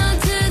swiping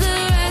onto the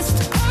rest.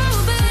 Oh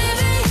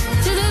baby,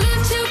 to the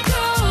left you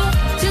go.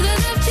 To the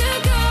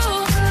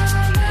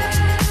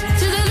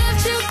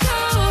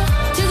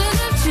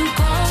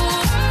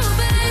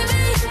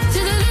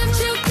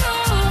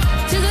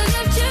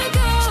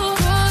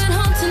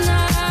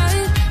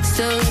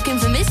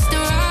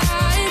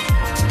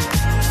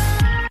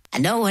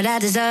know what I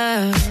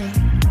deserve.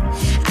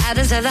 I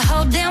deserve the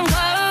whole damn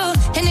world.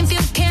 And if you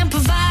can't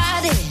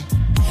provide it,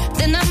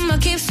 then I'ma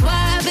keep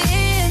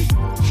swiping.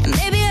 And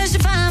maybe I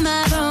should find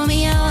my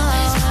Romeo.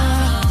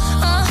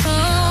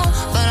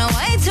 But I'm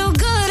way too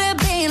good at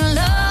being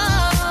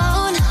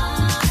alone.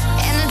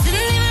 And I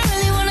didn't even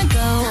really wanna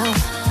go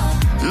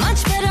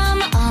much better on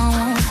my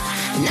own.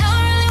 Now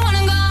I really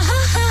wanna go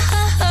home.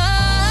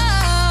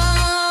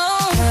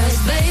 'Cause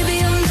baby,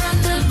 I'm not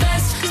the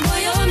best. 'Cause boy,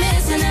 you're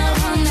missing out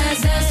on that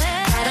zest.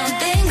 I don't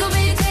think I'll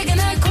be taking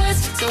that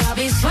quest, so I'll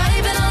be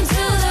swiping on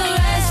to the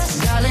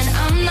rest. Darling,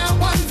 I'm not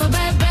one for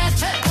bad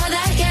breath, or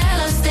that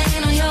yellow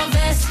stain on your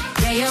vest.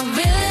 Yeah, you're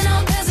really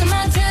not passing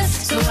my test,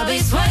 so I'll be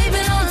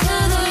swiping on to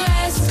the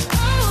rest.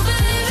 Oh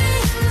baby,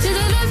 to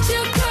the left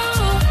you go,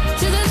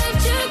 to the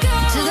left you go,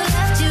 to the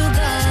left you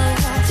go,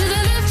 to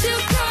the left you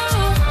go,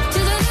 to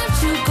the left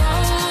you go.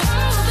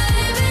 Oh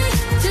baby,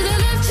 to the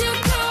left you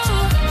go,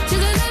 to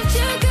the left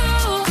you go.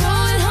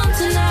 Going home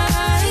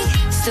tonight,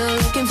 still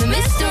looking for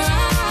Mr. Right.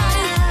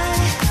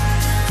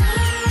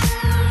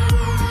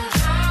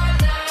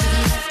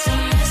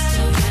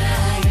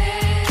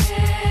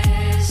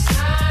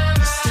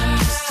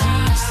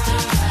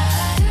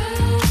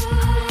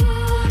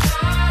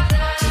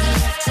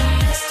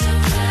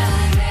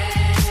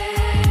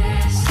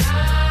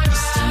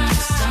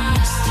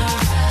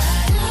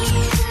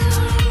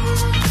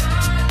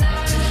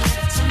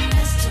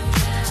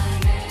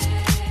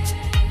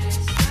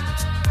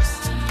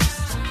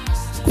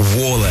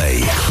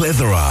 Worley,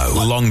 Clitheroe,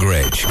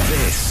 Longridge.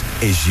 This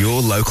is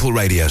your local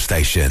radio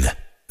station.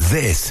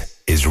 This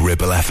is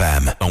Ribble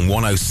FM on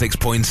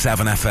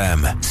 106.7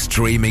 FM.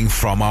 Streaming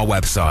from our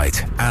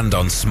website and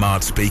on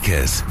smart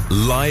speakers.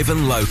 Live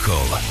and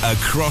local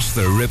across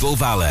the Ribble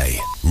Valley.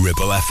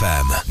 Ribble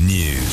FM News.